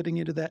somehow fitting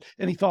into that.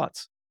 Any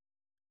thoughts?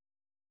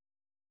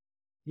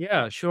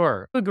 Yeah,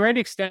 sure. To a great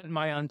extent,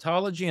 my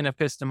ontology and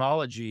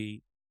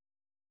epistemology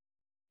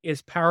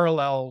is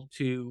parallel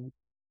to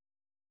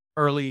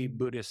early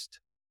Buddhist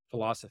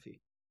philosophy.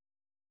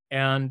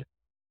 And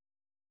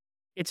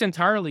it's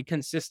entirely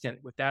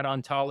consistent with that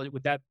ontology,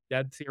 with that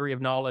theory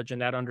of knowledge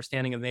and that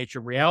understanding of nature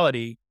of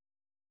reality,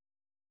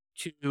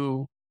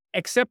 to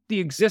accept the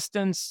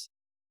existence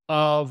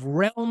of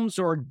realms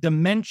or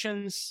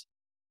dimensions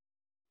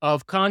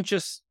of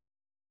conscious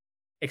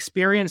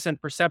experience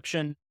and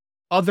perception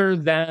other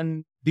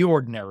than the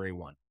ordinary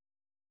one.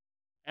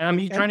 And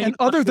I'm trying to And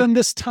other than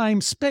this time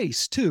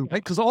space too,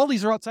 right? Because all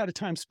these are outside of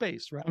time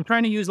space, right? I'm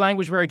trying to use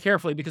language very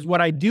carefully because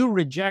what I do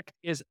reject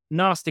is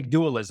Gnostic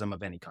dualism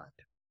of any kind.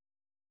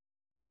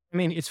 I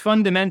mean, it's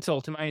fundamental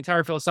to my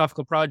entire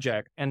philosophical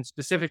project, and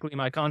specifically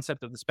my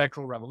concept of the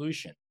spectral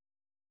revolution,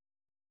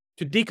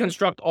 to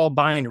deconstruct all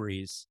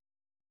binaries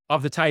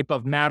of the type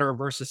of matter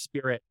versus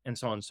spirit and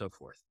so on and so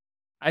forth.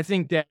 I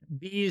think that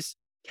these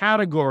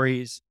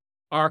categories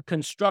are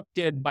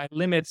constructed by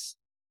limits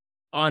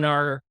on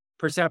our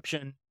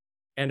perception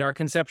and our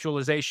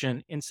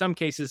conceptualization, in some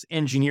cases,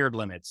 engineered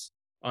limits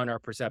on our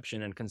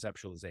perception and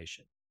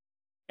conceptualization.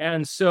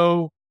 And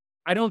so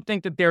I don't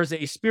think that there's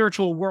a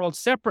spiritual world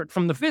separate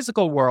from the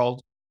physical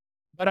world,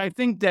 but I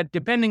think that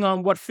depending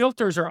on what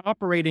filters are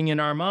operating in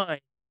our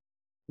mind,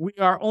 we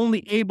are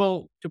only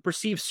able to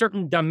perceive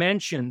certain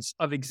dimensions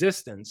of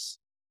existence,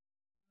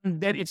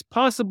 and that it's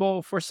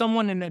possible for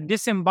someone in a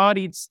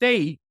disembodied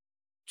state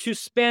to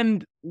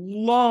spend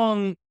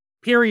long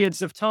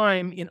periods of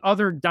time in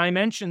other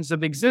dimensions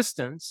of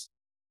existence.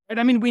 And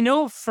I mean, we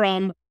know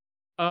from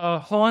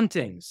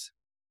hauntings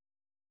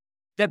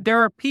that there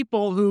are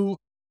people who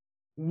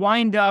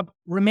wind up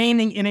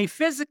remaining in a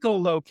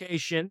physical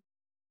location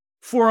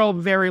for a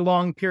very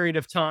long period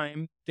of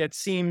time that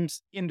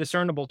seems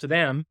indiscernible to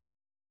them.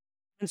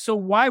 And so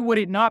why would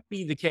it not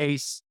be the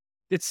case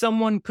that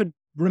someone could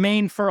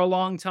remain for a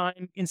long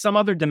time in some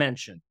other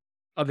dimension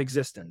of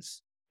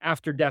existence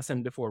after death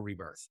and before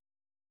rebirth?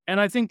 And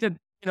I think that,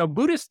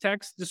 Buddhist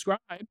texts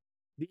describe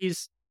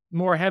these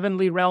more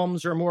heavenly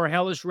realms or more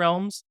hellish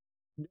realms,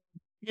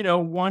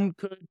 one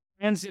could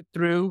transit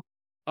through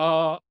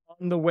on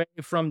the way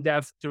from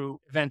death to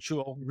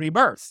eventual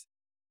rebirth.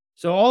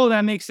 So all of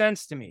that makes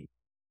sense to me.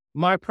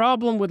 My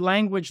problem with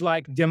language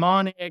like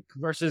demonic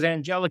versus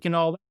angelic and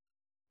all that,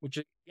 which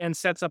again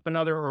sets up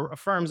another or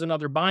affirms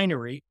another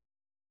binary,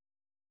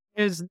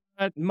 is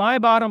that my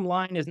bottom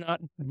line is not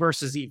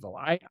versus evil.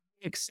 I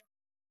accept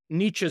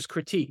Nietzsche's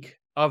critique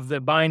of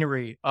the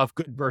binary of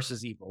good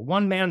versus evil.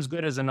 One man's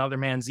good is another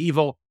man's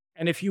evil.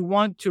 And if you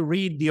want to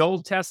read the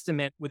Old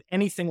Testament with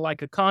anything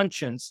like a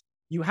conscience,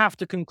 you have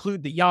to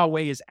conclude that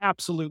Yahweh is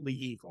absolutely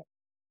evil.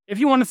 If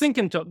you want to think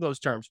in those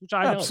terms, which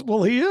I don't.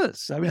 Well, he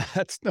is. I mean,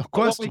 that's no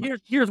question. Well,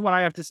 here's what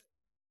I have to say.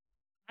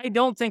 I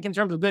don't think in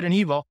terms of good and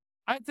evil.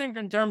 I think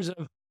in terms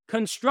of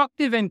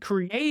constructive and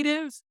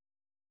creative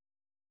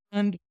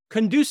and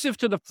conducive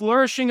to the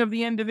flourishing of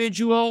the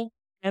individual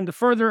and the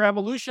further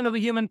evolution of the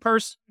human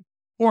person,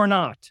 or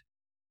not.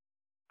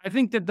 I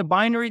think that the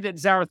binary that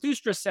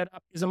Zarathustra set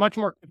up is a much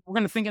more, if we're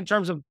going to think in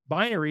terms of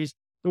binaries,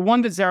 the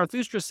one that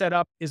Zarathustra set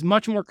up is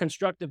much more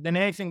constructive than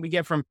anything we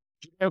get from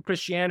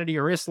Judeo-Christianity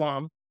or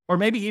Islam, or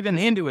maybe even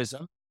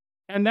Hinduism.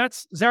 And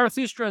that's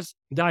Zarathustra's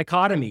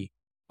dichotomy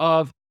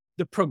of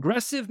the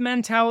progressive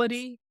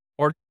mentality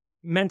or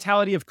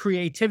mentality of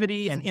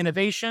creativity and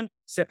innovation,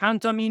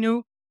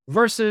 Sepantaminu,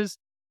 versus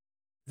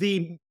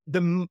the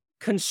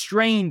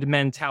constrained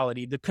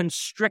mentality, the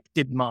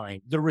constricted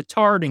mind, the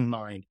retarding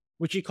mind,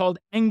 which he called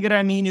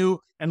Engraminu,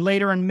 and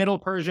later in Middle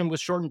Persian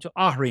was shortened to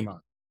Ahriman.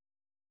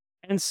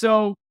 And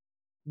so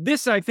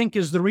this, I think,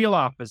 is the real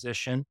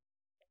opposition.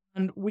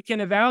 And we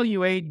can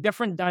evaluate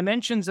different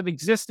dimensions of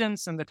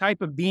existence and the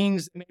type of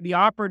beings that may be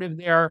operative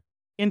there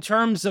in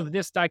terms of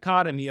this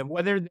dichotomy of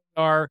whether they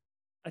are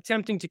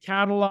attempting to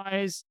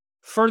catalyze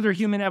further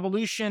human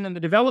evolution and the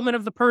development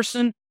of the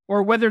person,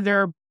 or whether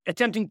they're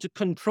attempting to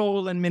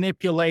control and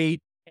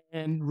manipulate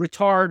and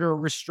retard or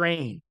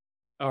restrain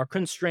or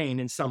constrain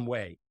in some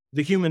way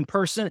the human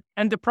person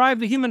and deprive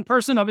the human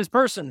person of his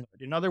personhood.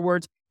 In other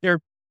words, they're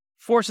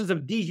forces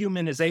of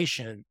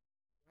dehumanization,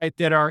 right,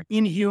 that are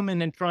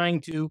inhuman and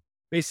trying to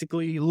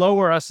basically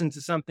lower us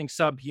into something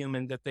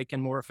subhuman that they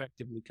can more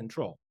effectively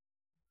control.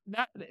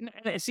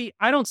 See,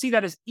 I don't see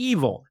that as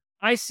evil.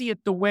 I see it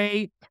the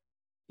way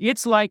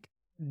it's like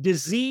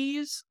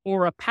disease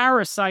or a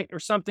parasite or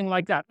something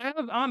like that.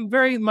 I'm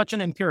very much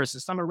an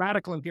empiricist. I'm a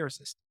radical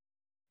empiricist.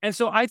 And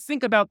so I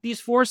think about these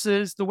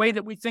forces the way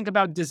that we think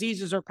about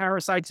diseases or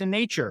parasites in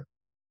nature.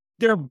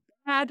 They're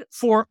bad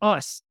for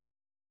us.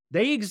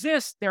 They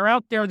exist. They're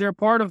out there. They're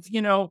part of,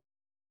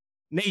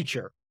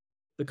 nature,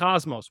 the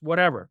cosmos,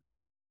 whatever.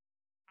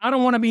 I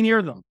don't want to be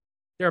near them.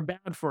 They're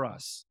bad for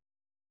us.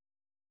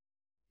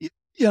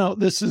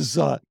 This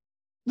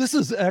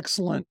is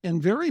excellent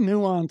and very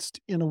nuanced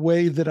in a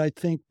way that I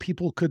think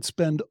people could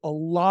spend a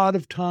lot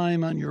of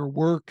time on your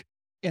work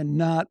and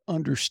not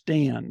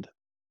understand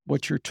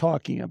what you're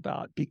talking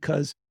about,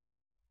 because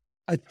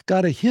I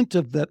got a hint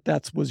of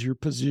that was your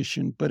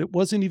position, but it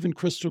wasn't even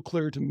crystal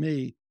clear to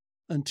me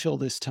until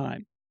this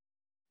time.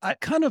 I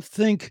kind of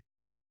think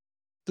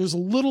there's a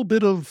little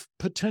bit of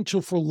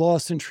potential for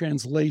loss in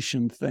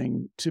translation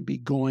thing to be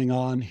going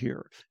on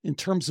here in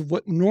terms of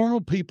what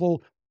normal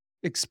people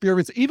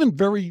experience, even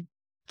very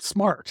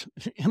smart,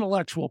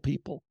 intellectual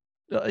people,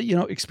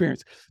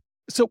 experience.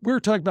 So we were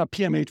talking about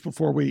PMH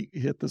before we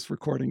hit this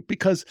recording,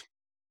 because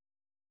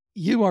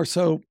you are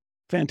so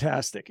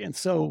fantastic and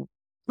so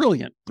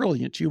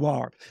brilliant you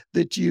are,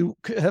 that you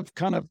have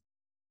kind of,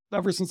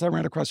 ever since I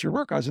ran across your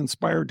work, I was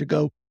inspired to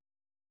go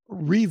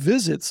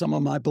revisit some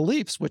of my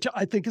beliefs, which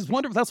I think is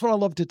wonderful. That's what I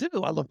love to do.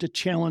 I love to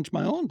challenge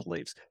my own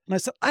beliefs. And I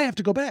said, I have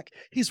to go back.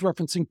 He's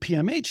referencing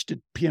PMH.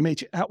 Did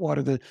PMH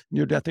Atwater, the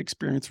near-death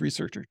experience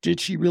researcher, did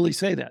she really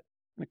say that?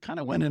 And it kind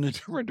of went in a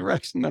different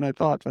direction than I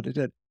thought, but it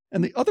did.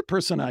 And the other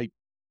person I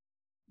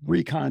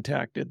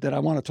recontacted that I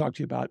want to talk to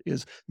you about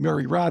is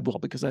Mary Rodwell,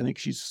 because I think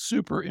she's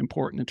super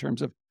important in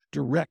terms of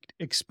direct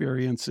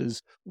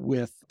experiences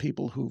with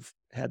people who've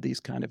had these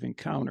kind of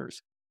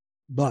encounters.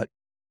 But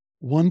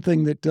one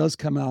thing that does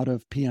come out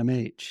of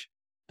PMH,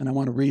 and I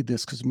want to read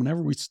this because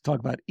whenever we talk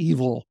about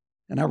evil,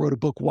 and I wrote a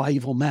book, Why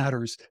Evil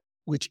Matters,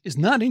 which is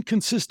not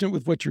inconsistent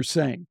with what you're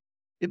saying,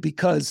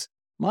 because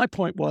my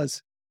point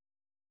was,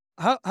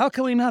 how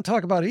can we not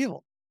talk about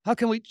evil? How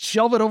can we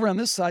shelve it over on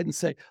this side and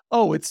say,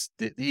 oh,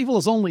 the evil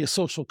is only a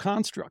social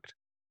construct?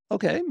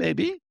 Okay,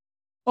 maybe.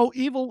 Oh,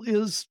 evil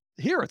is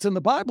here. It's in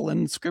the Bible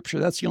and in Scripture.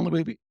 That's the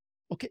only way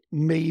okay,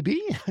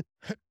 maybe.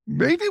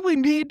 Maybe we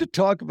need to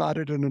talk about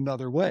it in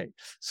another way.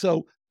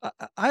 So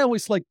I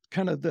always like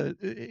kind of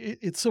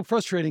it's so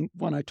frustrating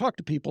when I talk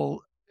to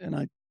people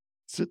and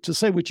to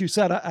say what you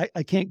said,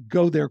 I can't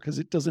go there because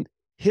it doesn't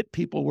hit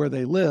people where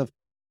they live.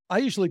 I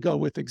usually go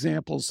with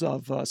examples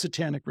of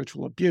satanic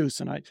ritual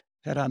abuse. And I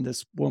had on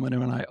this woman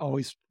and I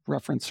always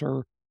reference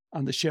her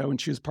on the show.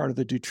 And she was part of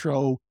the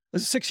Dutroux,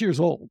 6 years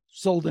old,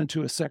 sold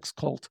into a sex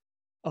cult,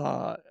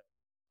 a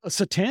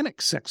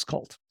satanic sex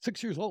cult,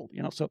 6 years old,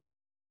 so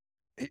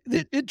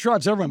it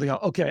drives everyone to go,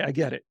 okay, I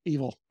get it.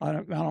 Evil. I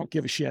don't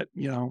give a shit,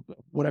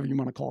 whatever you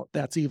want to call it.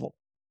 That's evil.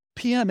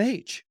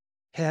 PMH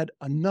had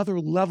another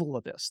level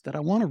of this that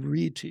I want to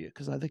read to you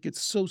because I think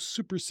it's so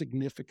super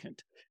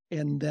significant.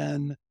 And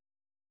then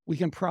we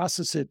can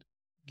process it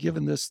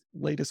given this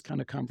latest kind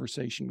of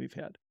conversation we've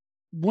had.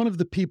 One of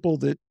the people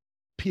that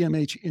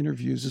PMH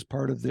interviews as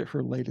part of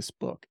her latest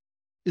book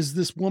is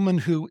this woman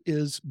who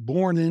is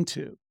born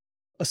into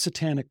a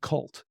satanic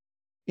cult.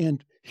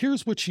 And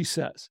here's what she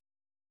says.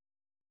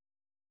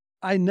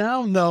 I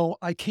now know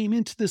I came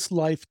into this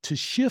life to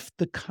shift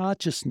the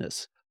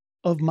consciousness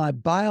of my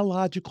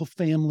biological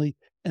family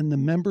and the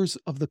members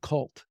of the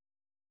cult.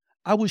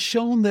 I was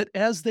shown that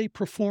as they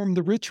performed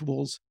the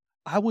rituals,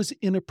 I was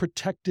in a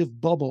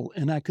protective bubble,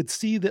 and I could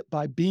see that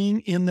by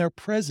being in their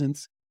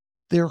presence,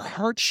 their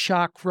heart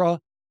chakra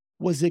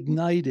was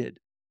ignited.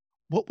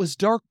 What was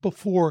dark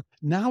before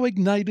now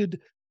ignited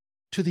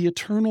to the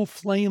eternal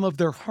flame of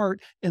their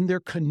heart and their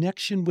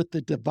connection with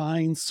the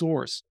divine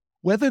source.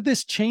 Whether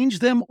this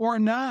changed them or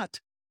not,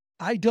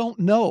 I don't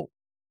know.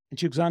 And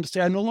she goes on to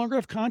say, I no longer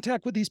have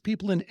contact with these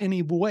people in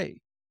any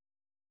way.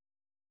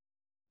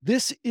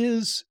 This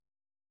is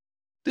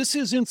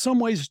in some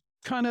ways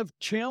kind of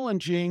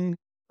challenging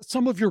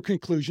some of your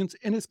conclusions.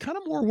 And it's kind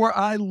of more where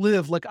I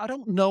live. Like, I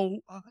don't know,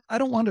 I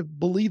don't want to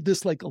believe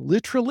this like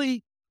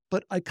literally,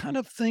 but I kind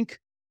of think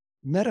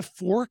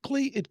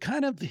metaphorically, it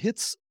kind of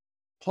hits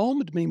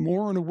home to me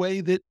more in a way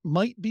that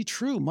might be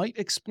true, might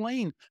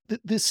explain that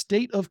this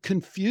state of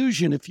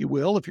confusion, if you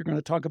will, if you're going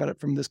to talk about it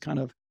from this kind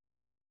of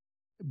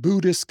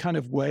Buddhist kind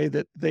of way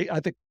that I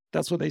think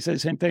that's what they say, the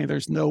same thing.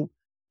 There's no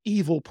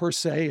evil per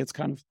se. It's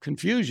kind of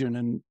confusion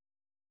and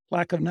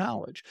lack of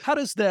knowledge. How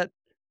does that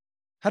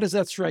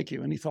strike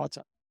you? Any thoughts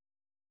on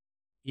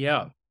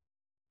Yeah.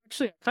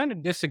 Actually, I kind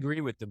of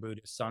disagree with the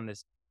Buddhists on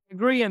this.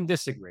 Agree and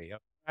disagree.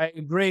 I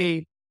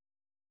agree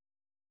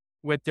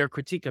with their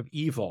critique of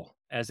evil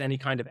as any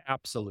kind of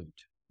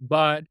absolute.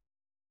 But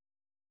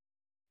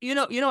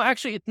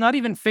actually, it's not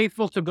even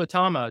faithful to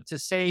Gautama to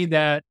say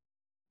that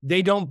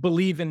they don't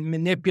believe in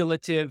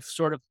manipulative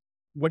sort of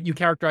what you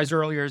characterized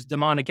earlier as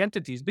demonic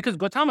entities, because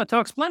Gautama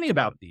talks plenty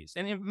about these.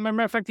 And as a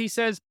matter of fact, he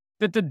says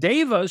that the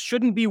devas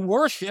shouldn't be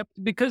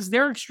worshipped because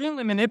they're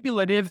extremely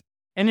manipulative.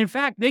 And in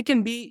fact, they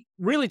can be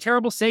really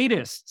terrible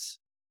sadists,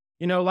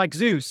 like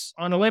Zeus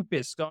on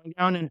Olympus, going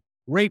down and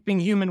raping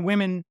human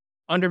women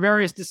under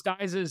various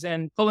disguises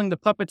and pulling the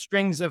puppet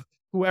strings of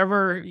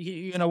whoever,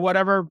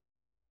 whatever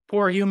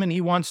poor human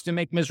he wants to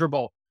make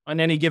miserable on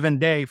any given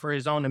day for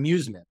his own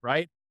amusement,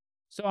 right?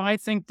 So I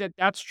think that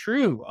that's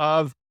true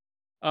of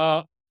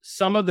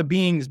some of the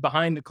beings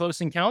behind the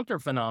close encounter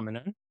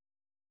phenomenon.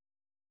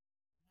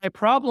 My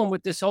problem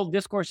with this whole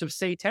discourse of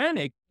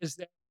satanic is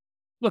that,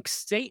 look,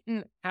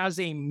 Satan has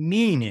a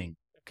meaning,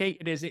 okay?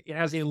 It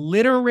has a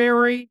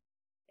literary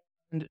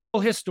and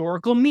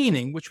historical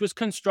meaning, which was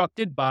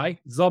constructed by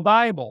the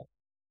Bible.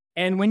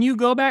 And when you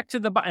go back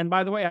to and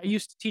by the way,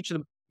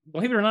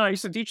 believe it or not, I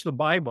used to teach the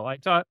Bible. I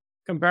taught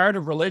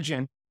comparative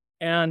religion.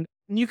 And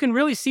you can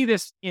really see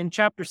this in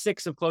chapter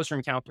 6 of Closer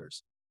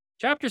Encounters.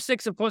 Chapter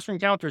 6 of Closer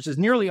Encounters is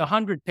nearly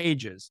 100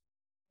 pages.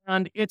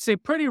 And it's a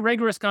pretty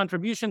rigorous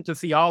contribution to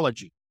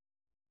theology.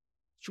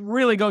 You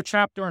really go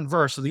chapter and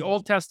verse of the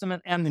Old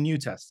Testament and the New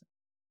Testament.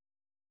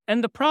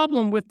 And the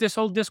problem with this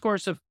whole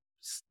discourse of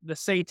the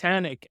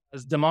satanic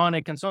as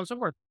demonic and so on and so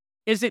forth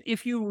is that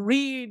if you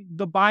read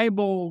the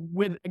Bible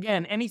with,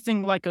 again,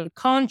 anything like a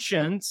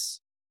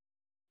conscience,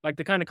 like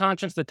the kind of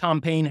conscience that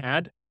Tom Paine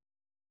had,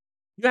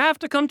 you have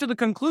to come to the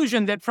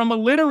conclusion that from a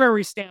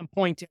literary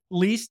standpoint, at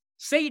least,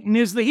 Satan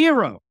is the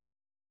hero.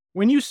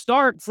 When you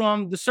start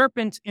from the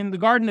serpent in the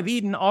Garden of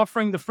Eden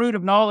offering the fruit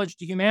of knowledge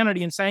to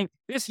humanity and saying,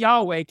 this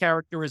Yahweh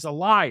character is a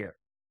liar,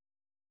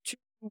 to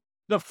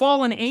the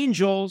fallen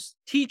angels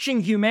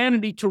teaching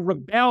humanity to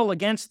rebel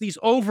against these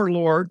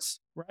overlords,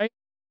 right?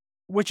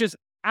 Which is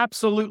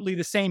absolutely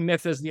the same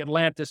myth as the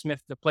Atlantis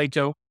myth that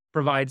Plato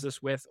provides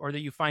us with, or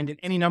that you find in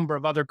any number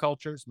of other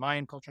cultures,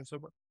 Mayan culture and so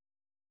forth.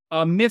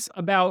 A myth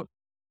about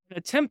an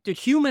attempt at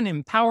human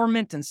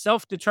empowerment and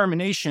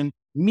self-determination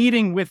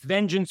meeting with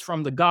vengeance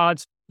from the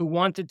gods who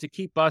wanted to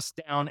keep us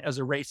down as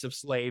a race of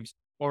slaves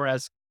or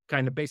as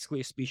kind of basically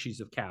a species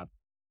of cat.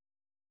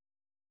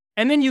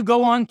 And then you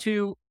go on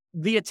to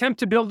the attempt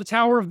to build the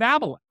Tower of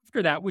Babel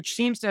after that, which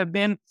seems to have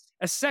been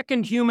a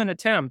second human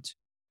attempt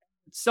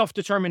at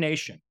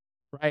self-determination,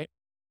 right?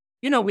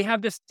 We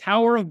have this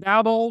Tower of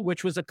Babel,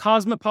 which was a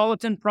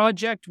cosmopolitan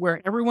project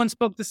where everyone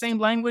spoke the same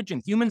language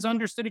and humans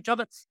understood each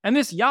other. And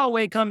this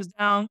Yahweh comes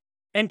down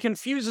and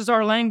confuses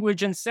our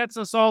language and sets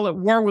us all at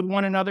war with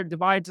one another,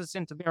 divides us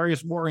into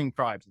various warring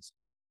tribes.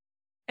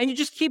 And you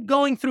just keep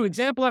going through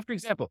example after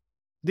example.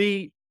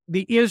 The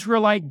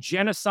Israelite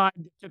genocide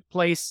that took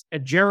place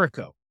at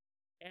Jericho,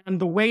 and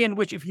the way in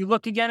which, if you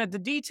look again at the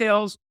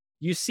details,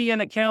 you see an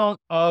account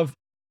of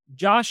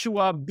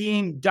Joshua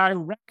being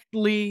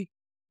directly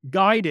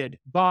guided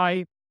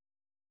by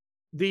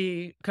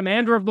the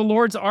commander of the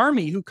Lord's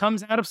army, who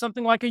comes out of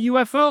something like a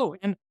UFO.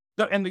 And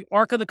the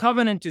Ark of the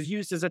Covenant is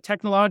used as a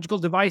technological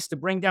device to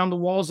bring down the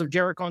walls of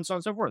Jericho and so on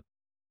and so forth.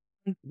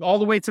 All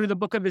the way through the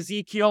book of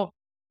Ezekiel,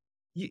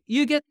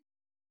 you get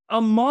a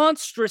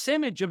monstrous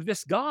image of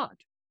this God,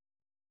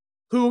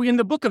 who in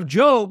the book of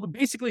Job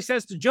basically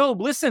says to Job,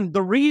 listen,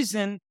 the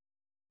reason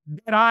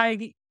that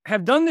I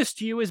have done this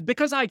to you is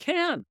because I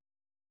can.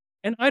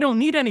 And I don't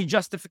need any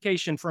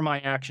justification for my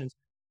actions.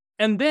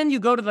 And then you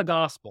go to the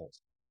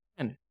Gospels.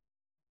 And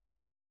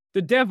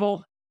the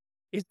devil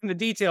is in the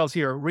details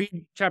here.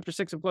 Read chapter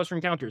 6 of Closer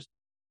Encounters.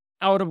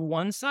 Out of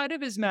one side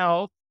of his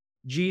mouth,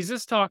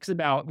 Jesus talks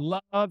about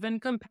love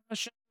and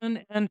compassion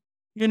and,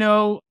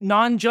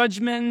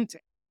 non-judgment,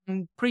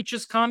 and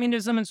preaches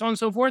communism and so on and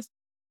so forth.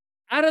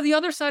 Out of the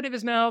other side of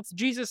his mouth,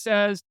 Jesus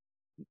says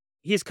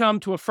he's come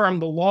to affirm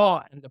the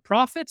law and the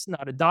prophets.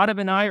 Not a dot of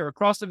an I or a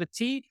cross of a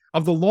T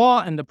of the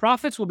law and the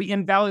prophets will be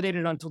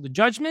invalidated until the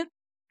judgment,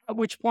 at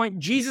which point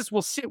Jesus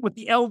will sit with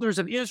the elders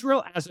of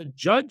Israel as a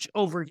judge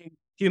over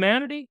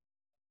humanity.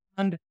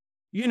 And,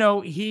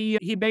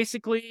 he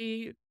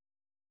basically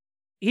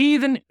He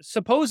even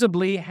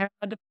supposedly had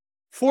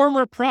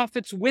former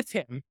prophets with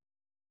him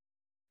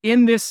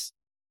in this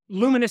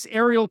luminous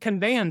aerial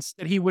conveyance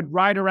that he would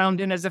ride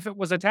around in as if it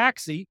was a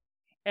taxi.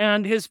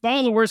 And his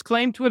followers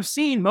claim to have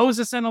seen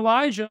Moses and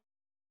Elijah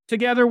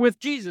together with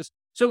Jesus.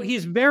 So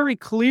he's very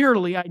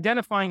clearly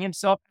identifying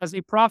himself as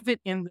a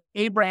prophet in the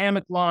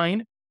Abrahamic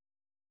line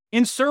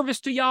in service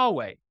to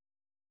Yahweh.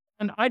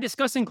 And I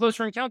discuss in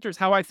Closer Encounters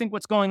how I think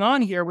what's going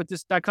on here with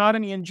this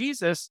dichotomy in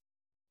Jesus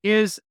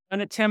is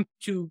an attempt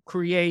to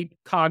create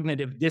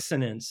cognitive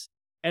dissonance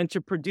and to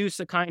produce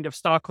a kind of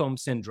Stockholm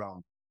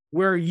syndrome,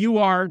 where you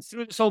are,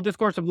 through this whole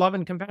discourse of love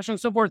and compassion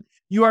and so forth,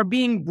 you are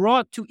being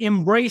brought to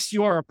embrace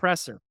your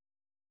oppressor.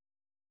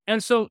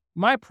 And so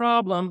my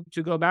problem,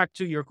 to go back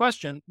to your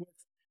question, with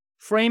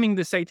framing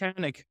the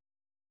satanic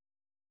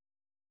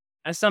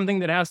as something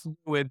that has to do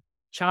with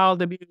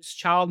child abuse,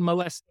 child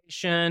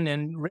molestation,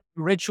 and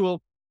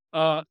ritual.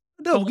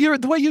 No,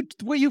 the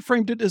way you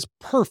framed it is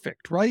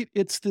perfect, right?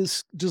 It's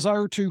this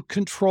desire to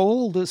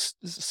control this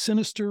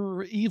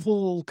sinister,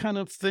 evil kind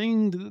of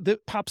thing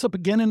that pops up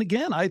again and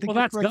again. I think well,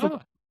 that's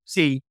God.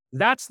 See,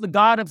 that's the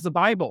God of the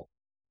Bible.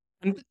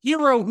 And the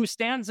hero who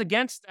stands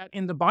against that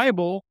in the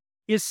Bible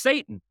is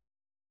Satan.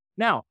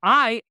 Now,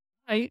 I'm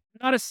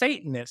not a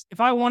Satanist. If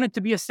I wanted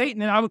to be a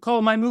Satanist, I would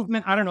call my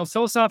movement, I don't know,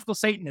 philosophical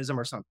Satanism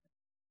or something.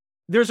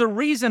 There's a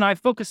reason I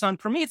focus on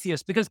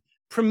Prometheus, because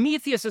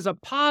Prometheus is a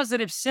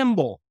positive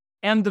symbol,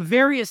 and the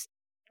various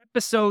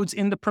episodes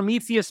in the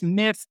Prometheus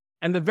myth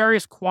and the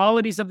various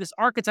qualities of this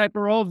archetype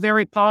are all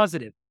very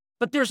positive.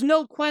 But there's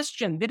no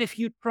question that if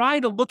you try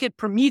to look at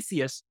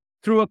Prometheus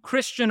through a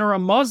Christian or a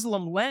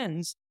Muslim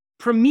lens,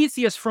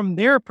 Prometheus from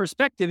their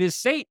perspective is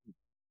Satan.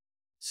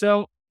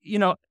 So,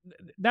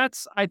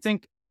 that's, I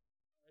think,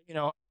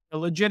 a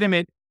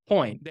legitimate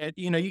point that,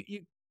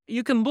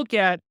 you can look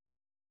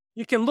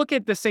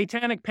at the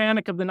satanic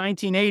panic of the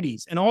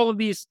 1980s and all of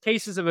these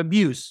cases of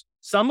abuse,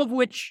 some of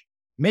which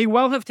may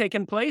well have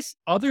taken place,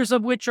 others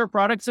of which are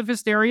products of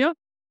hysteria.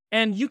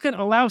 And you can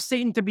allow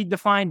Satan to be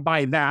defined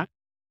by that,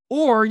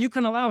 or you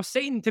can allow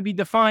Satan to be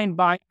defined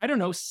by, I don't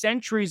know,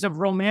 centuries of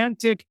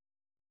romantic,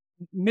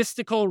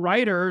 mystical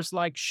writers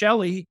like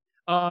Shelley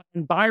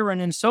and Byron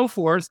and so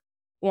forth,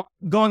 or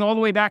going all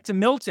the way back to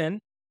Milton,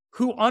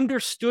 who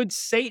understood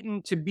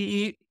Satan to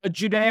be a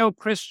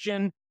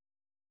Judeo-Christian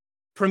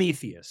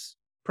Prometheus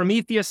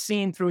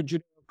seen through a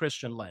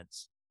Judeo-Christian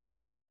lens.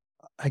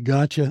 I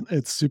gotcha.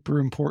 It's super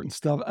important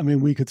stuff. I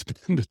mean, we could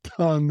spend a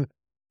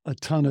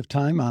ton of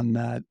time on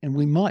that, and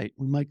we might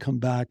come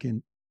back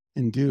and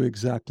do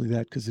exactly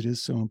that, because it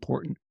is so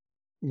important.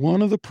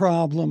 One of the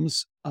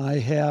problems I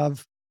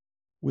have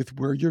with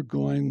where you're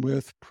going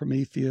with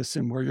Prometheus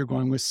and where you're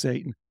going with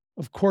Satan,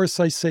 of course,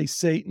 I say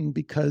Satan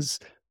because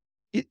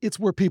it's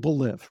where people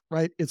live,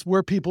 right? It's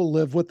where people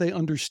live, what they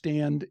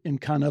understand in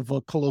kind of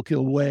a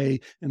colloquial way,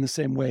 in the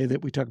same way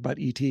that we talk about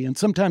ET. And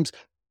sometimes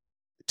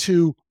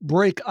to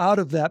break out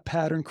of that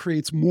pattern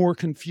creates more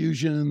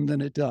confusion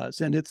than it does.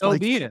 And it's so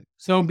be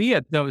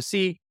it, though.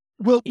 See,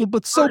 well,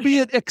 but so be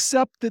it,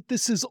 except that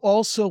this is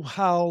also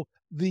how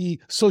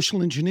the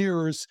social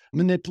engineers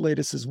manipulate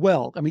us as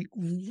well. I mean,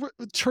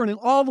 turning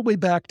all the way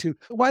back to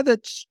why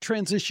that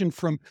transition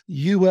from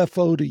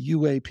UFO to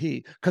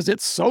UAP, because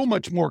it's so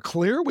much more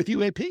clear with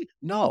UAP.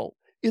 No,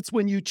 it's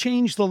when you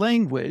change the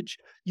language,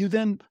 you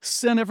then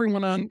send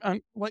everyone on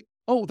like,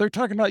 oh, they're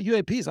talking about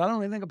UAPs. I don't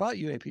know anything about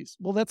UAPs.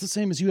 Well, that's the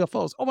same as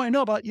UFOs. Oh, I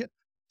know about you.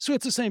 So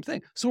it's the same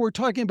thing. So we're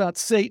talking about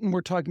Satan.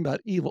 We're talking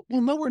about evil.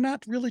 Well, no, we're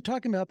not really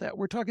talking about that.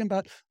 We're talking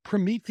about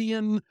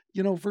Promethean,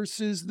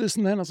 versus this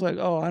and then. It's like,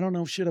 oh, I don't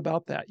know shit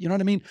about that. You know what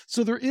I mean?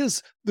 So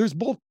there's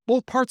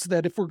both parts of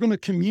that. If we're going to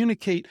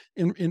communicate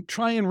and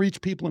try and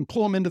reach people and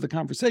pull them into the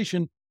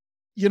conversation,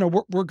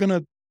 we're going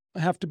to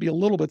have to be a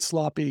little bit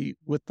sloppy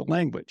with the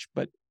language.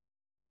 But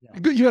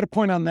you had a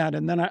point on that.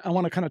 And then I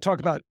want to kind of talk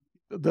about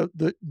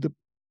the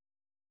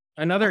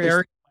another area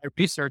of my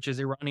research is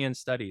Iranian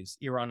studies,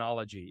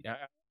 Iranology.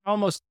 I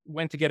almost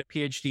went to get a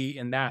PhD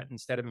in that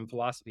instead of in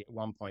philosophy at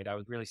one point. I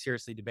was really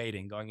seriously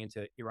debating going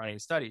into Iranian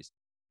studies.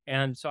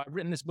 And so I've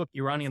written this book,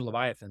 Iranian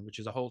Leviathan, which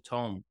is a whole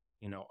tome,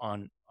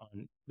 on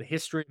the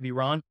history of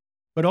Iran,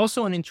 but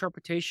also an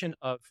interpretation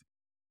of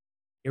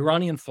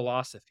Iranian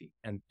philosophy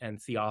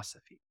and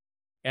theosophy.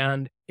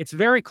 And it's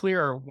very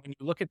clear when you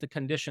look at the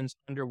conditions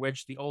under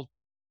which the Old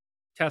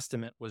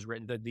Testament was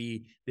written,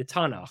 the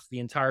Tanakh, the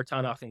entire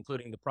Tanakh,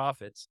 including the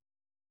prophets,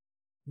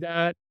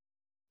 that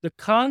the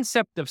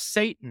concept of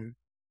Satan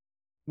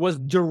was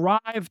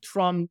derived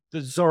from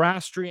the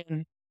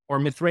Zoroastrian or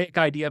Mithraic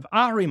idea of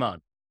Ahriman.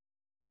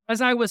 As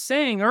I was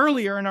saying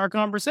earlier in our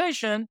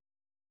conversation,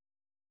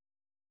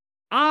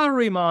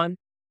 Ahriman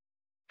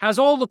has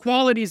all the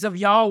qualities of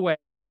Yahweh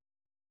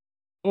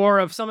or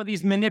of some of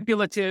these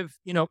manipulative,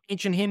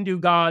 ancient Hindu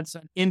gods,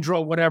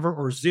 Indra, whatever,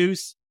 or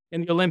Zeus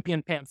in the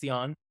Olympian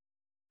pantheon.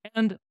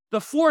 And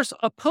the force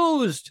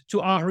opposed to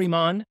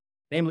Ahriman,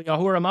 namely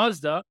Ahura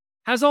Mazda,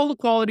 has all the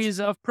qualities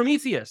of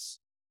Prometheus.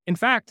 In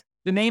fact,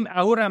 the name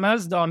Ahura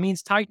Mazda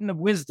means Titan of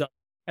wisdom.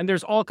 And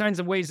there's all kinds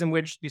of ways in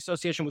which the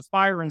association with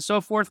fire and so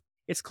forth,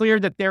 it's clear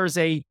that there's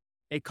a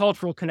a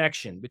cultural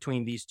connection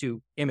between these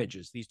two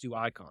images, these two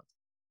icons.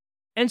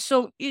 And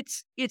so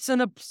it's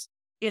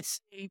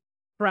a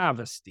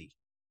travesty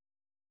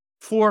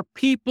for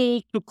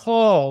people to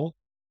call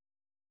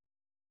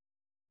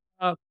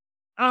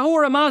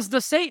Ahura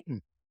Mazda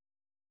Satan,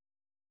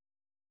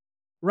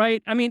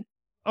 right? I mean,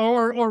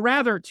 or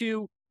rather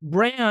to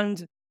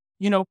brand,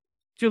 you know,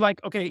 to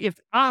like, okay, if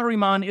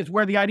Ahriman is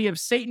where the idea of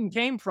Satan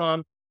came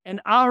from, and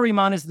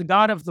Ahriman is the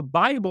god of the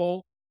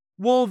Bible,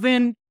 well,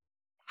 then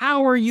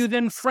how are you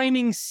then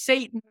framing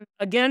Satan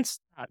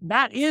against that?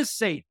 That is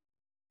Satan.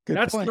 Good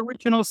That's the point.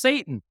 original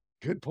Satan.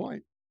 Good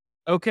point.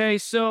 Okay,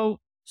 so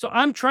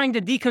I'm trying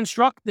to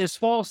deconstruct this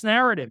false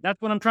narrative.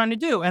 That's what I'm trying to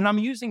do, and I'm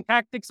using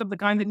tactics of the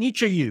kind that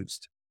Nietzsche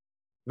used.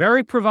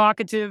 Very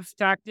provocative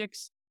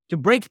tactics to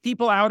break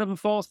people out of a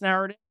false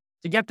narrative,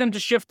 to get them to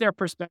shift their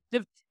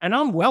perspective. And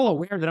I'm well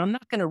aware that I'm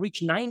not going to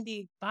reach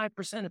 95%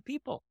 of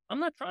people. I'm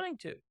not trying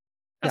to. Yeah.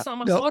 That's not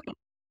my No. slogan.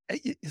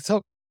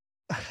 So,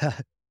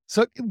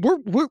 so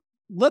we're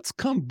let's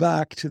come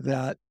back to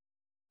that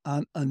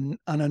on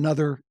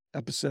another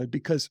episode,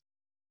 because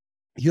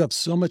you have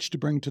so much to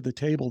bring to the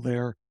table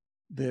there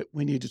that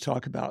we need to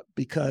talk about.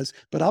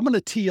 But I'm going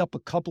to tee up a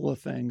couple of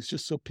things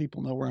just so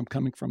people know where I'm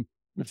coming from.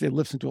 If they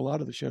listen to a lot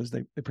of the shows,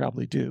 they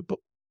probably do. But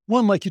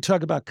one, like you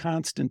talk about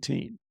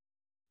Constantine,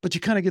 but you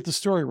kind of get the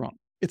story wrong.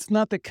 It's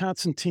not that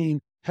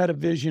Constantine had a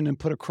vision and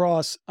put a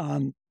cross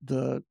on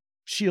the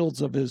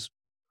shields of his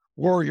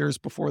warriors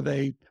before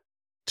they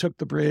took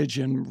the bridge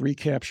and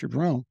recaptured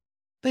Rome.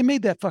 They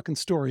made that fucking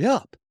story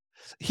up.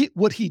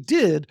 What he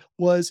did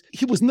was,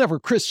 he was never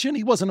Christian.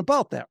 He wasn't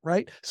about that,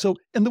 right? So,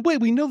 and the way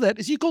we know that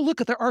is you go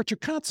look at the Arch of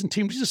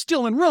Constantine, which is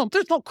still in Rome.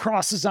 There's no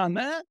crosses on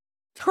that.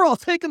 They're all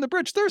taking the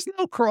bridge. There's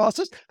no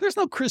crosses. There's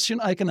no Christian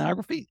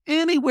iconography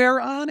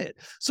anywhere on it.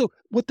 So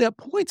what that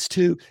points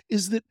to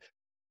is that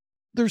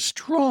there's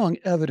strong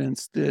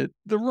evidence that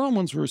the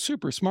Romans were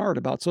super smart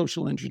about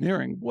social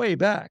engineering way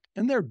back,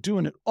 and they're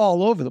doing it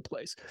all over the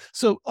place.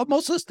 So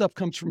most of the stuff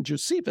comes from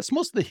Josephus.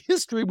 Most of the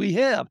history we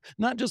have,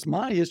 not just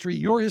my history,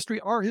 your history,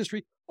 our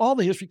history, all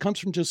the history comes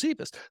from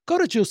Josephus. Go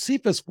to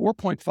Josephus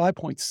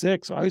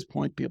 4.5.6. I always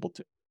point people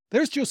to.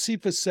 There's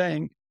Josephus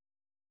saying,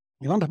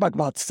 you want to talk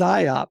about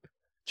PSYOP?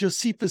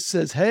 Josephus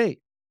says, hey,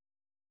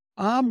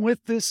 I'm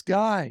with this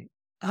guy.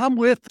 I'm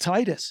with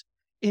Titus,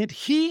 and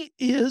he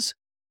is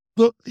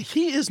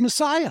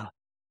Messiah.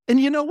 And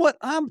you know what?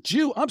 I'm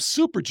Jew. I'm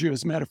super Jew.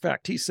 As a matter of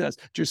fact, he says,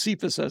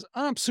 Josephus says,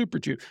 I'm super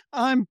Jew.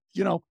 I'm,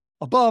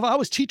 above. I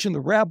was teaching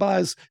the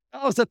rabbis.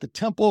 I was at the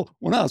temple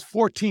when I was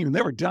 14 and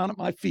they were down at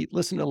my feet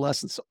listening to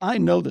lessons. So I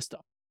know this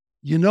stuff.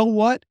 You know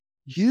what?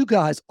 You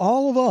guys,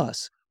 all of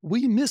us,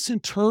 we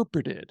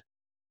misinterpreted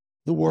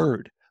the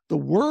word. The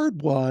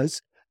word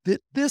was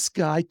that this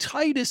guy,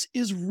 Titus,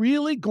 is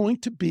really going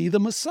to be the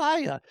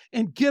Messiah,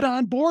 and get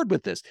on board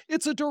with this.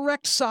 It's a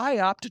direct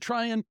psyop to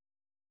try and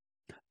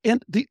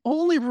the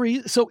only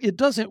reason, so it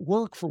doesn't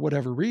work for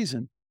whatever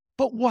reason,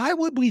 but why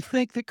would we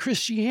think that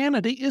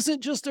Christianity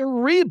isn't just a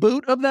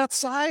reboot of that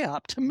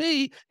psyop? To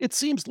me, it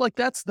seems like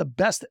that's the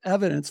best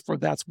evidence for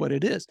that's what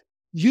it is.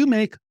 You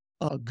make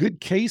a good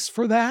case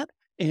for that,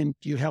 and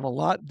you have a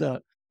lot,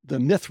 the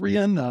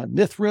Mithrian,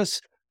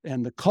 Mithras,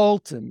 and the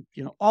cult, and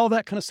all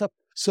that kind of stuff.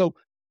 So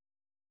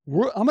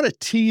I'm going to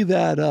tee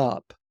that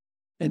up,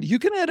 and you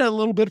can add a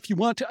little bit if you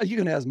want to. You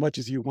can add as much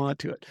as you want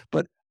to it,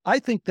 but I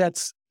think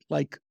that's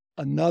like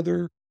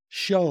another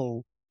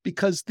show,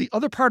 because the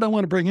other part I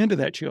want to bring into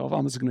that show, if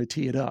I'm just going to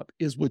tee it up,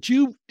 is what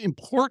you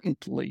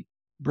importantly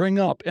bring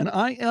up, and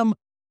I am,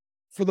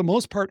 for the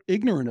most part,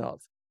 ignorant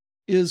of,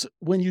 is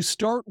when you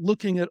start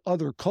looking at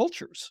other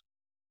cultures,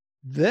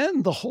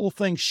 then the whole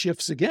thing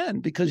shifts again,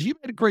 because you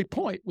made a great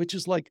point, which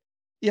is like,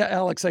 yeah,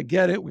 Alex, I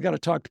get it. We got to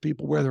talk to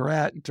people where they're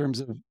at in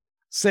terms of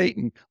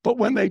Satan. But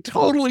when they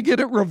totally get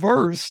it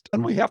reversed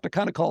and we have to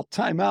kind of call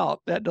time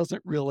out, that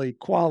doesn't really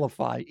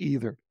qualify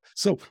either.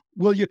 So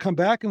will you come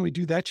back and we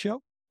do that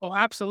show? Oh,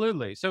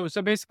 absolutely. So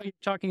basically you're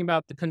talking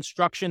about the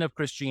construction of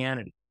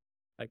Christianity.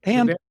 Like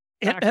and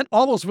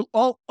all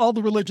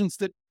the religions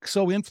that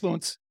so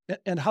influence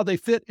and how they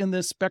fit in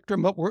this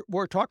spectrum of what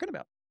we're talking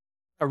about.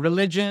 A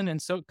religion,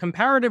 and so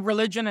comparative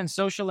religion and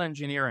social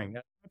engineering.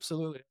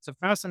 Absolutely. It's a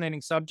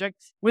fascinating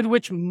subject with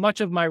which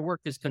much of my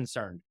work is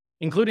concerned,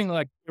 including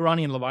like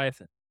Iranian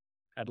Leviathan.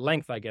 At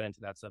length, I get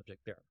into that subject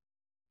there.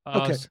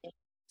 Okay.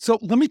 So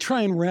let me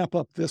try and wrap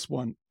up this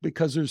one,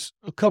 because there's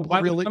a couple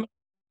of really...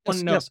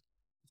 Yes,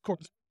 of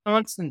course.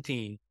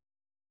 Constantine,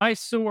 my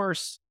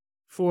source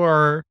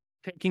for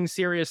taking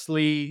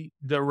seriously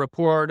the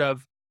report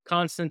of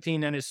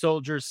Constantine and his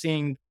soldiers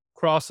seeing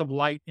cross of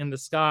light in the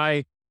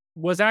sky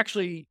was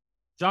actually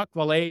Jacques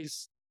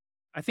Vallée's,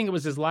 I think it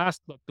was his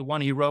last book, the one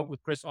he wrote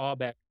with Chris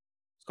Aubeck.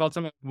 It's called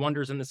something like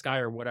Wonders in the Sky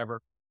or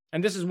whatever.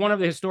 And this is one of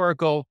the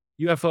historical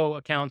UFO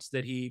accounts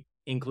that he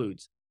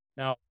includes.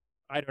 Now,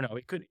 I don't know.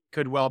 It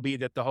could well be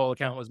that the whole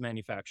account was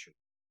manufactured.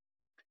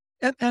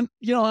 And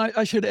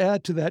I should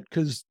add to that,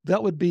 because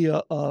that would be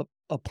a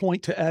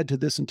point to add to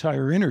this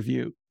entire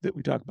interview that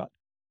we talk about.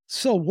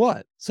 So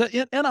what? So,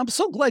 and I'm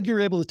so glad you're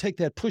able to take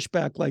that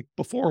pushback like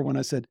before when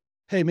I said,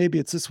 hey, maybe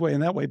it's this way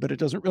and that way, but it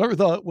doesn't really,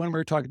 when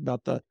we're talking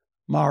about the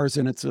Mars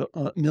and it's a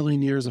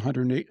million years,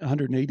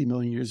 180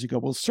 million years ago.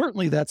 Well,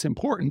 certainly that's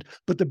important,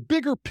 but the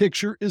bigger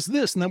picture is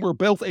this. And then we're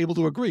both able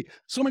to agree.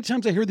 So many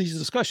times I hear these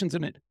discussions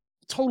and it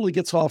totally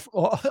gets off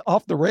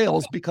the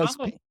rails because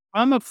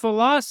I'm a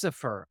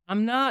philosopher.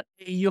 I'm not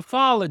a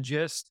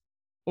ufologist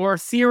or a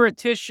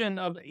theoretician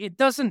of it.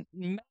 Doesn't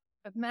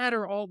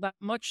matter all that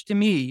much to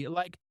me.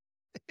 Like,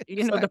 the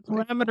exactly.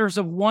 parameters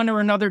of one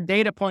or another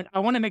data point. I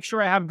want to make sure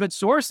I have good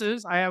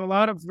sources. I have a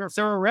lot of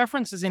thorough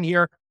references in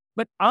here,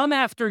 but I'm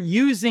after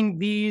using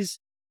these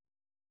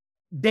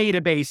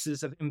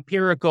databases of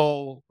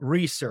empirical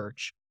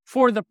research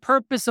for the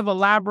purpose of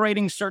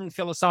elaborating certain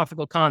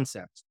philosophical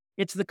concepts.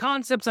 It's the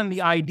concepts and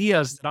the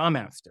ideas that I'm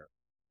after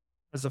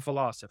as a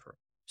philosopher.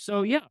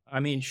 So, yeah,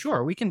 I mean,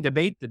 sure, we can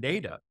debate the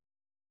data.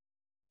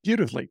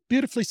 Beautifully,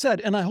 beautifully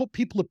said. And I hope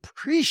people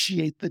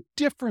appreciate the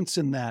difference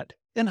in that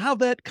and how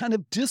that kind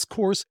of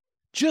discourse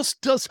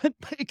just doesn't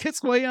make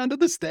its way onto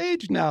the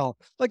stage now.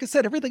 Like I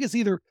said, everything is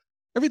either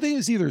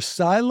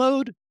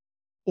siloed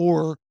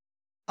or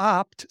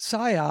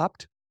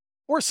psyopt,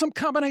 or some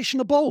combination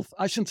of both.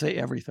 I shouldn't say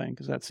everything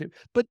because that's it,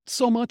 but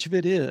so much of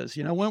it is.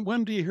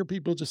 When do you hear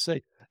people just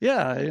say,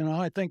 "Yeah,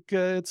 I think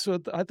I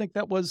think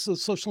that was a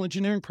social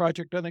engineering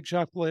project. I think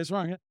Jacques Vallée is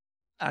wrong."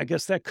 I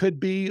guess that could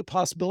be a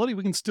possibility.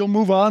 We can still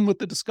move on with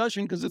the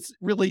discussion because it's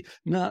really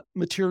not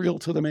material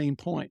to the main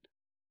point.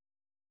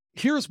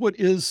 Here's what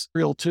is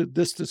real to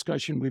this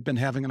discussion we've been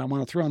having, and I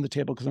want to throw on the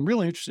table because I'm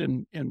really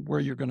interested in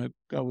where you're going to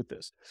go with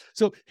this.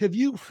 So, have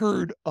you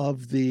heard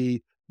of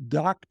the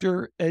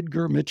Dr.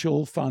 Edgar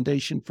Mitchell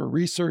Foundation for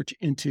Research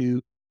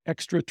into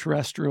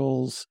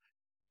Extraterrestrials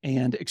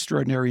and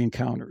Extraordinary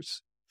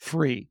Encounters?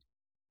 Free,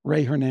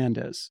 Ray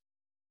Hernandez.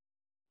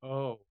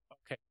 Oh,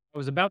 okay. I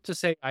was about to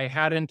say I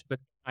hadn't, but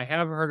I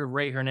have heard of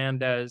Ray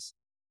Hernandez,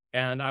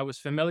 and I was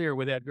familiar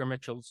with Edgar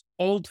Mitchell's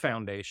old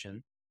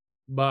foundation,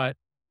 but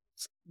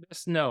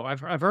this, no. I've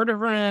heard of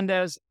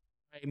Hernandez.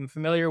 I'm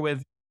familiar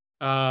with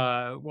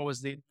what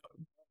was the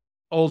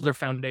older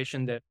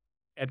foundation that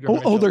Edgar Oh,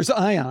 Mitchell, there's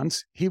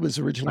Ions. He was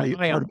right? originally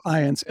part of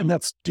Ions, and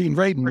that's Dean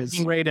Radin Dean is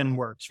Radin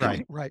works,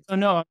 right? right. So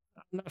no, I'm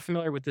not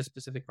familiar with this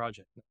specific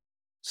project.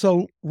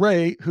 So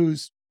Ray,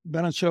 who's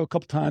been on the show a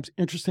couple times,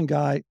 interesting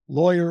guy,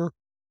 lawyer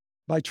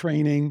by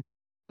training,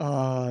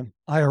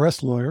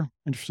 IRS lawyer,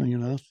 interesting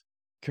enough.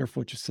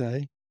 Careful what you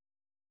say.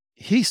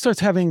 He starts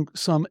having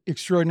some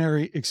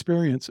extraordinary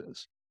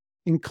experiences,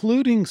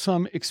 including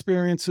some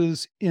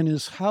experiences in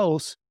his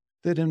house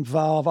that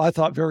involve, I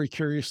thought very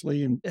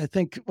curiously, and I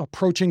think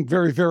approaching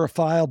very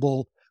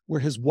verifiable, where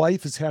his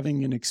wife is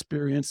having an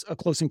experience, a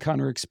close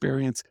encounter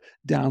experience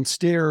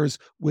downstairs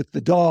with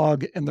the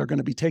dog, and they're going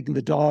to be taking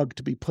the dog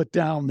to be put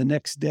down the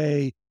next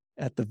day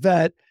at the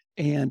vet.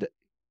 And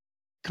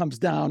comes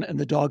down and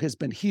the dog has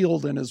been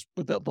healed and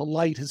the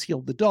light has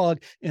healed the dog.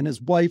 And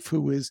his wife,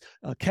 who is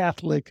a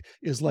Catholic,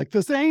 is like,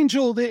 the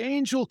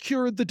angel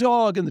cured the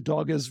dog. And the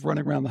dog is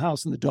running around the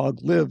house and the dog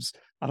lives,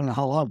 I don't know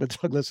how long, but the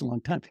dog lives a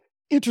long time.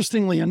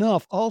 Interestingly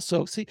enough,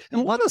 also, see, and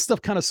a lot of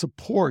stuff kind of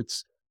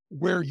supports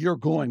where you're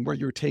going, where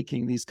you're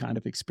taking these kind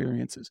of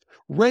experiences.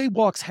 Ray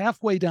walks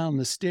halfway down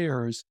the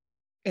stairs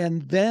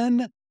and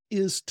then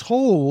is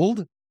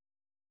told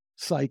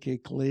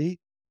psychically,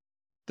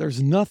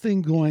 there's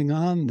nothing going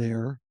on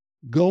there.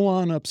 Go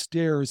on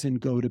upstairs and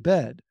go to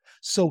bed.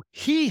 So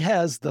he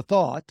has the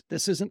thought,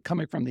 this isn't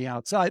coming from the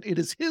outside, it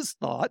is his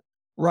thought,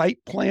 right?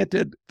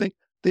 Planted thing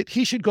that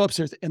he should go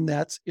upstairs, and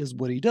that is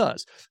what he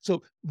does.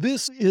 So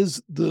this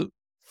is the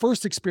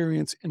first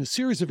experience in a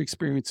series of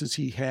experiences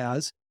he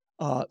has,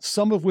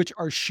 some of which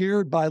are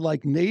shared by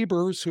like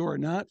neighbors who are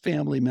not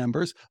family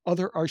members,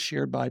 other are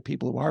shared by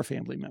people who are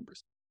family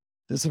members.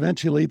 This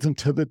eventually leads him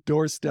to the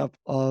doorstep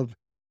of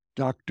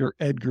Dr.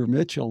 Edgar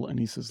Mitchell. And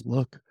he says,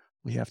 look,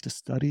 we have to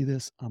study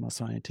this. I'm a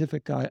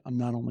scientific guy. I'm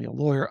not only a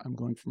lawyer, I'm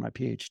going for my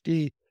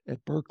PhD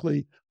at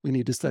Berkeley. We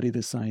need to study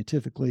this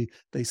scientifically.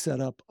 They set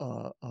up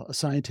a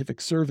scientific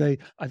survey.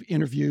 I've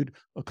interviewed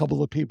a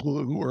couple of people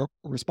who are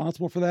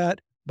responsible for that.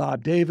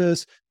 Bob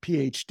Davis,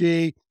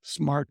 PhD,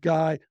 smart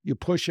guy. You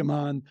push him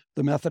on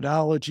the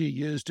methodology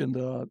used in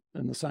the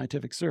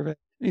scientific survey.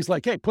 And he's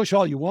like, hey, push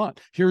all you want.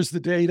 Here's the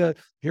data.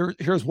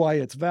 Here's why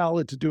it's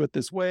valid to do it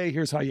this way.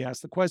 Here's how you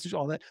ask the questions,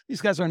 all that.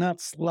 These guys are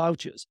not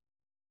slouches.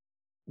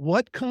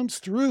 What comes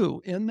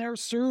through in their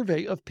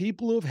survey of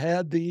people who have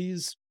had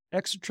these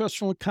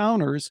extraterrestrial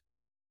encounters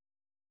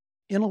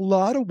in a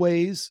lot of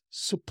ways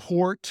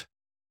support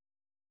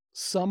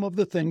some of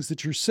the things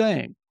that you're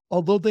saying,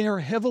 although they are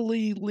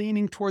heavily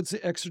leaning towards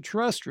the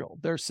extraterrestrial.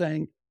 They're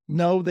saying,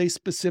 no, they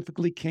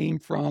specifically came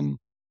from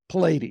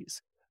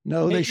Pleiades.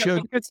 No, they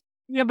showed.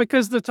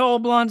 Because the tall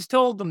blondes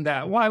told them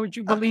that. Why would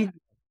you believe?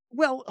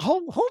 Well,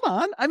 hold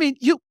on. I mean,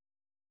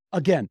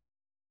 again,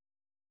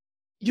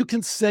 you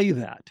can say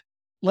that,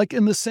 like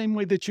in the same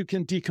way that you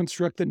can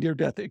deconstruct the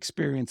near-death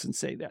experience and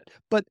say that.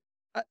 But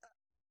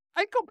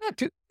I go back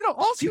to,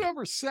 all you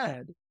ever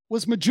said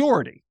was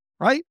majority,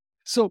 right?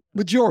 So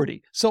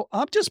majority. So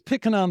I'm just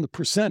picking on the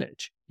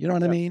percentage. You know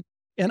what I mean?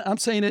 And I'm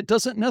saying it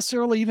doesn't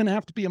necessarily even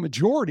have to be a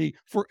majority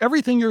for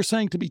everything you're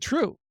saying to be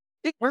true.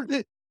 It,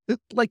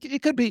 like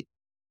it could be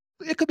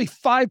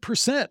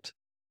 5%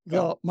 Yeah.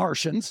 the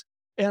Martians,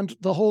 and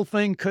the whole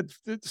thing could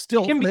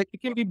still make.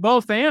 It can be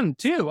both and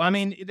too. I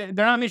mean, they're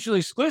not mutually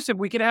exclusive.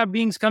 We could have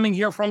beings coming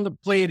here from the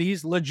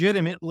Pleiades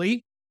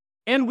legitimately,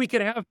 and we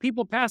could have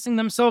people passing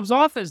themselves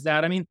off as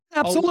that. I mean,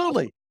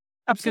 Absolutely.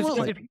 because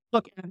Absolutely. if you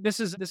look, this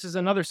is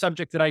another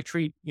subject that I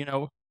treat,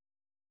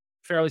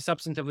 fairly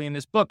substantively in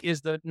this book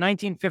is the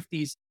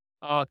 1950s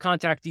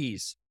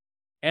contactees,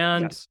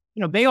 and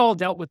Yes. they all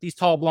dealt with these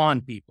tall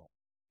blonde people,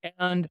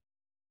 and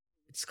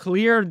it's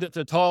clear that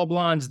the tall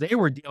blondes they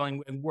were dealing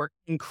with were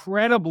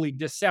incredibly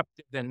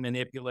deceptive and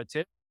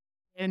manipulative.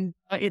 And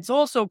it's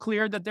also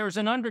clear that there's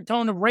an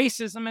undertone of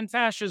racism and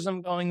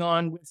fascism going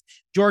on with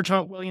George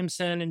Hunt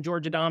Williamson and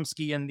George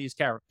Adamski and these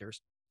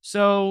characters.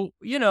 So,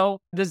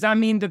 does that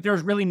mean that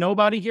there's really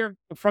nobody here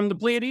from the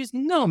Pleiades?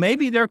 No,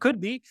 maybe there could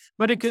be,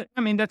 but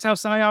that's how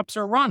psyops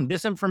are run.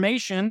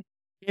 Disinformation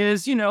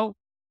is,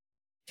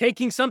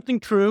 taking something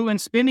true and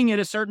spinning it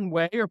a certain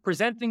way or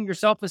presenting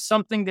yourself as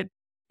something that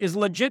is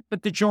legit,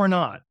 but that you're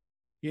not,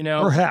 you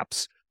know?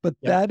 Perhaps, but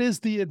Yeah. that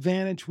is the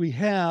advantage we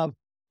have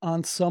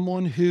on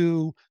someone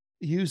who,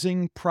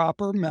 using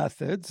proper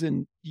methods,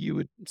 and you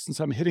would, since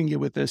I'm hitting you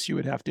with this, you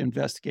would have to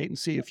investigate and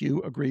see if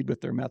you agreed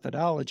with their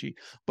methodology.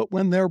 But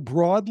when they're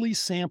broadly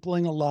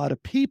sampling a lot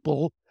of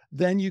people,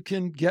 then you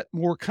can get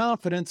more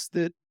confidence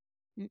that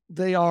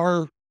they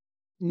are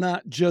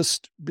not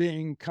just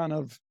being kind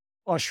of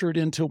ushered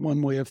into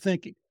one way of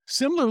thinking.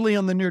 Similarly,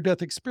 on the near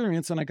death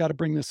experience, and I got to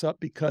bring this up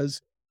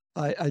because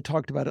I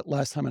talked about it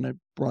last time and I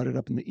brought it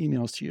up in the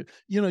emails to you.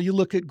 You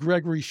look at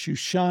Gregory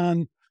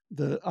Shushan,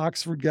 the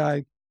Oxford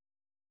guy,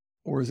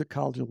 or is it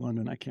College of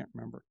London? I can't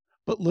remember,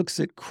 but looks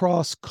at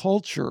cross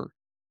culture.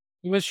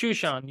 With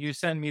Shushan, you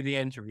send me the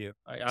interview.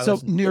 I So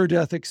listened. near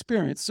death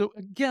experience. So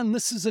again,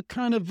 this is a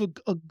kind of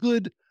a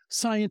good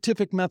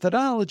scientific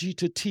methodology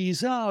to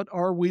tease out,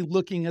 are we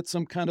looking at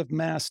some kind of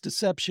mass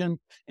deception?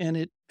 And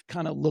it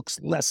kind of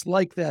looks less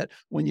like that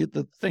when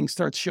the thing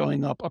starts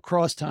showing up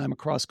across time,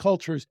 across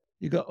cultures.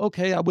 You go,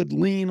 okay, I would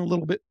lean a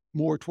little bit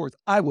more towards,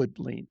 I would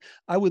lean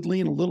a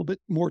little bit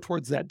more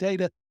towards that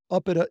data,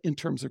 up it in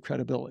terms of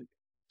credibility.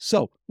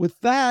 So with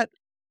that,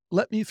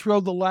 let me throw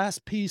the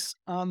last piece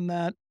on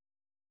that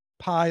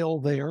pile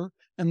there.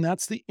 And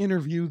that's the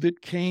interview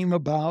that came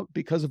about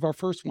because of our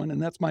first one. And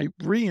that's my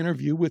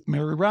re-interview with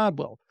Mary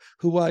Rodwell,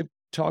 who I've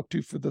talked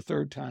to for the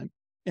third time.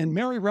 And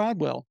Mary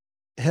Rodwell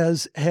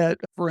has had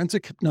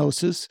forensic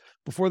hypnosis.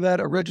 Before that,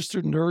 a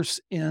registered nurse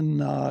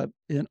in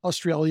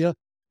Australia,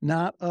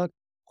 not a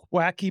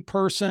quacky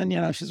person.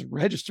 She's a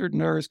registered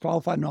nurse,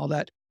 qualified and all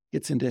that.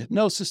 Gets into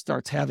hypnosis,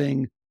 starts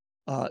having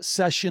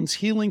sessions,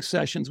 healing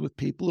sessions with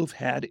people who've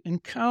had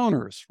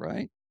encounters,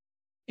 right?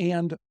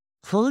 And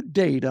her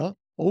data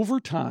over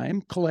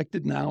time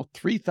collected now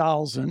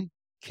 3,000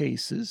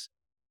 cases.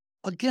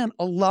 Again,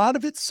 a lot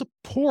of it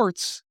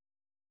supports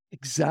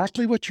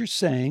exactly what you're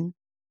saying,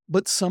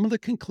 but some of the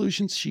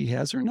conclusions she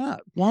has are not.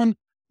 One,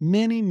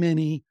 many,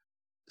 many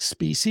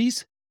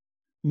species,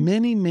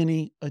 many,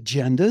 many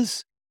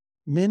agendas,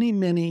 many,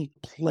 many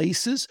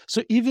places.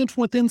 So even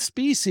within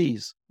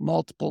species,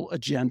 multiple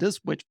agendas,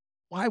 which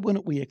why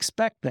wouldn't we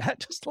expect that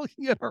just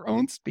looking at our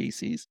own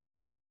species?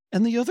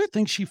 And the other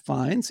thing she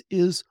finds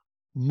is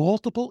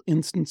multiple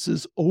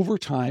instances over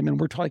time, and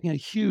we're talking a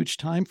huge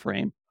time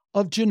frame,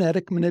 of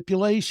genetic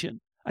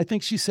manipulation. I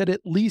think she said at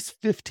least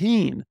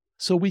 15.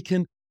 So we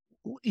can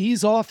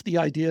ease off the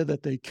idea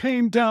that they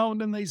came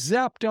down and they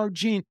zapped our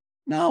gene.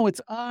 No,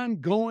 it's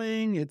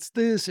ongoing. It's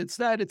this, it's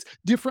that. It's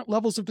different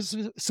levels of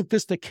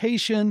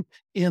sophistication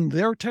in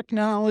their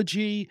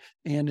technology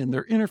and in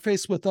their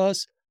interface with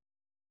us.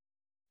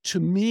 To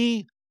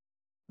me,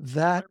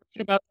 that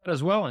About that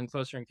as well in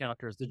Closer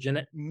Encounters,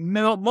 the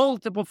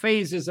multiple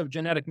phases of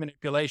genetic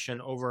manipulation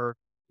over,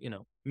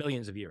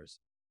 millions of years.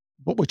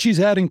 but what she's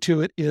adding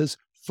to it is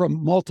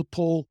from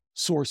multiple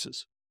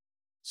sources.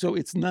 So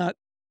it's not.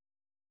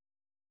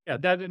 Yeah,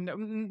 that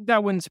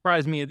wouldn't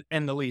surprise me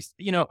in the least.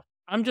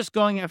 I'm just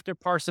going after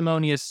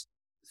parsimonious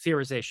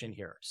theorization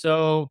here.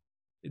 So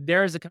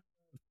there's a kind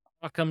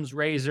of Occam's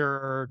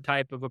razor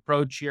type of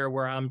approach here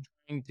where I'm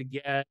trying to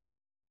get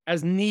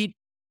as neat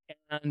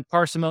and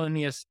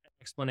parsimonious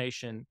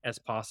explanation as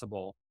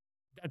possible.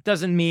 That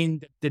doesn't mean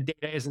that the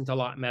data isn't a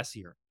lot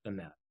messier than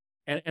that.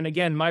 And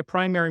again, my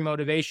primary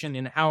motivation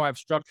in how I've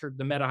structured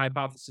the meta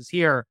hypothesis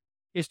here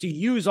is to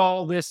use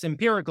all this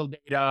empirical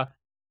data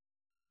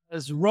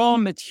as raw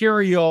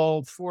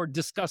material for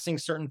discussing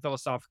certain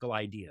philosophical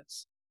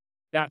ideas.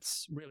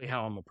 That's really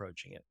how I'm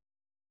approaching it.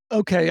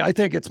 Okay, I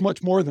think it's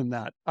much more than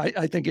that.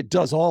 I think it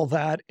does all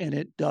that, and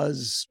it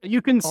does.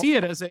 You can Oh, see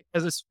it as a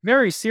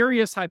very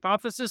serious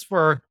hypothesis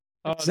for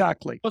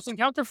exactly. close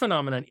encounter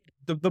phenomenon.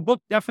 The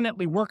book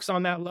definitely works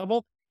on that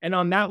level. And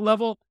on that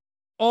level,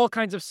 all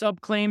kinds of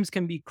subclaims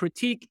can be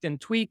critiqued and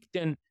tweaked,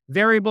 and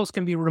variables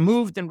can be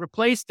removed and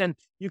replaced. And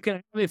you can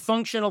have a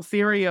functional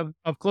theory of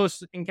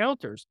close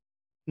encounters,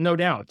 no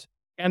doubt.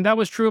 And that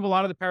was true of a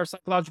lot of the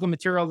parapsychological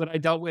material that I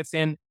dealt with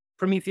in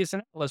Prometheus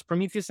and Atlas.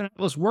 Prometheus and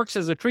Atlas works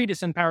as a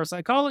treatise in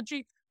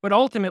parapsychology, but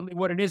ultimately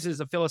what it is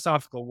a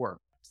philosophical work.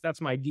 So that's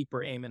my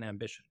deeper aim and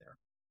ambition there.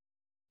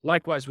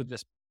 Likewise with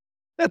this.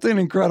 That's an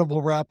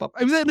incredible wrap up.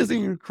 I mean, that is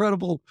an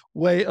incredible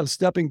way of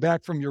stepping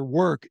back from your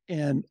work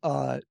and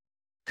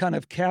kind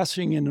of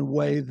casting in a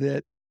way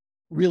that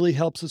really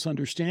helps us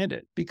understand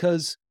it.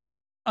 Because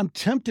I'm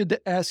tempted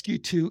to ask you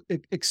to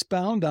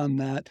expound on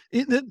that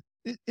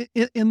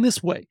in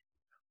this way.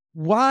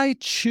 Why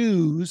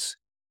choose?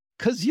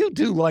 Because you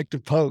do like to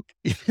poke,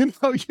 you do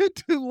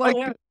Oh like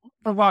yeah,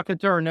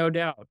 provocateur, no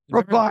doubt.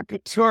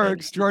 provocateur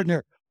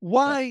extraordinaire.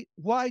 Why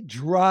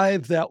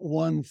drive that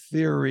one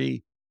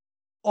theory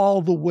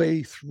all the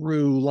way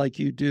through like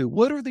you do?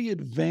 What are the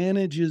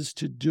advantages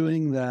to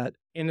doing that?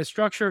 In the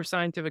structure of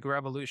scientific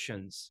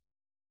revolutions,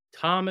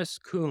 Thomas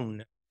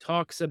Kuhn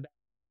talks about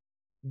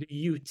the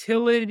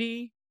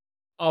utility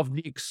of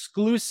the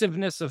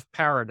exclusiveness of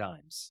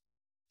paradigms.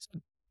 So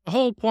the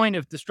whole point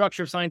of the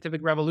structure of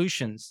scientific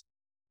revolutions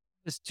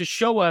is to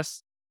show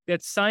us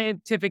that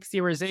scientific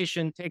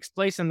theorization takes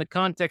place in the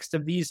context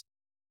of these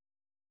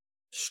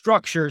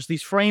structures,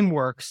 these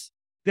frameworks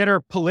that are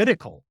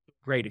political to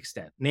a great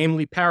extent,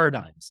 namely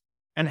paradigms,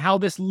 and how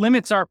this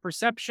limits our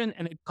perception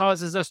and it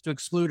causes us to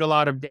exclude a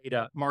lot of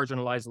data,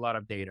 marginalize a lot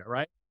of data,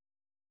 right?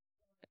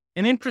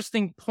 An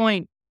interesting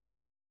point,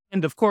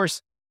 and of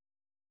course,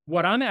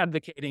 what I'm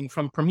advocating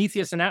from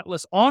Prometheus and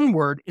Atlas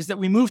onward is that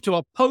we move to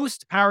a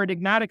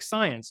post-paradigmatic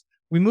science.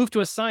 We move to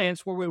a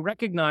science where we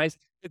recognize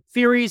that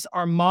theories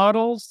are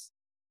models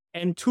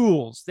and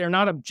tools. They're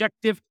not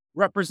objective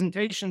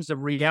representations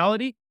of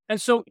reality.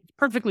 And so it's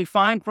perfectly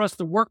fine for us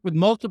to work with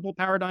multiple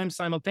paradigms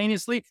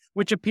simultaneously,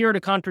 which appear to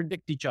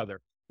contradict each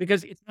other.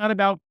 Because it's not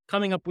about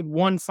coming up with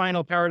one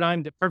final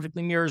paradigm that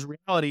perfectly mirrors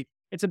reality.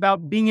 It's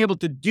about being able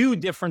to do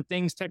different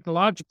things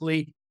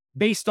technologically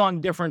based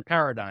on different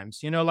paradigms.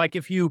 Like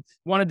if you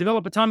want to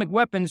develop atomic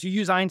weapons, you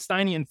use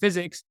Einsteinian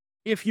physics.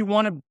 If you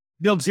want to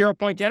build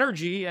zero-point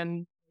energy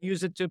and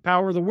use it to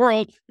power the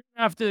world, you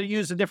have to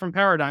use a different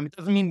paradigm. It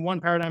doesn't mean one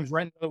paradigm is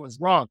right and the other one's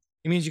wrong.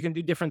 It means you can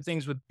do different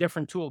things with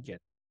different toolkit.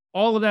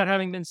 All of that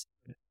having been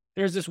said,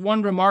 there's this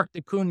one remark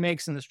that Kuhn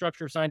makes in the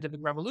structure of scientific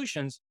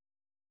revolutions,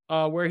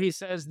 where he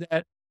says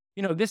that,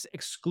 this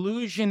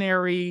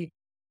exclusionary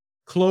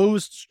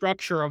closed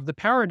structure of the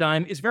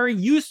paradigm is very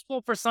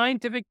useful for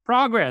scientific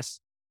progress.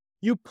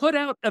 You put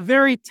out a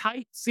very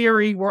tight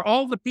theory where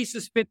all the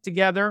pieces fit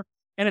together,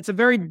 and it's a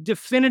very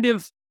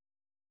definitive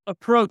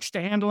approach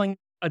to handling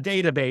a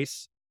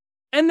database,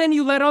 and then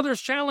you let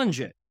others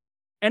challenge it.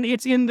 And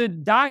it's in the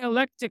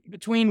dialectic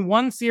between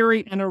one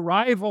theory and a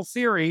rival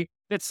theory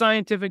that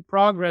scientific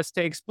progress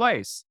takes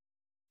place.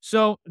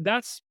 So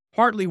that's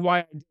partly why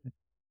I did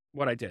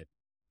what I did,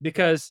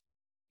 because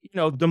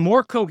the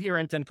more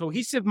coherent and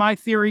cohesive my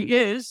theory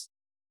is,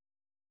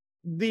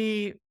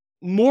 the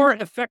more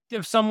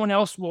effective someone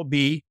else will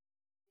be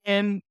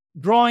in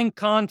drawing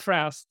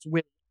contrasts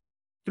with,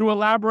 through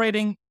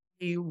elaborating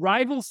a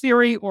rival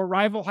theory or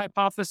rival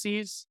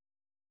hypotheses,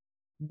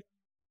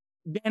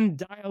 then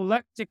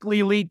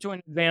dialectically lead to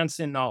an advance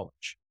in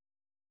knowledge.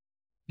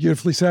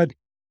 Beautifully said.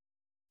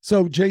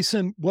 So,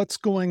 Jason, what's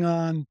going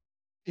on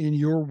in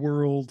your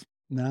world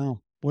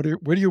now? What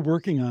are you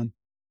working on?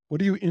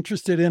 What are you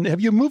interested in?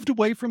 Have you moved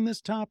away from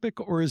this topic,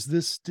 or is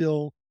this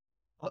still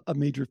a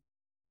major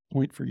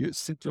point for you?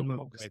 Still move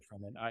away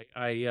from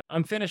it.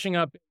 I'm finishing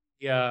up.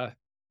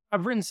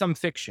 I've written some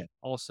fiction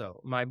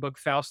also. My book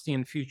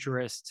Faustian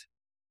Futurist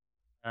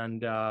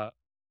and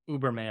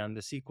Uberman,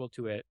 the sequel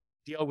to it,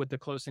 deal with the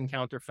close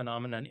encounter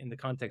phenomenon in the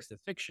context of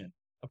fiction.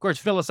 Of course,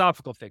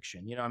 philosophical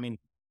fiction.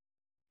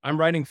 I'm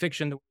writing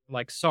fiction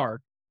like Sartre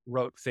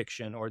wrote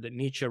fiction, or that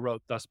Nietzsche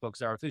wrote Thus Spoke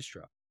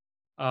Zarathustra.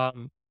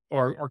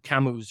 Or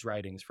Camus'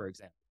 writings, for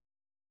example.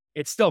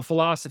 It's still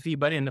philosophy,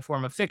 but in the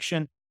form of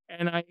fiction.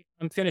 And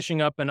I'm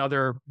finishing up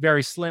another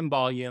very slim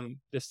volume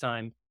this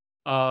time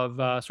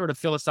of sort of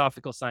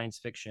philosophical science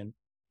fiction.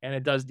 And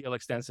it does deal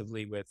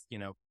extensively with,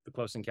 the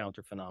close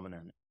encounter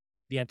phenomenon,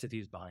 the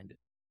entities behind it.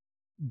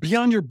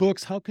 Beyond your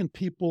books, how can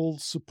people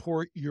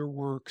support your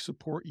work,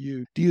 support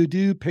you? Do you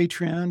do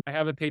Patreon? I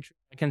have a Patreon.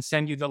 I can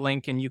send you the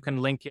link and you can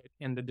link it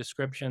in the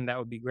description. That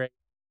would be great.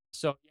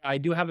 So yeah, I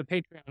do have a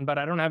Patreon, but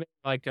I don't have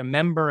like a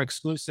member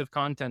exclusive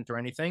content or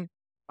anything.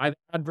 I've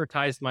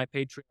advertised my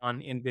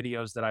Patreon in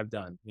videos that I've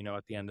done,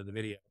 at the end of the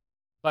video.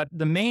 But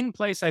the main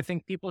place I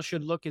think people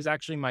should look is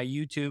actually my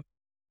YouTube,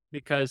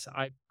 because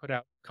I put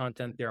out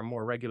content there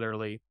more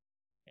regularly,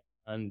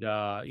 and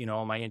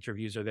all my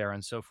interviews are there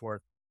and so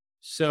forth.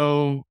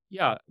 So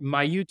yeah,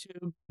 my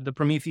YouTube, the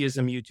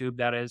Prometheism YouTube,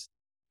 that is,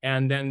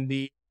 and then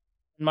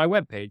my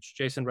webpage,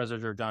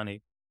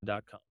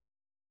 jasonrezajorjani.com,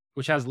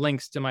 which has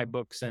links to my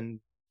books and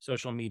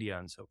social media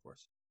and so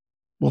forth.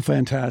 Well,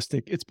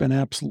 fantastic. It's been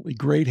absolutely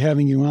great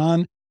having you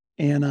on.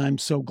 And I'm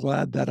so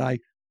glad that I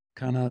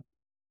kind of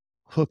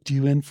hooked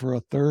you in for a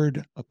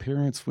third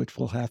appearance, which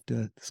we'll have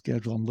to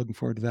schedule. I'm looking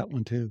forward to that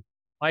one too.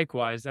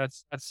 Likewise,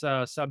 that's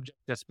a subject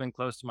that's been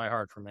close to my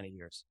heart for many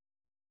years.